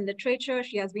 words, and literature.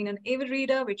 She has been an avid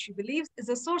reader, which she believes is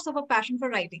a source of a passion for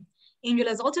writing. Angel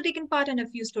has also taken part in a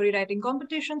few story writing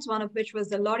competitions, one of which was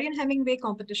the Lorien Hemingway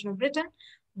Competition of Britain,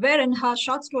 wherein her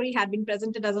short story had been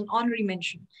presented as an honorary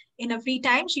mention. In her free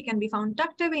time, she can be found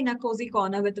tucked away in a cozy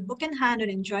corner with a book in hand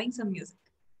and enjoying some music.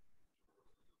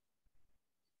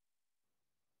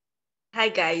 Hi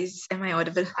guys, am I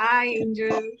audible? Hi,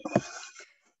 Angel.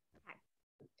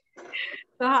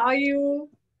 So how are you?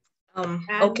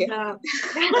 Okay.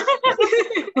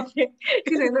 Okay.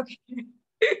 She says okay.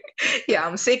 Yeah,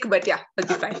 I'm sick, but yeah, I'll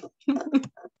be fine.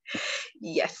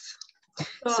 Yes.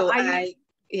 So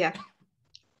yeah.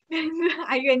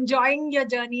 Are you enjoying your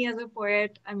journey as a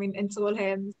poet? I mean, in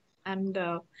SoulHymns, and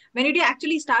when did you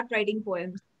actually start writing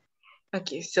poems?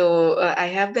 Okay, so I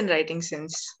have been writing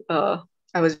since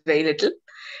I was very little,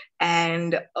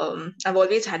 and I've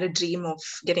always had a dream of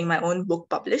getting my own book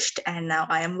published, and now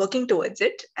I am working towards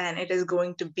it, and it is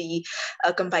going to be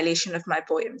a compilation of my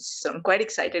poems. So I'm quite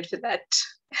excited for that.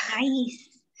 Nice.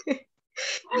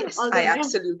 Yes, I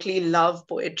absolutely love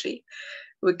poetry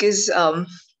because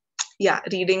yeah,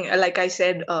 reading, like I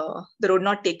said, The Road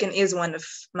Not Taken is one of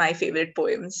my favorite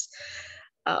poems.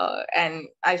 And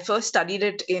I first studied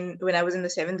it when I was in the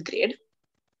 7th grade.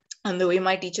 And the way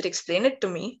my teacher explained it to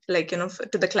me, like,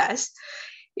 to the class,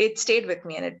 it stayed with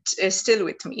me and it is still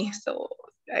with me. So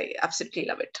I absolutely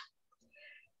love it.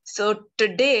 So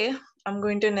today I'm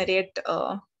going to narrate,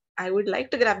 I would like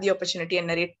to grab the opportunity and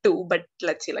narrate 2, but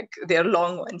let's see, like they're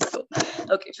long ones. So,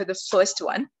 okay, for the first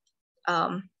one,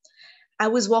 I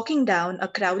was walking down a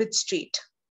crowded street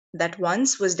that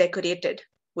once was decorated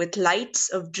with lights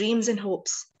of dreams and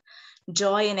hopes.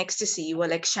 Joy and ecstasy were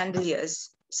like chandeliers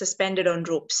suspended on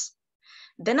ropes.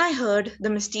 Then I heard the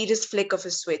mysterious flick of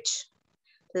a switch.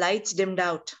 Lights dimmed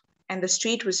out, and the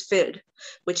street was filled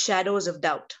with shadows of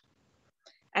doubt.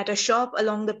 At a shop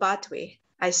along the pathway,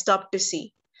 I stopped to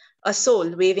see a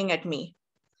soul waving at me.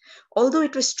 Although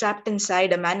it was trapped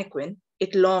inside a mannequin,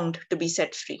 it longed to be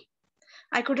set free.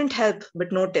 I couldn't help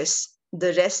but notice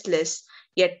the restless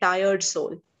yet tired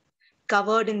soul,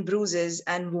 covered in bruises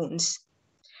and wounds.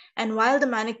 And while the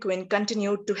mannequin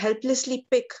continued to helplessly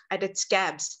pick at its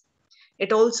scabs,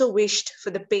 it also wished for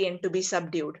the pain to be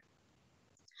subdued.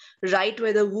 Right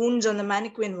where the wounds on the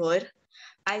mannequin were,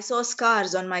 I saw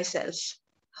scars on myself,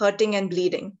 hurting and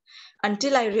bleeding,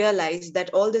 until I realized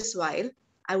that all this while,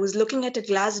 I was looking at a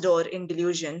glass door in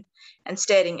delusion and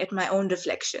staring at my own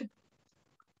reflection.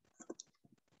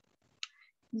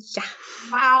 Yeah.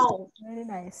 Wow. Very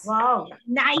nice. Wow.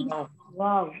 Nice.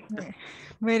 Wow.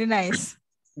 Very nice.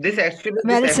 This actually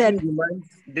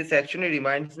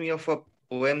reminds me of a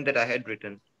poem that I had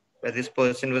written, where this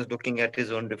person was looking at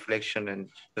his own reflection and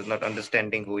was not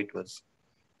understanding who it was.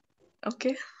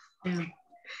 Okay.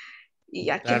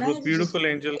 Yeah. That was beautiful,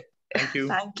 Angel. Thank you.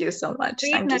 Thank you so much.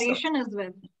 Great Thank narration as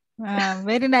well.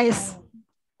 Very nice.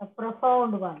 A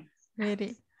profound one.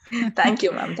 Very. Thank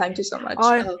you, ma'am. Thank you so much.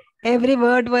 Every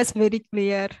word was very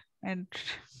clear and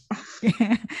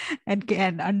and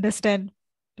can understand.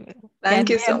 Thank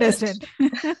you so much.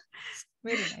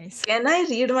 Very nice. Can I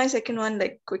read my second one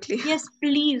like quickly? Yes,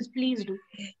 please do.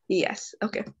 Yes.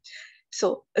 Okay.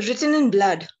 So, written in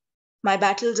blood, my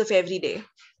battles of every day.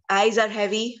 Eyes are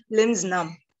heavy, limbs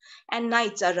numb, and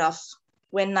nights are rough,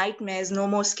 when nightmares no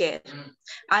more scare.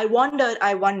 I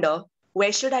wonder,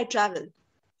 where should I travel?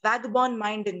 Vagabond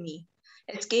mind in me,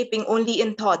 escaping only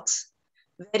in thoughts,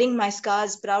 wearing my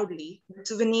scars proudly, the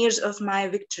souvenirs of my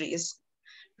victories,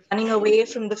 running away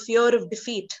from the fear of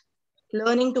defeat,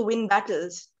 learning to win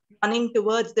battles, running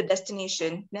towards the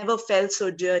destination never felt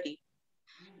so dreary.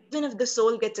 Even if the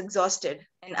soul gets exhausted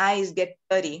and eyes get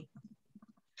blurry,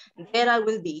 there I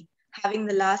will be, having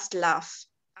the last laugh,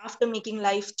 after making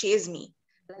life chase me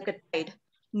like a tide.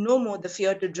 No more the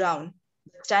fear to drown,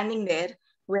 but standing there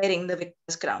wearing the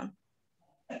victor's crown.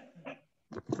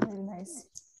 Very nice.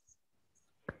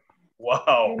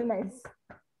 Wow. Very nice.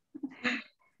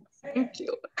 Thank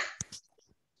you.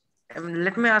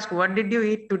 Let me ask, what did you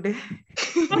eat today?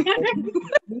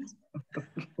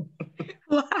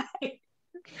 Why?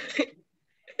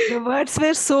 The words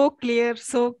were so clear,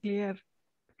 so clear.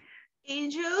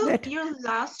 Angel, your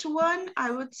last one,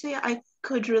 I would say I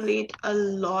could relate a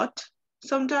lot.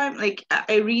 Sometimes, like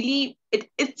I really,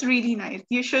 it's really nice.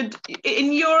 You should,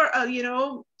 in your,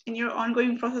 in your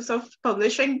ongoing process of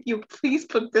publishing, you please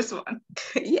put this one.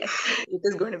 Yes, it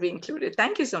is going to be included.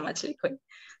 Thank you so much, Likhoy.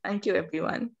 Thank you,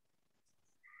 everyone.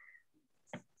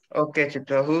 Okay,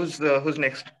 Chitra, who's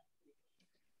next?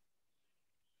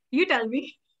 You tell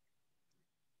me.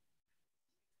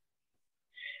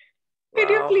 Wow, Could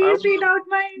you please read out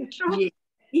my intro? I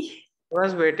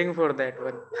was waiting for that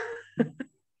one.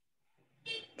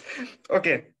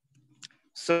 Okay.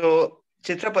 So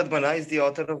Chitra Padmana is the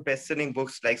author of best-selling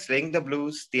books like Slaying the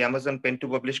Blues, the Amazon Pen to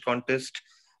Publish Contest,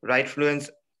 Write Fluence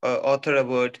Author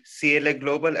Award, CLA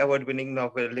Global Award-winning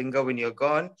novel Linger When You're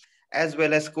Gone, as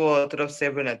well as co-author of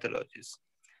several anthologies.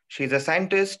 She's a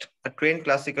scientist, a trained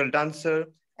classical dancer,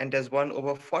 and has won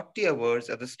over 40 awards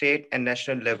at the state and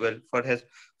national level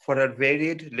for her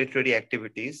varied literary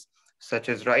activities, such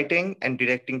as writing and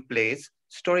directing plays,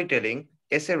 storytelling,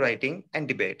 essay writing, and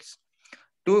debates.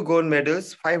 2 gold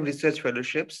medals, 5 research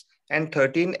fellowships, and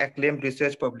 13 acclaimed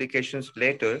research publications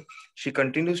later, she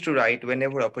continues to write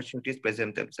whenever opportunities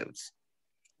present themselves.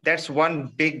 That's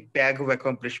one big bag of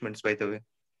accomplishments, by the way.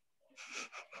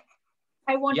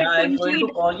 I wanted Yeah, to I'm going to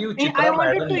include call you I Chitra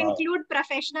wanted to Madam now. include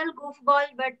professional goofball,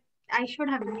 but I should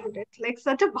have included like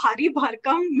such a bhari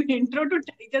bharkam intro to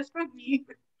digest for me.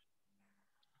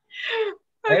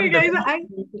 Okay, I'm guys, definitely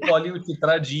going to call you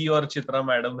Chitra Ji or Chitra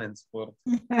Madam henceforth.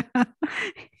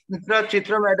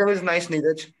 Chitra Madam is nice,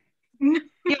 Neeraj.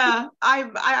 Yeah,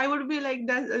 I would be like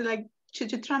that, like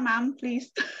Chitra ma'am,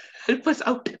 please help us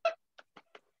out.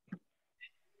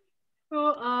 So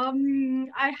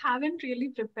I haven't really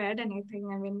prepared anything.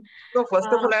 I mean, So first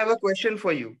of all, I have a question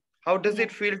for you. How does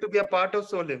it feel to be a part of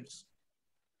SoulHymns?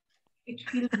 it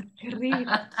feels great.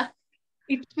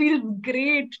 It feels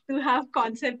great to have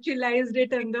conceptualized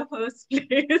it in the first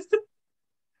place.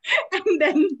 And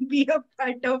then be a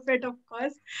part of it, of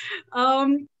course.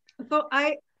 So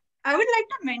I would like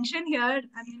to mention here,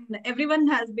 I mean, everyone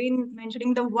has been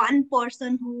mentioning the one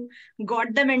person who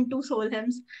got them into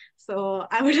SoulHymns. So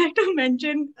I would like to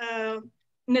mention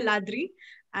Niladri,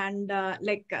 and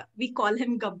we call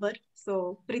him Gabbar.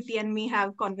 So Priti and me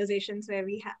have conversations where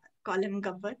we call him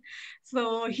Gabbar.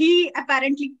 So he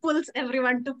apparently pulls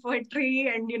everyone to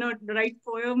poetry and, write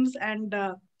poems, and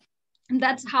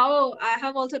that's how I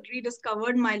have also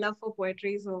rediscovered my love for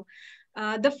poetry. So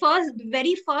the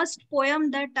very first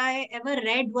poem that I ever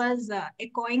read was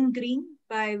Echoing Green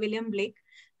by William Blake.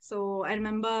 So I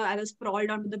remember I was sprawled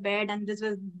onto the bed, and this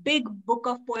was big book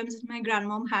of poems that my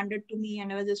grandmom handed to me,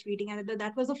 and I was just reading it.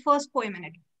 That was the first poem in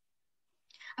it.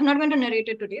 I'm not going to narrate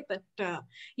it today, but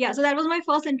yeah, so that was my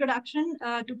first introduction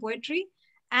to poetry.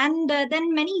 And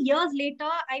then many years later,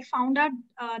 I found out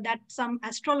that some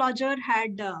astrologer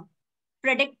had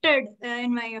predicted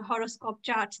in my horoscope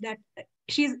charts that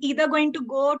she's either going to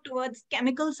go towards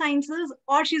chemical sciences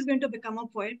or she's going to become a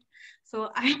poet.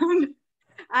 So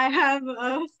I have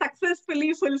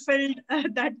successfully fulfilled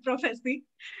that prophecy.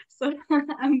 So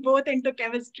I'm both into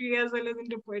chemistry as well as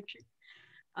into poetry.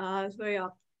 So yeah.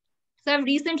 So I've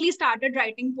recently started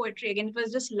writing poetry again. It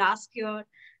was just last year,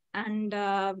 and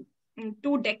in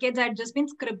 2 decades I'd just been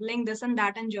scribbling this and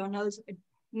that in journals. It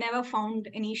never found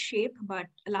any shape, but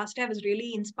last year I was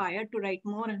really inspired to write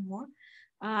more and more.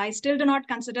 I still do not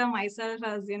consider myself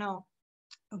as,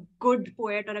 a good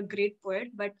poet or a great poet,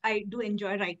 but I do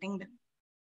enjoy writing them.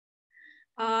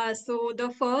 So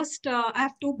the first, I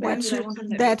have 2 poems that I want to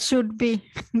narrate. That should be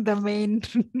the main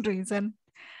reason.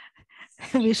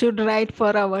 We should write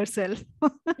for ourselves.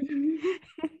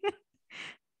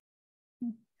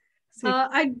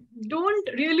 I don't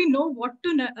really know what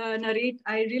to narrate.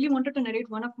 I really wanted to narrate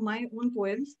one of my own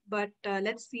poems, but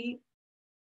let's see.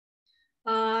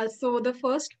 So the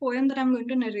first poem that I'm going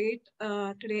to narrate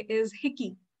today is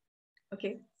Hickey.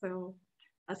 Okay, so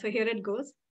here it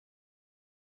goes.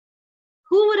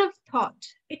 Who would have thought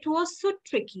it was so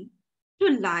tricky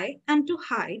to lie and to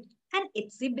hide an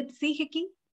itsy bitsy hickey?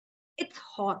 It's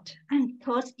hot and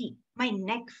thirsty. My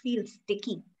neck feels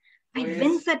sticky. I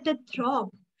wince at a throb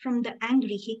from the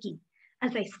angry hickey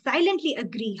as I silently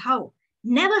agree how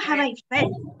never have I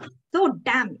felt so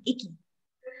damn icky.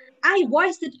 I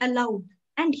voice it aloud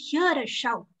and hear a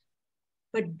shout,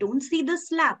 but don't see the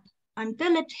slap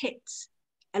until it hits,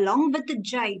 along with the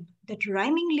jibe that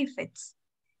rhymingly fits.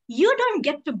 You don't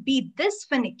get to be this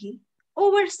finicky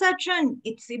over such an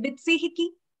itsy bitsy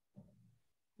hickey.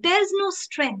 There's no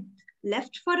strength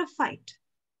left for a fight.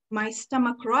 My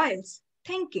stomach roils,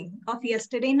 thinking of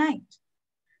yesterday night.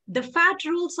 The fat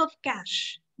rules of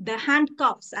cash, the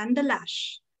handcuffs and the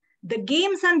lash, the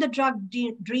games and the drug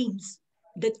dreams,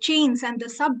 the chains and the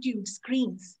subdued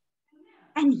screams.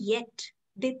 And yet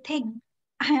they think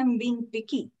I am being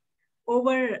picky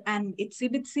over an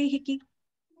itsy bitsy hickey.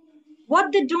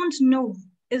 What they don't know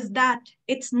is that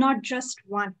it's not just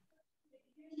one,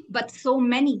 but so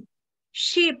many,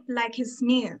 shaped like his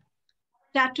snail,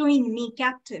 tattooing me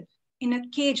captive in a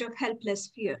cage of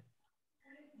helpless fear.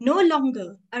 No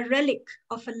longer a relic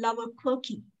of a lover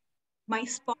quirky, my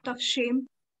spot of shame,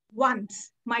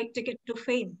 once my ticket to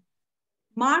fame.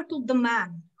 Mark of the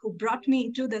man who brought me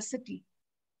into the city.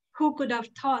 Who could have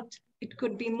thought it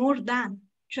could be more than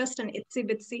just an itsy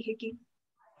bitsy hickey?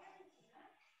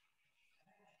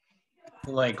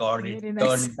 Oh my God, it Very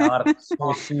nice. turned dark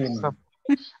so soon.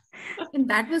 And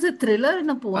that was a thriller in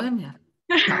a poem, yeah.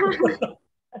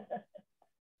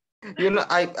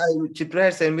 Chitra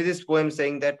had sent me this poem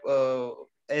saying that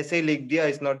ऐसे लिख दिया,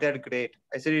 it's not that great.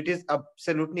 I said it is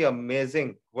absolutely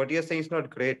amazing. What you're saying is not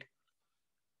great.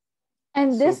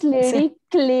 And this lady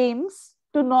claims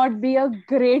to not be a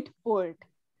great poet.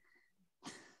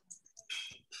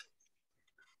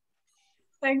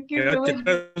 Thank you Yeah, so much.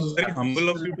 Chitra, it was very humble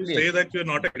of you to say that you're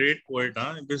not a great poet.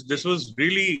 Huh? This was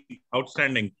really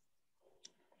outstanding.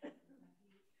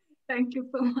 Thank you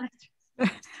so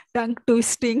much. Tongue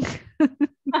twisting.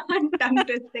 Tongue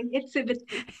twisting. It's a bit.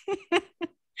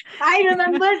 I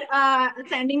remember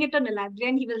sending it to Niladri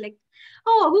and he was like,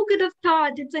 oh, who could have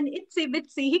thought it's an itsy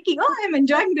bitsy hickey. Oh, I'm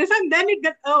enjoying this. And then it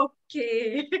got,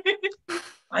 okay.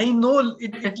 I know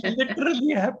it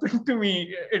literally happened to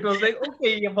me. It was like,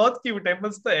 okay, ये बहुत cute है,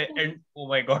 मस्त है. And oh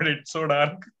my God, it's so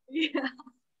dark. Yeah.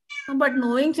 But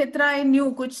knowing Chitra, I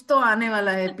knew कुछ तो आने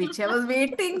वाला है पीछे. I was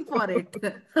waiting for it.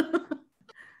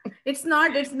 It's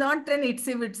not an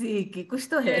itsy bitsy hickey. कुछ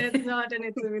तो है. Yeah, it's not an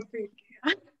itsy bitsy hickey.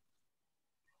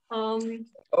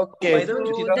 Okay. By the way,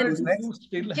 So Chitra, then do you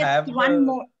still just have one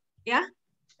more. Yeah.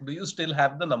 Do you still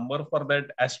have the number for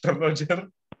that astrologer?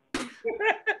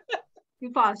 You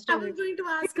passed I away. was going to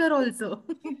ask her also.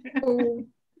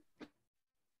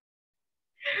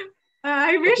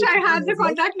 I wish I had the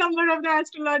contact number of the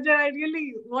astrologer. I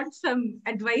really want some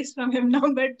advice from him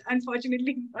now, but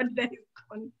unfortunately, not there.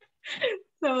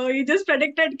 So he just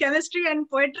predicted chemistry and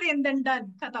poetry and then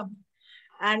done. Khatam.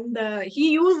 And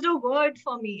he used a word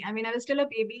for me. I mean, I was still a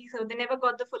baby, so they never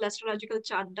got the full astrological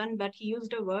chart done, but he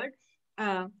used a word,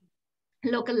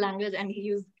 local language, and he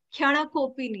used Khyana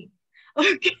Kopini.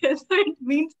 Okay, so it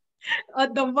means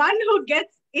the one who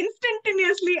gets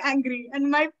instantaneously angry.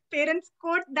 And my parents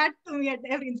quote that to me at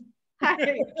every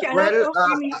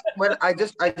well, I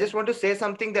just want to say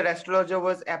something. That astrologer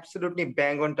was absolutely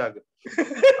bang on target.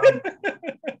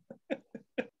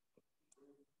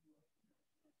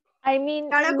 I mean,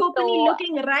 Kopini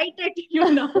looking right at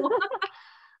you now.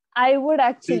 I would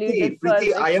actually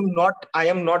Preeti, I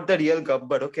am not the real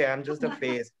Gabbar. Okay, I'm just a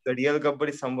face. The real Gabbar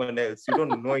is someone else. You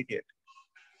don't know it yet.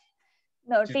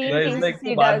 No,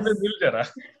 TNPCC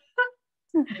does.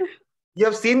 You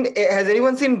have seen? Has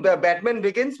anyone seen Batman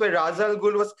Begins, where Ra's al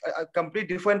Ghul was a complete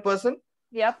different person?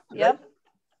 Yep.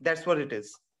 That's what it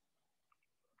is.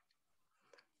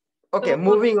 Okay,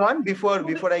 moving on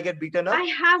before I get beaten up. I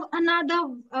have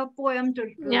another poem to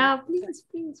read. Yeah, please.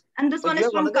 And this one is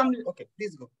from Kamla. Okay,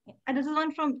 please go. And this is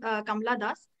one from Kamla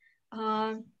Das.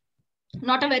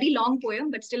 Not a very long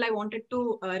poem, but still I wanted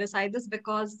to recite this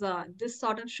because this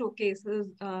sort of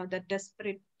showcases the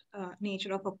desperate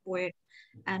nature of a poet.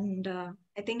 And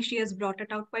I think she has brought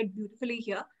it out quite beautifully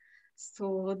here.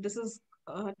 So this is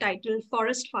titled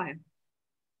Forest Fire.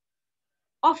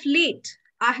 Of late,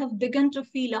 I have begun to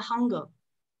feel a hunger,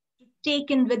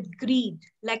 taken with greed,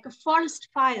 like a forest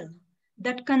fire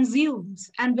that consumes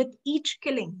and with each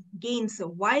killing gains a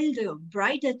wilder,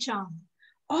 brighter charm.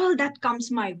 All that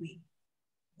comes my way.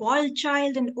 Boiled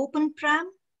child in open pram,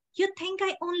 you think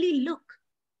I only look.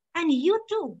 And you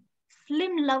too,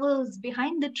 slim lovers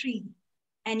behind the tree.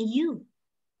 And you,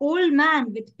 old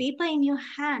man with paper in your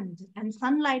hand and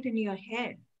sunlight in your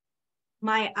hair.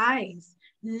 My eyes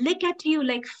lick at you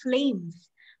like flames,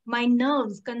 my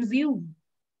nerves consume.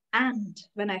 And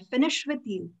when I finish with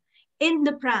you, in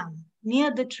the pram,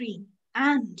 near the tree,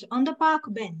 and on the park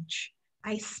bench,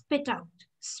 I spit out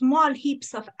small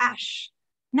heaps of ash,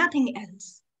 nothing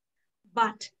else.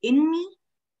 But in me,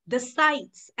 the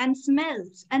sights and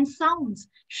smells and sounds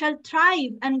shall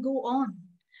thrive and go on,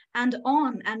 and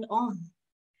on and on.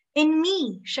 In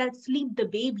me shall sleep the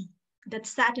baby that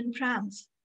sat in prams,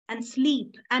 and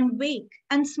sleep and wake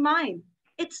and smile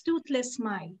its toothless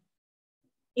smile.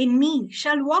 In me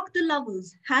shall walk the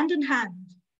lovers hand in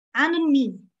hand, and in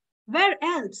me, where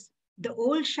else the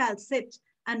old shall sit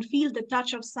and feel the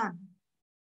touch of sun.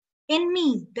 In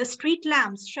me the street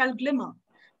lamps shall glimmer,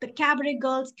 the cabaret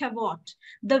girls cavort,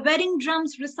 the wedding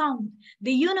drums resound,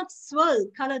 the eunuchs swirl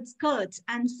colored skirts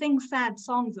and sing sad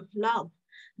songs of love,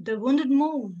 the wounded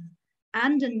moan,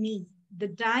 and in me the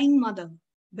dying mother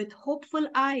with hopeful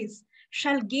eyes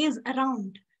shall gaze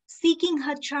around, seeking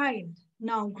her child,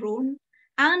 now grown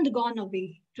and gone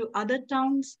away to other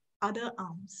towns, other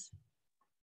arms.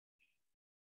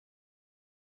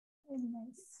 Very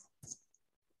nice.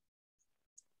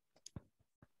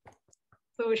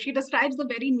 So she describes the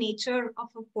very nature of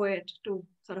a poet to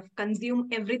sort of consume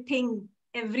everything,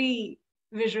 every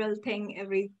visual thing,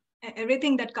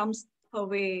 everything that comes her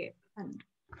way and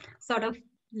sort of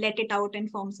let it out in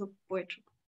forms of poetry.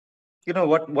 You know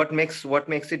what makes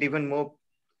it even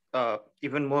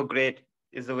more great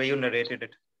is the way you narrated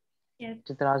it. Yeah.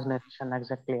 Chitra's narration,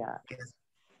 exactly. Yes.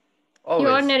 Your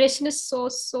Always. narration is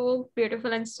so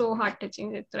beautiful and so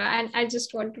heart-touching, Chitra. And I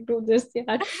just want to do this.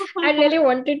 Yeah. I really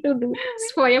wanted to do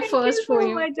this for your Thank you first so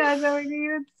poem. much,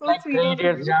 Asawini. It's so Like sweet 3 of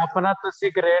Idiots, you. Japana to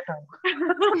secret.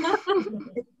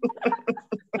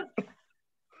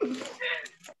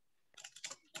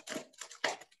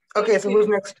 Okay, so who's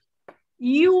next?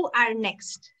 You are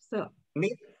next. So,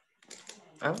 Me?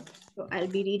 Huh? so I'll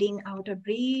be reading out a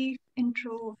brief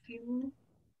intro of you.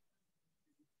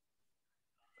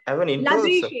 I have an intro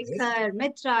Niladri also. Shekhar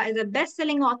Mitra is a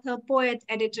best-selling author, poet,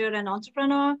 editor, and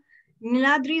entrepreneur.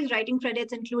 Niladri's writing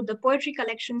credits include the poetry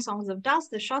collection Songs of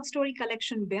Dust, the short story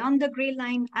collection Beyond the Grey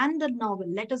Line, and the novel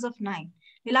Letters of Nine.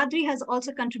 Niladri has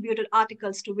also contributed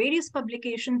articles to various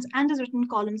publications and has written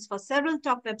columns for several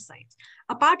top websites.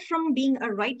 Apart from being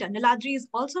a writer, Niladri is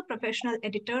also a professional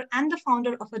editor and the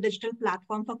founder of a digital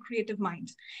platform for creative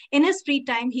minds. In his free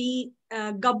time, he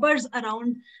gubbers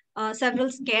around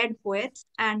several scared poets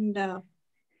and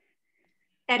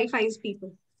terrifies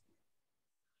people.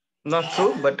 Not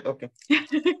true, but okay.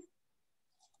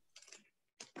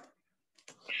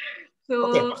 So,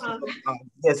 Okay.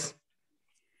 Yes.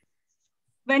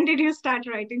 When did you start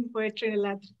writing poetry,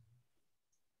 Niladri?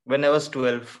 When I was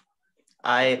 12,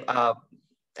 and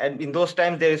in those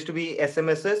times there used to be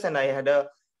SMSs, and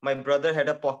my brother had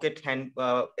a pocket hand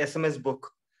SMS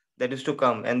book that used to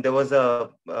come, and there was a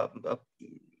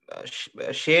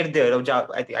share there.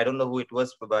 I don't know who it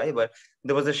was by, but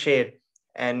there was a share,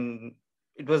 and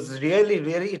it was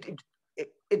really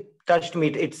it touched me.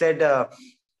 It said,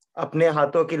 "अपने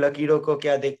हाथों की लकीरों को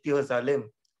क्या देखती हो जालिम,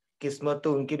 किस्मत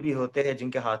तो उनके भी होते हैं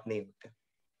जिनके हाथ नहीं होते."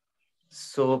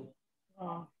 So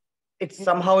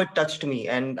somehow it touched me,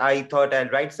 and I thought I'll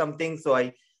write something. So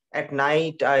at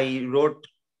night I wrote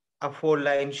a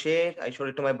 4-line share. I showed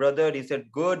it to my brother. He said,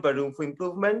 "Good, but room for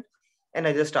improvement." And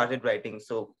I just started writing.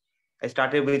 So I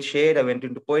started with share. I went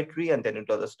into poetry and then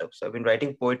into other stuff. So I've been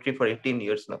writing poetry for 18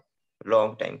 years now.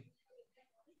 Long time.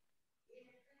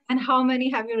 And how many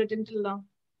have you written till now?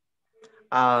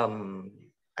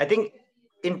 I think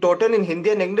in total in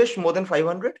Hindi and English, more than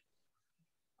 500.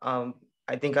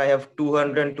 I think I have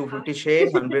 200, 250 share,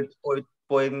 100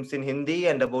 poems in Hindi,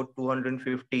 and about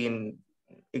 250 in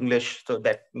English. So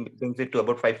that brings it to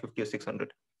about 550 or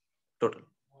 600 total.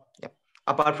 Yeah.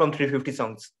 Apart from 350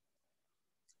 songs.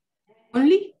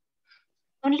 Only?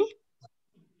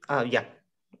 Yeah.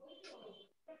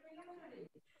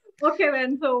 Okay,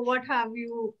 then. So what have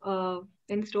you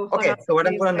in store for Okay, us? so what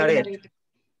I'm going to narrate. narrate?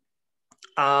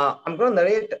 I'm going to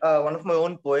narrate one of my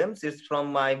own poems. It's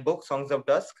from my book, Songs of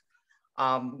Dusk.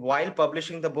 While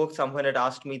publishing the book, someone had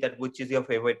asked me that which is your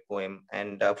favorite poem,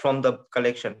 and from the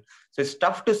collection. So it's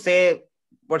tough to say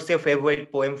what's your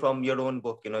favorite poem from your own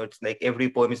book. It's like every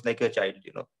poem is like your child.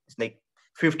 It's like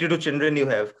 52 children you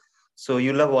have, so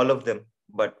you love all of them.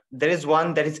 But there is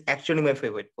one that is actually my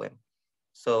favorite poem.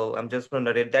 So I'm just going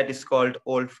to narrate that. It's called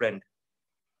Old Friend.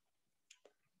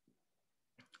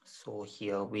 So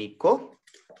here we go.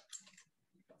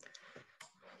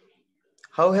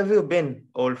 How have you been,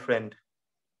 old friend?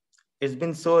 It's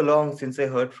been so long since I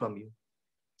heard from you.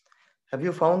 Have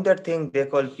you found that thing they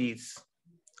call peace?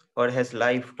 Or has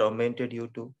life tormented you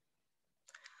too?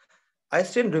 I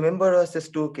still remember us as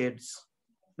two kids,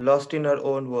 lost in our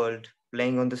own world,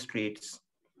 playing on the streets.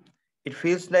 It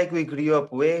feels like we grew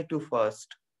up way too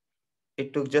fast.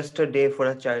 It took just a day for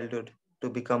our childhood to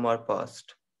become our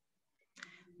past.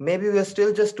 Maybe we're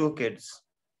still just two kids,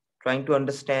 trying to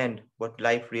understand what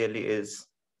life really is.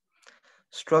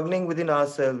 Struggling within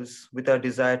ourselves with our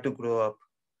desire to grow up,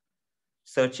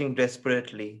 searching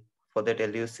desperately for that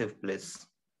elusive bliss.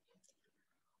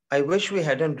 I wish we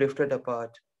hadn't drifted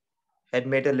apart, had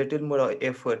made a little more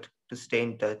effort to stay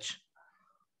in touch.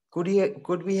 Could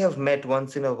we have met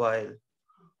once in a while,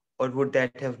 or would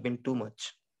that have been too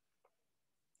much?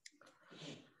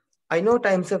 I know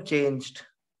times have changed.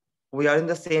 We aren't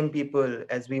the same people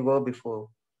as we were before.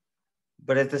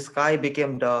 But as the sky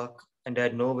became dark and I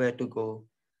had nowhere to go,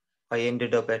 I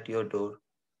ended up at your door.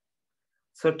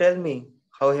 So tell me,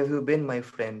 how have you been, my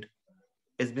friend?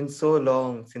 It's been so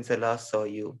long since I last saw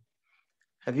you.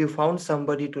 Have you found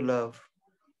somebody to love,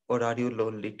 or are you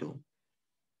lonely too?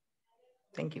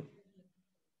 Thank you.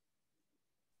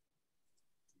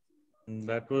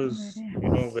 That was,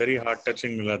 very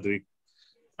heart-touching, Niladri.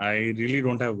 I really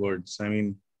don't have words. I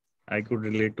mean, I could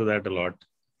relate to that a lot.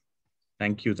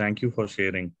 Thank you. Thank you for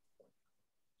sharing.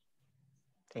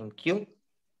 Thank you.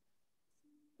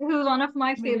 This is one of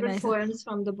my Very favorite nice. poems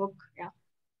from the book. Yeah.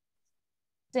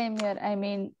 Same here. I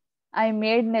mean, I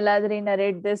made Niladri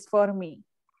narrate this for me.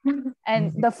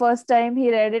 And the first time he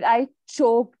read it, I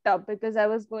choked up because I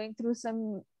was going through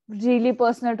some really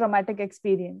personal traumatic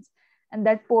experience. and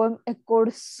that poem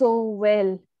echoed so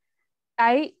well.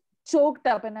 I choked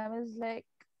up and I was like,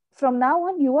 from now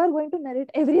on, you are going to narrate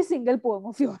every single poem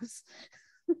of yours.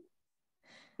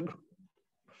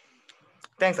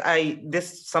 Thanks.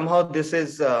 This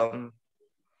is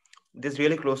this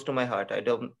really close to my heart.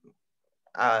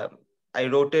 Uh, I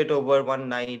wrote it over one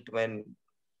night when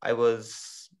I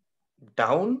was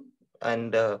down,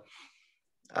 and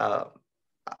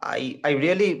I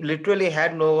really literally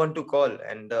had no one to call,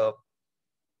 and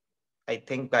I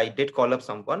think I did call up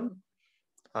someone,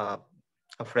 a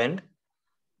friend,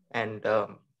 and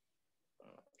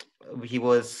he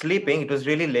was sleeping. It was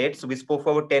really late, so we spoke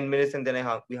for about 10 minutes, and then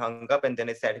we hung up, and then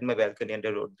I sat in my balcony and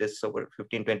I wrote this over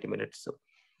 15-20 minutes. So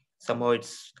somehow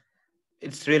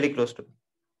it's really close to me.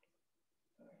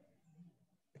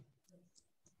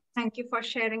 Thank you for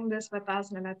sharing this with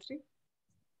us, Nilatri.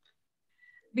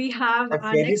 We have I've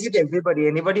our shared it next. with everybody.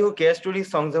 Anybody who cares to read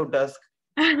Songs of Dusk.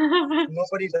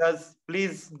 Nobody does.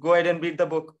 Please go ahead and read the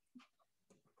book.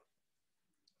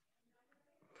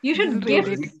 You should give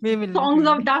Songs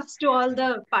of Dusk to all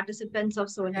the participants of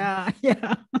SoulHymns.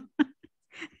 Yeah.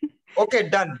 Okay,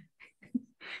 done.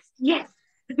 Yes.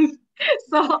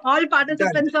 So all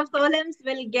participants of SoulHymns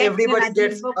will get Everybody Nilatri's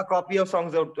gets book. a copy of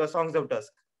Songs of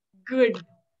Dusk. Good.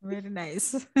 Very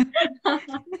nice.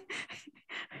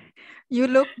 You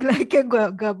look like a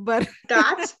gabbar.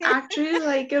 That's actually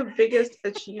like a biggest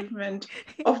achievement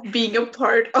of being a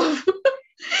part of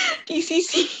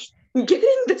TCC,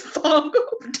 getting the Song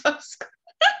of Dusk.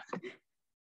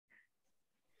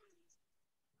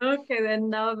 Okay,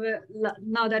 then now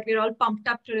that we're all pumped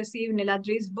up to receive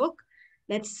Niladri's book,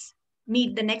 let's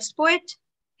meet the next poet,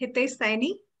 Hitesh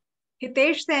Saini.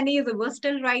 Hitesh Saini is a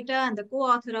versatile writer and the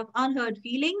co-author of Unheard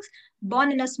Feelings.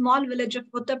 Born in a small village of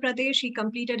Uttar Pradesh, he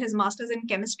completed his master's in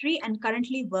chemistry and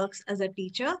currently works as a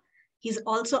teacher. He's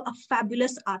also a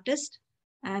fabulous artist,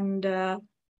 and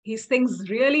he sings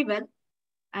really well.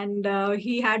 And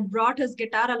he had brought his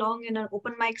guitar along in an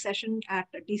open mic session at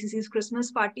TCC's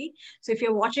Christmas party. So if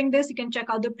you're watching this, you can check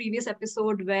out the previous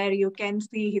episode where you can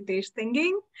see Hitesh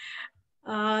singing.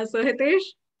 So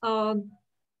Hitesh,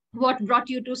 what brought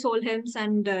you to SoulHymns,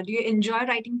 and do you enjoy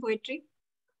writing poetry?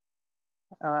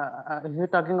 If you're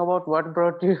talking about what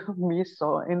brought you me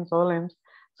in SoulHymns,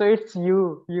 so it's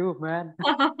you man.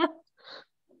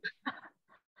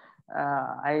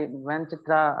 When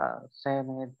Chitra said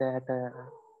me that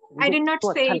I did not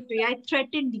say it to you. I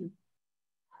threatened you.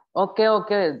 Okay,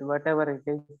 whatever it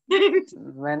is.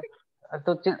 When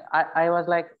I was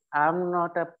like, I'm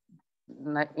not a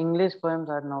English poems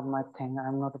are not my thing.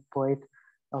 I'm not a poet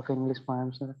of English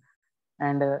poems.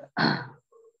 And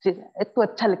तो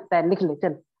अच्छा लगता है, लिख ले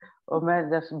चल. और मैं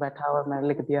just बैठा हुआ, मैं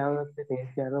लिख दिया और भेज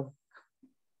दिया,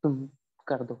 तुम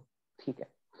कर दो, ठीक है.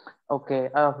 Okay.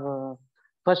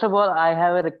 First of all, I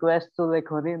have a request to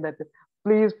Lekhoni that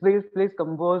please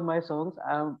compose my songs.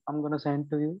 I'm gonna send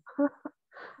to you.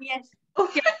 Yes.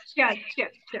 Okay. Sure.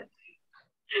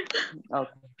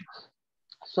 Okay.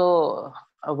 So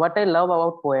what I love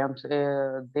about poems,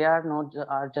 they are not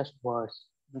are just words.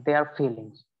 They are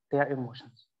feelings. They are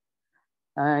emotions.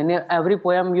 In every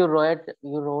poem you wrote,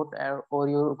 or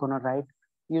you're gonna write,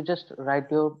 you just write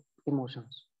your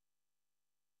emotions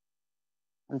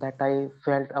that I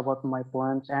felt about my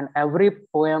poems. And every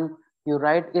poem you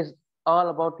write is all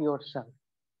about yourself,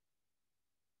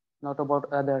 not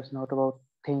about others, not about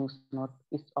things.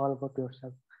 It's all about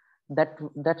yourself.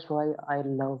 That's why I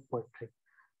love poetry.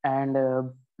 And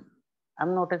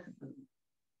I'm not a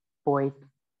poet,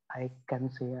 I can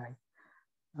say.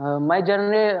 My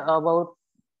journey about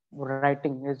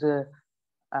writing is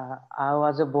I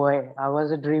was a boy. I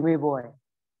was a dreamy boy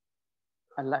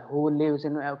who lives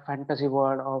in a fantasy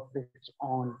world of its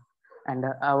own. And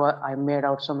I made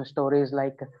out some stories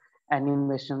like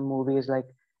animation movies, like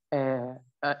ant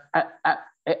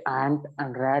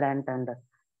and red ant and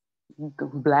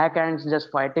black ants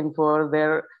just fighting for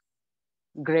their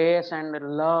grace and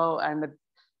love and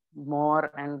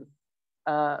more, and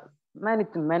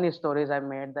many stories I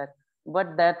made that,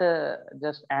 but that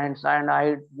just ends, and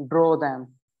I draw them.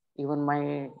 Even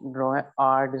my drawing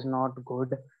art is not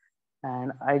good,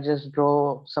 and I just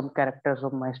draw some characters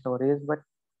of my stories, but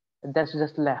that's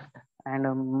just left. And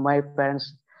my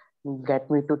parents get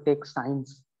me to take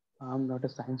science. I'm not a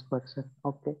science person,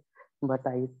 okay, but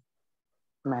I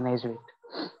manage it.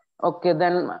 Okay,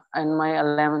 then in my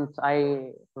 11th,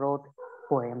 I wrote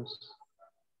poems.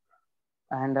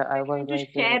 And I was to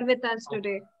share with us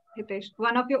today, Hitesh,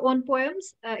 one of your own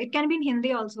poems. It can be in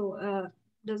Hindi also.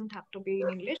 Doesn't have to be in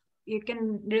English. You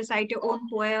can recite your own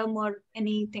poem or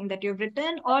anything that you've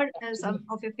written, or some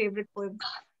of your favorite poems.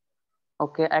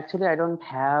 Okay, actually, I don't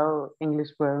have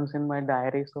English poems in my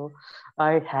diary, so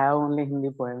I have only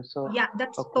Hindi poems. So Yeah,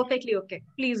 that's okay, perfectly okay.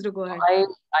 Please do go ahead. I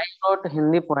wrote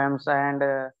Hindi poems, and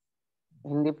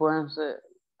Hindi poems.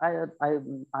 I I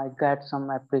I get some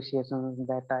appreciation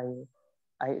that I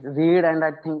read and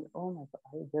I think, oh my God,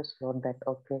 I just wrote that.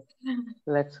 Okay,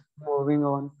 let's moving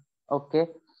on. Okay,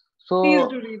 Please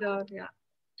do so read out. Yeah.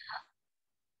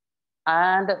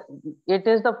 and it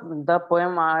is the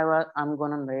poem I'm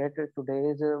gonna narrate today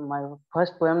is my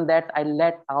first poem that I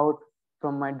let out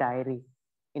from my diary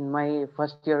in my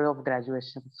first year of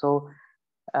graduation. So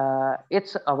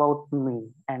it's about me,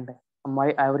 and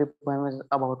my every poem is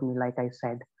about me, like I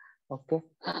said. Okay,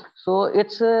 so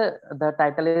it's the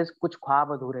title is कुछ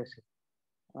ख्वाब अधूरे से.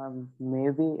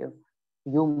 Maybe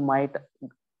you might,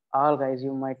 all guys,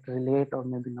 you might relate or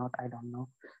maybe not, I don't know,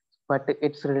 but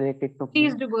it's related to me.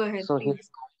 Please do go ahead. So Please.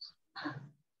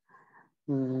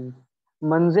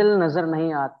 मंजिल नजर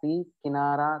नहीं आती,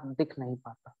 किनारा दिख नहीं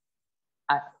पाता.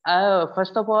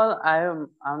 First of all,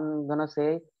 I'm gonna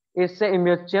say it's a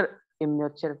immature,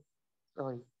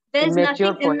 sorry, There's immature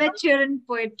nothing poem. immature in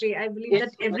poetry. I believe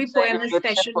that every It's a poem is immature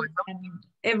special poem. and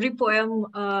every poem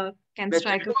can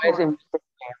strike a Immature chord. poem.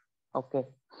 Okay.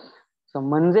 So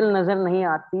मंजिल नजर नहीं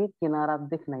आती, किनारा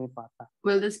दिख नहीं पाता.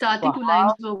 Well, the starting two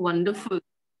lines were wonderful.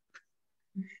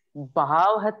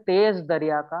 बहाव है तेज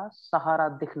दरिया का, सहारा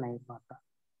दिख नहीं पाता.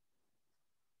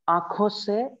 आंखों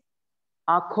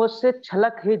से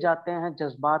छलक ही जाते हैं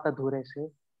जज्बात अधूरे से,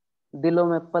 दिलों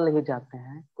में पल ही जाते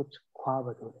हैं कुछ ख्वाब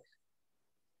अधूरे से.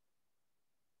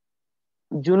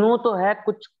 जुनूं तो है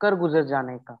कुछ कर गुजर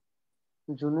जाने का,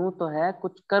 जुनूं तो है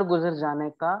कुछ कर गुजर जाने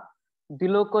का,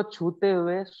 दिलों को छूते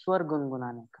हुए स्वर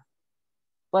गुनगुनाने का.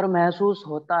 पर महसूस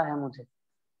होता है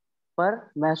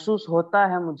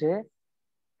मुझे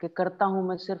कि करता हूं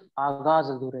मैं सिर्फ आगाज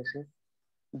अधूरे से,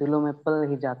 दिलों में पल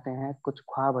ही जाते हैं कुछ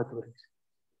ख्वाब अधूरे से.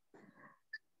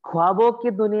 ख्वाबों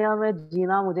की दुनिया में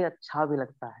जीना मुझे अच्छा भी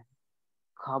लगता है,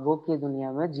 ख्वाबों की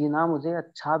दुनिया में जीना मुझे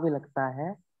अच्छा भी लगता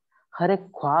है, हर एक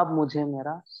ख्वाब मुझे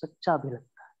मेरा सच्चा भी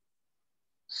लगता है.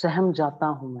 सहम जाता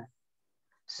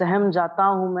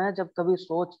हूं मैं जब कभी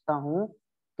सोचता हूं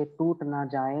कि टूट ना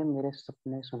जाए मेरे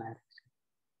सपने सुनहरे से,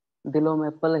 दिलों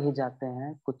में पल ही जाते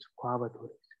हैं कुछ ख्वाब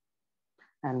अधूरे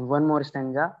से. And one more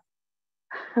stanza.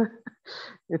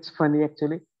 It's funny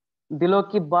actually. दिलों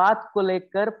की बात को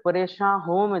लेकर परेशान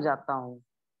हो मैं जाता हूँ,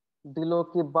 दिलों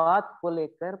की बात को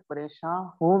लेकर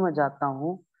परेशान हो मैं जाता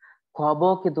हूँ,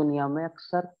 ख्वाबों की दुनिया में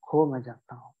अक्सर खो मैं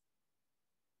जाता हूँ.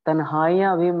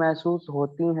 तन्हाइयां भी महसूस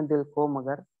होती हैं दिल को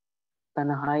मगर,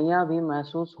 तन्हाइयां भी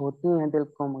महसूस होती हैं दिल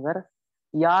को मगर,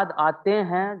 याद आते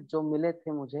हैं जो मिले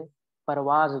थे मुझे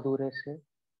परवाज अधूरे से,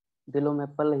 दिलों में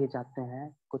पल ही जाते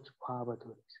हैं कुछ ख्वाब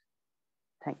अधूरे से.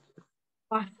 Thank you.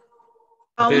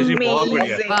 Amazing.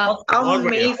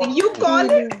 Amazing. You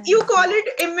call it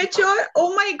immature? Oh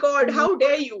my God, how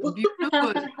dare you?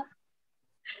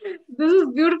 This is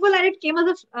beautiful, and it came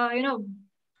as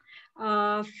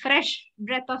a fresh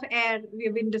breath of air.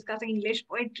 We've been discussing English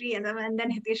poetry, and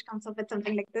then Hitesh comes up with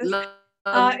something like this.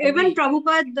 Even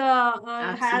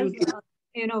Prabhupada has,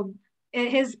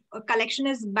 his collection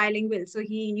is bilingual, so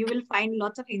you will find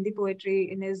lots of Hindi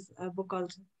poetry in his book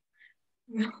also.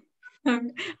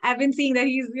 I've been seeing that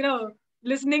he's,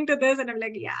 listening to this, and I'm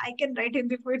like, yeah, I can write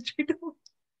Hindi poetry too.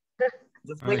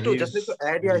 Just like to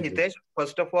add here, Hitesh,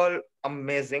 first of all,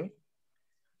 amazing.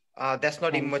 That's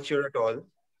not immature at all.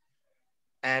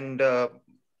 And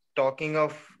talking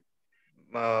of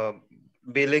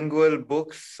bilingual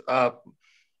books,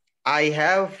 I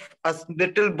have a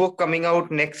little book coming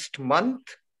out next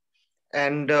month,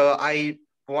 and I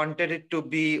wanted it to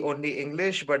be only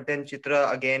English, but then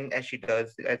Chitra, again, as she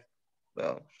does,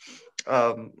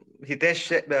 Hitesh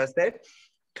said,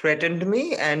 threatened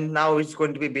me, and now it's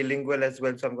going to be bilingual as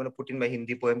well. So I'm going to put in my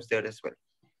Hindi poems there as well.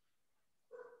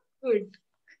 Good.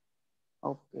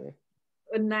 Okay.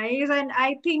 Nice, and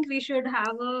I think we should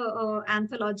have a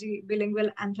anthology, bilingual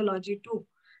anthology too,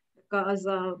 because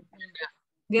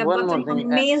we have got some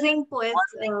amazing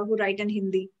poets who write in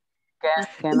Hindi.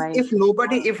 If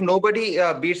nobody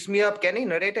beats me up, can I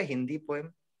narrate a Hindi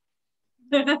poem?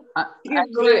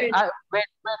 Actually,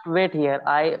 wait here.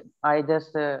 I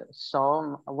just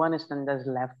saw one stanza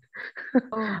left,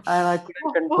 and I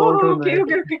couldn't control to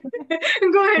narrate. Okay.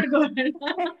 Go ahead.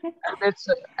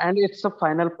 And it's the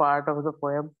final part of the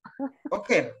poem.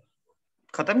 Okay.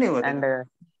 खत्म नहीं हुआ. And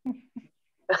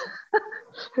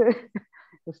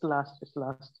it's last.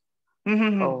 Go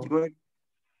ahead.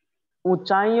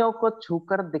 ऊंचाइयों को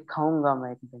छूकर दिखाऊंगा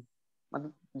मैं एक दिन,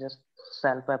 मतलब जस्ट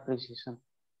सेल्फ एप्रिसिएशन.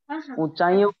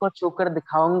 ऊंचाइयों को छूकर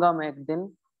दिखाऊंगा मैं एक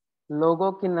दिन,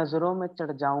 लोगों की नजरों में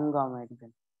चढ़ जाऊंगा मैं एक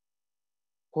दिन।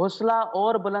 हौसला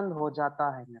और बुलंद हो जाता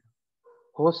है मेरा,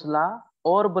 हौसला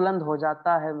और बुलंद हो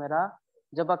जाता है मेरा,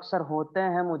 जब अक्सर होते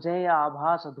हैं मुझे या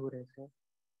आभास अधूरे से,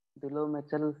 दिलों में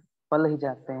चल पल ही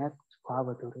जाते हैं कुछ ख्वाब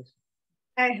अधूरे से।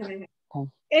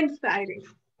 Inspiring.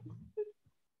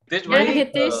 Hitesh Yeah, bhai,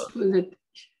 Hitesh.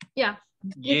 Yeah,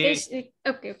 ये Hitesh.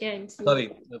 Okay, okay. sorry,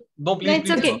 no, No, please,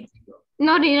 it's please. okay.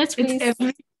 No, Neeraj, please.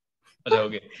 अच्छा,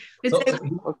 okay. So,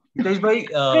 हितेश भाई,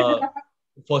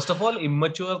 फर्स्ट ऑफ ऑल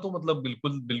इमेच्योर तो मतलब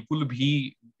बिल्कुल बिल्कुल भी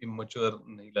इमेच्योर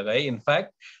नहीं लगा है.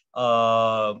 इनफैक्ट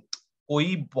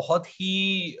कोई बहुत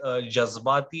ही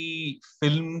जज्बाती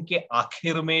फिल्म के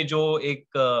आखिर में जो एक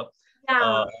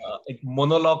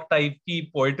मोनोलॉग टाइप की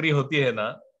पोएट्री होती है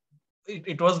ना,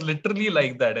 it was literally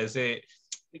like that. ऐसे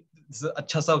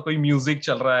अच्छा सा कोई म्यूजिक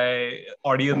चल रहा है,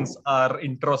 audience are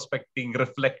introspecting,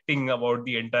 reflecting about the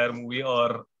entire movie,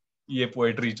 और ये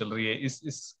पोएट्री चल रही है.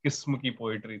 इस किस्म की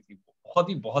पोएट्री थी.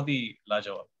 बहुत ही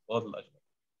लाजवाब, बहुत लाजवाब.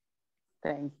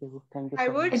 Thank you I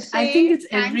so would much. say I think it's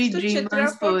thanks every to Chitra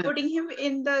dreamer's for poem. putting him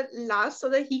in the last so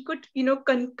that he could,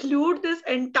 conclude this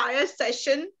entire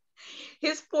session.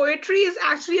 His poetry is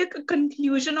actually a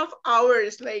conclusion of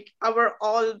ours, like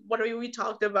whatever we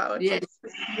talked about. Yes.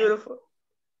 It's beautiful.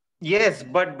 Yes,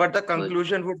 but the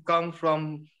conclusion would come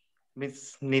from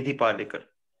Miss Nidhi Palekar.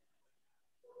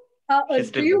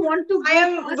 Do you want to? I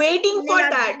am waiting for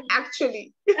that,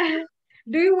 actually.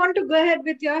 Do you want to go ahead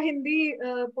with your Hindi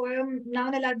poem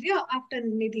now, Niladri, or after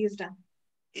Nidhi is done?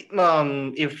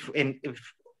 If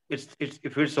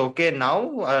it's okay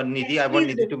now, Nidhi, Yes, I want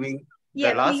please Nidhi do. to be the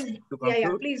Yeah, last please. to Yeah,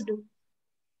 conclude. please do.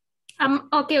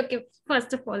 Okay.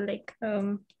 First of all,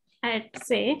 I'd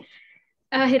say,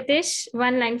 Hitesh,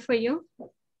 one line for you.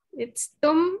 It's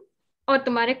तुम और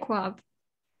तुम्हारे ख्वाब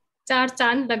चार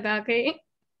चांद लगा गए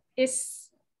इस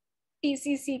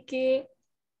TCC के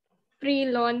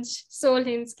pre-launch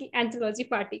SoulHymns की anthology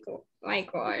party को. My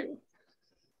God.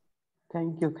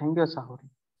 Thank you, Sahuri.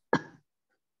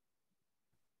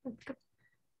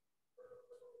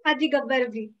 Haji Gabbar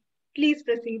ji, please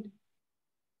proceed.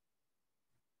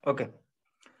 Okay.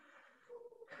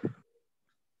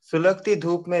 सुलगती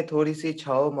धूप में थोड़ी सी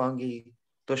छांव मांगी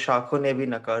तो शाखों ने भी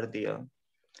नकार दिया.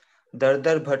 दर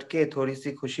दर भटके थोड़ी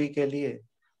सी खुशी के लिए,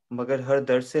 मगर हर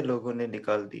दर से लोगों ने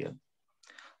निकाल दिया.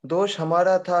 दोष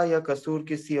हमारा था या कसूर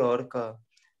किसी और का,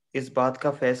 इस बात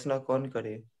का फैसला कौन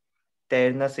करे.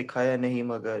 तैरना सिखाया नहीं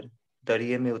मगर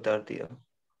दरिए में उतार दिया.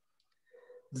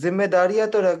 जिम्मेदारियां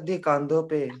तो रख दी कांधों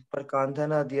पे, पर कांधा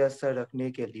ना दिया सर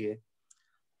रखने के लिए.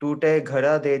 टूटे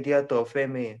घड़ा दे दिया तोहफे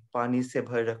में पानी से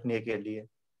भर रखने के लिए.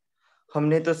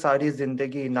 हमने तो सारी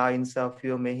जिंदगी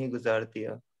नाइंसाफियों में ही गुजार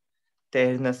दिया.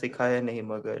 तैरना सिखाया नहीं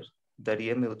मगर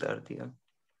दरिए में उतार दिया.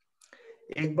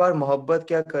 एक बार मोहब्बत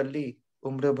क्या कर ली,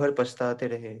 उम्र भर पछताते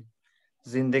रहे.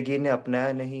 जिंदगी ने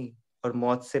अपनाया नहीं और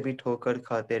मौत से भी ठोकर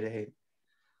खाते रहे.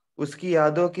 उसकी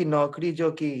यादों की नौकरी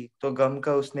जो की तो गम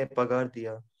का उसने पगार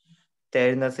दिया.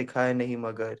 तैरना सिखाया नहीं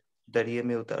मगर दरिए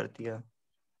में उतार दिया.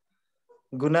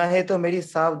 गुनाहें तो मेरी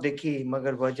साफ दिखी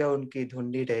मगर वजह उनकी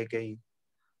धुंधली रह गई.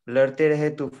 लड़ते रहे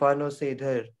तूफानों से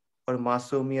इधर और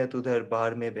मासूमियत उधर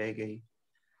बाहर में बह गई.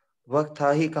 वक्त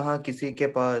था ही कहाँ किसी के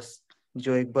पास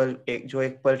जो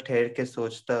एक पल ठहर के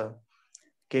सोचता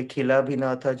कि खिला भी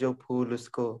ना था जो फूल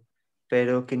उसको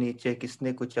पैरों के नीचे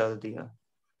किसने कुचल दिया.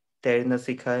 तैरना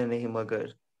सिखाया नहीं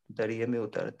मगर दरिया में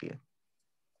उतार दिया.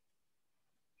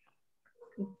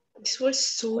 This was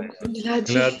so good,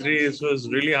 Niladri, this was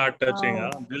really heart touching.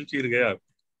 Wow. हाँ, दिल चीर गया.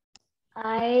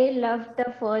 I loved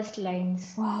the first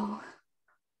lines. Wow.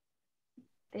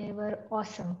 They were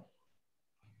awesome.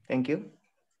 Thank you.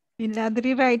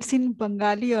 Niladri writes in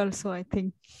Bengali also, I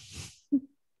think.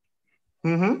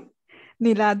 Mm-hmm.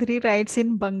 Niladri writes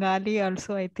in Bengali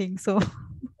also, I think so.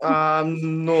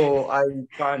 No, I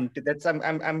can't.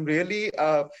 I'm really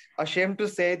ashamed to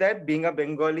say that being a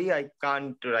Bengali, I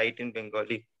can't write in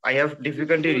Bengali. I have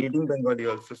difficulty reading Bengali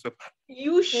also. So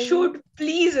You should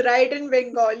please write in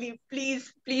Bengali.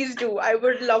 Please, please do. I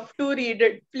would love to read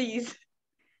it. Please.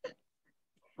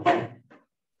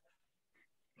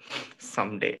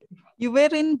 Someday. You were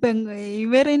in Bengal,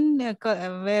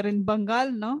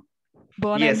 no?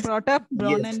 Born Yes. and brought up.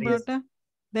 Born Yes, and yes. brought up.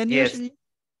 Then Yes.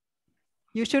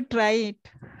 you should try it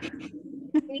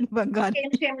in Bengali.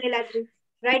 Shame, Niladri.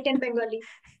 Write in Bengali.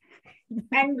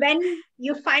 And when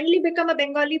you finally become a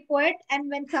Bengali poet, and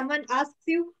when someone asks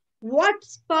you what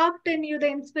sparked in you the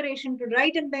inspiration to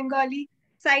write in Bengali,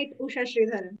 cite Usha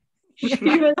Sridharan.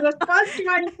 She was the first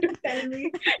one to tell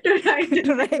me to write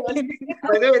in Bengali.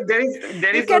 By the way, there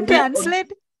You is can only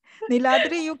translate.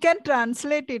 Niladri, you can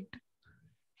translate it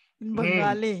in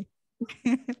Bengali.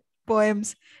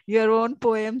 poems, your own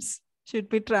poems should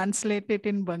be translated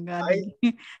in Bengali.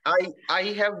 I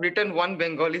have written one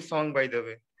Bengali song, by the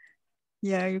way.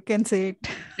 Yeah, you can say it.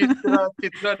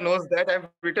 Chitra knows that I've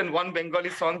written one Bengali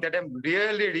song that I'm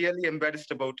really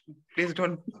embarrassed about. Please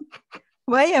don't.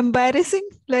 Why embarrassing?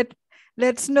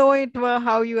 Let's know it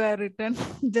how you are written.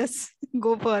 Just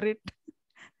go for it.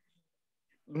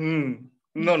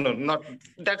 No, not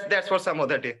that's for some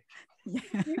other day.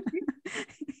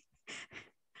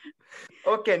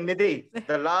 Okay, Nidhi,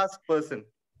 the last person.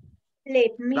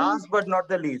 Let me Last but not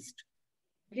the least.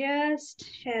 just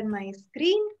share my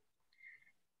screen.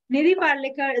 Nidhi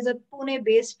Parlikar is a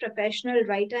Pune-based professional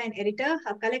writer and editor.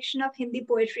 Her collection of Hindi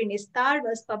poetry Nistar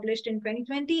was published in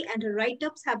 2020 and her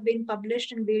write-ups have been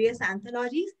published in various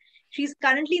anthologies. She is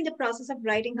currently in the process of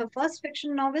writing her first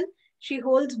fiction novel. She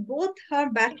holds both her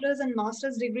bachelor's and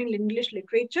master's degree in English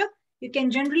literature. You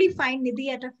can generally find Nidhi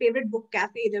at her favorite book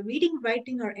cafe, either reading,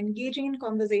 writing, or engaging in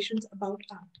conversations about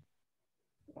art.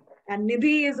 And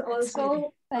Nidhi is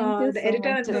also the editor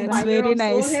and compiler of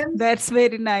SoulHymns. That's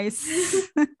very nice.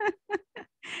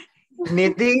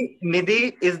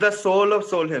 Nidhi is the soul of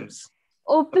SoulHymns.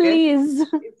 Oh, please.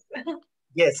 Okay?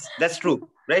 Yes, that's true.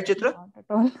 Right, Chitra? Not at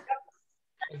all.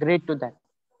 Agreed to that.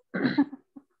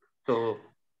 So,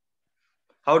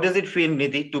 how does it feel,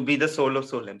 Nidhi, to be the soul of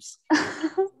SoulHymns?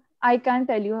 I can't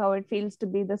tell you how it feels to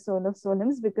be the soul of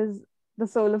SoulHymns, because the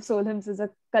soul of SoulHymns is a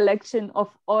collection of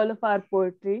all of our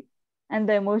poetry and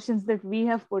the emotions that we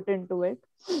have put into it.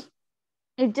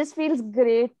 It just feels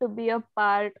great to be a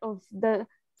part of the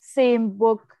same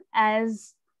book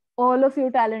as all of you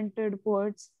talented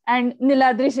poets and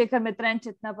Niladri Shekhar Mitra and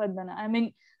Chitna Padmana. I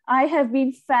mean, I have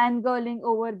been fangirling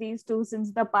over these two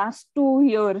since the past 2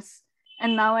 years.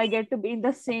 And now I get to be in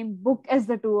the same book as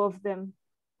the two of them,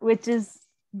 which is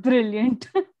brilliant.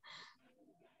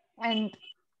 And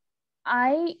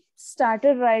I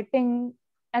started writing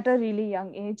at a really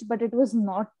young age, but it was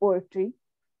not poetry.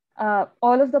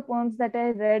 All of the poems that I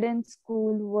read in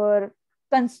school were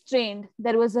constrained.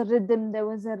 There was a rhythm, there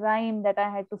was a rhyme that I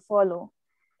had to follow.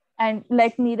 And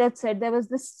like Neeraj said, there was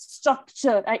this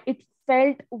structure. It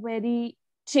felt very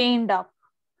chained up.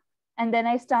 And then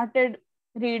I started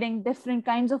reading different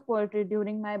kinds of poetry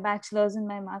during my bachelor's and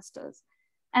my master's.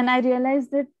 And I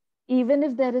realized that even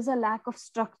if there is a lack of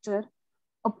structure,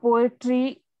 a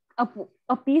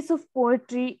piece of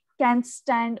poetry can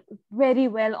stand very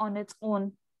well on its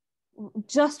own,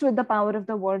 just with the power of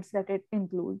the words that it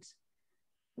includes.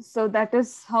 So that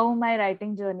is how my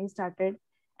writing journey started.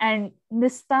 And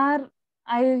Nistar,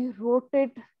 I wrote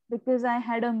it because I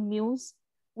had a muse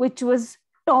which was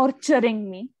torturing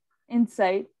me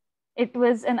inside. It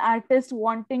was an artist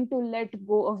wanting to let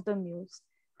go of the muse.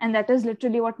 And that is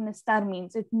literally what Nistar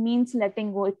means. It means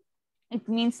letting go. It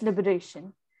means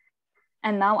liberation.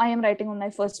 And now I am writing on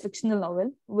my first fictional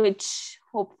novel, which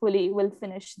hopefully will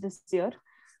finish this year.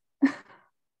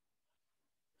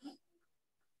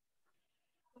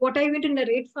 What are you going to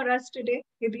narrate for us today,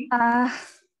 Nidhi?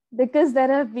 Because there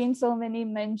have been so many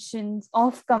mentions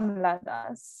of Kamala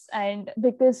Das, and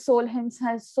because SoulHymns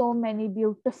has so many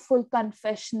beautiful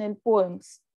confessional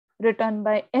poems written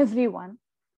by everyone,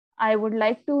 I would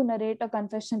like to narrate a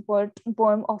confession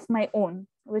poem of my own,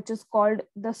 which is called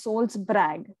The Soul's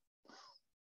Brag.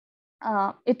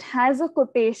 It has a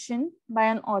quotation by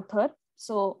an author,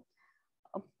 so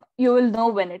you will know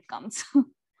when it comes.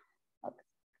 Okay.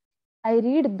 I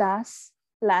read Das,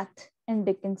 Plath, and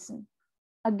Dickinson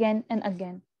again and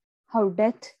again, how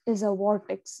death is a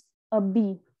vortex, a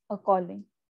bee, a calling.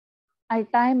 I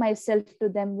tie myself to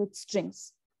them with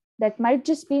strings that might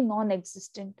just be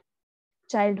non-existent.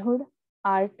 Childhood,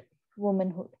 art,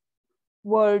 womanhood.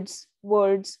 Words,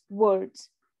 words, words.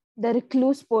 The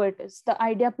recluse poetess, the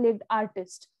idea-plagued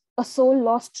artist, a soul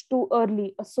lost too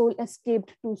early, a soul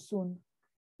escaped too soon.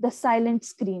 The silent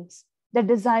screams, the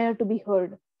desire to be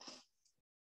heard,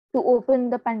 to open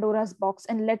the Pandora's box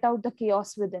and let out the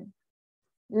chaos within.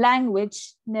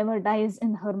 Language never dies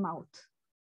in her mouth.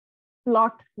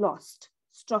 Plot lost,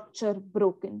 structure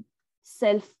broken,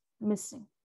 self missing.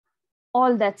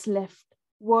 All that's left,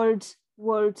 words,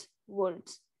 words,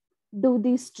 words. Do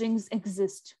these strings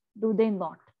exist? Do they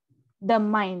not? The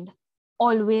mind,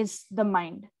 always the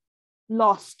mind.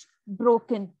 Lost,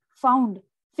 broken, found,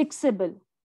 fixable.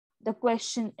 The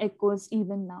question echoes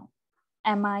even now.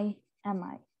 Am I, am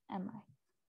I, am I?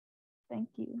 Thank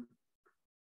you.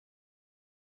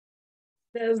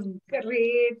 That was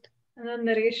great. And the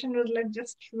narration was like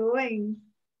just flowing.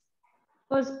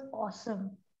 It was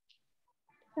awesome.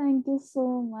 Thank you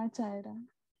so much, Ira.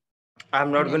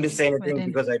 I'm not going to say anything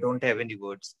because I don't have any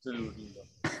words.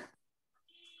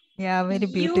 Yeah, very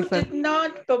You beautiful. did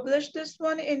not publish this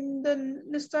one in the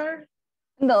Nistar?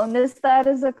 No, Nistar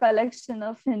is a collection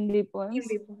of Hindi poems.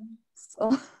 So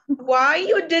Why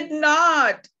you did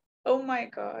not? Oh my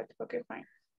God. Okay, fine.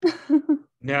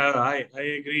 Yeah, I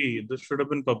agree. This should have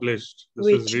been published. This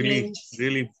is Which really, means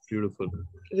really beautiful.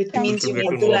 which People means should you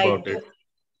get need to to know like about it.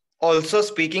 Also,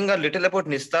 speaking a little about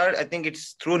Nistar, I think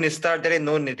it's through Nistar that I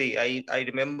know Nidhi. I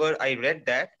remember I read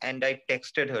that and I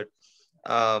texted her.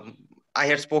 I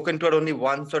had spoken to her only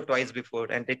once or twice before,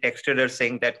 and I texted her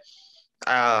saying that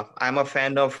I'm a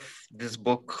fan of this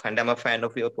book and I'm a fan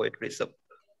of your poetry. So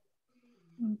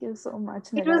thank you so much,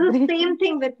 It was the Niladri. same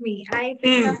thing with me. I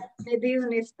picked up Nidhi's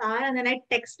Nistar and then I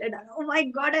texted her, oh my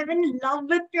God, I'm in love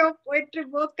with your poetry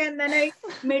book. And then I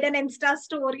made an Insta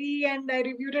story and I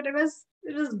reviewed it. It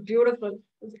was beautiful.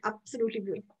 It was absolutely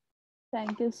beautiful.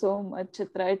 Thank you so much,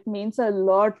 Chitra. It means a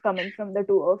lot coming from the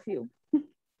two of you.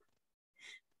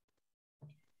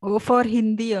 Oh, for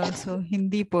Hindi also,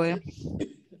 Hindi poem.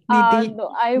 Nidhi.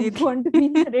 No, I Nidhi. won't be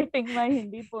narrating my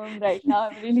Hindi poem right now.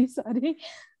 I'm really sorry.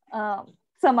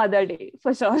 Some other day,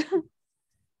 for sure.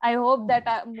 I hope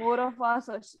that more of our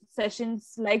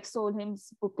sessions like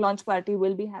SoulHymns book launch party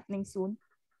will be happening soon.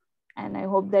 And I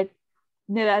hope that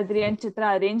Niladri and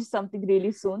Chitra arrange something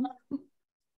really soon.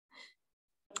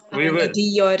 Nidhi,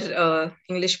 your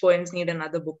English poems need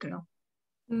another book now.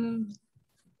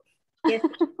 Yes.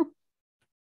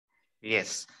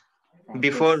 yes. Thank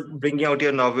Before you. bringing out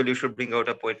your novel, you should bring out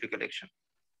a poetry collection.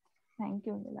 Thank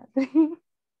you, Niladri.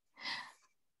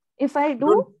 If I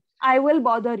do, I will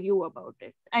bother you about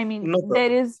it. I mean, No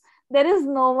problem. there is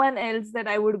no one else that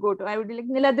I would go to. I would be like,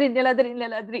 Niladri, Niladri,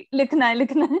 Niladri, likhna hai,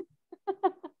 likhna hai.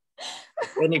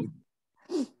 Anyway.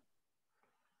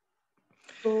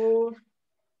 So,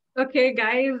 okay,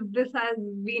 guys, this has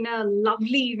been a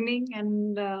lovely evening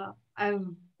and I've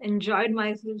enjoyed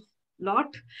myself a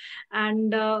lot.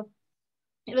 And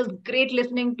it was great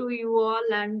listening to you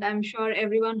all. And I'm sure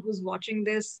everyone who's watching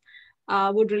this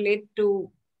would relate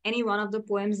to any one of the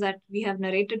poems that we have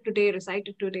narrated today,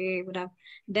 recited today, would have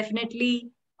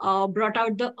definitely brought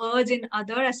out the urge in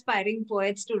other aspiring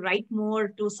poets to write more,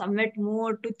 to submit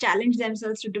more, to challenge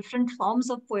themselves to different forms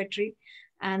of poetry.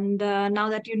 And now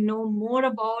that you know more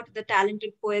about the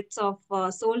talented poets of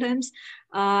SoulHymns,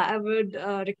 I would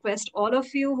request all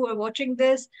of you who are watching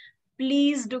this,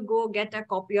 please do go get a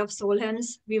copy of SoulHymns.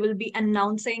 We will be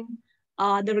announcing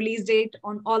the release date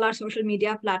on all our social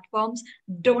media platforms.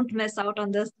 Don't miss out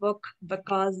on this book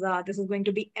because this is going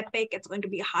to be epic. It's going to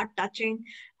be heart-touching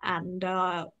and,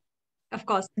 of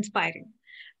course, inspiring.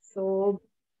 So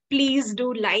please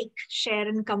do like, share,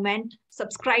 and comment.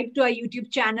 Subscribe to our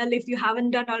YouTube channel if you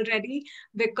haven't done already,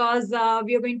 because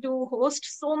we are going to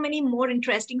host so many more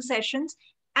interesting sessions.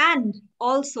 And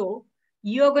also,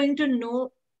 you're going to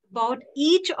know about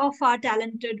each of our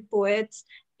talented poets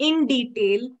in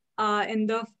detail in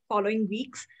the following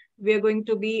weeks. We're going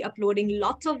to be uploading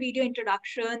lots of video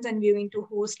introductions and we're going to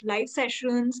host live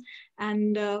sessions.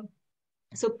 And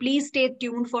so please stay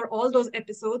tuned for all those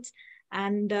episodes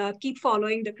and keep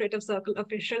following the Creative Circle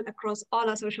Official across all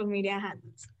our social media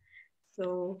handles.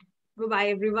 So bye-bye,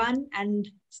 everyone, and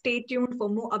stay tuned for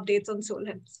more updates on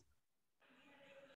SoulHymns.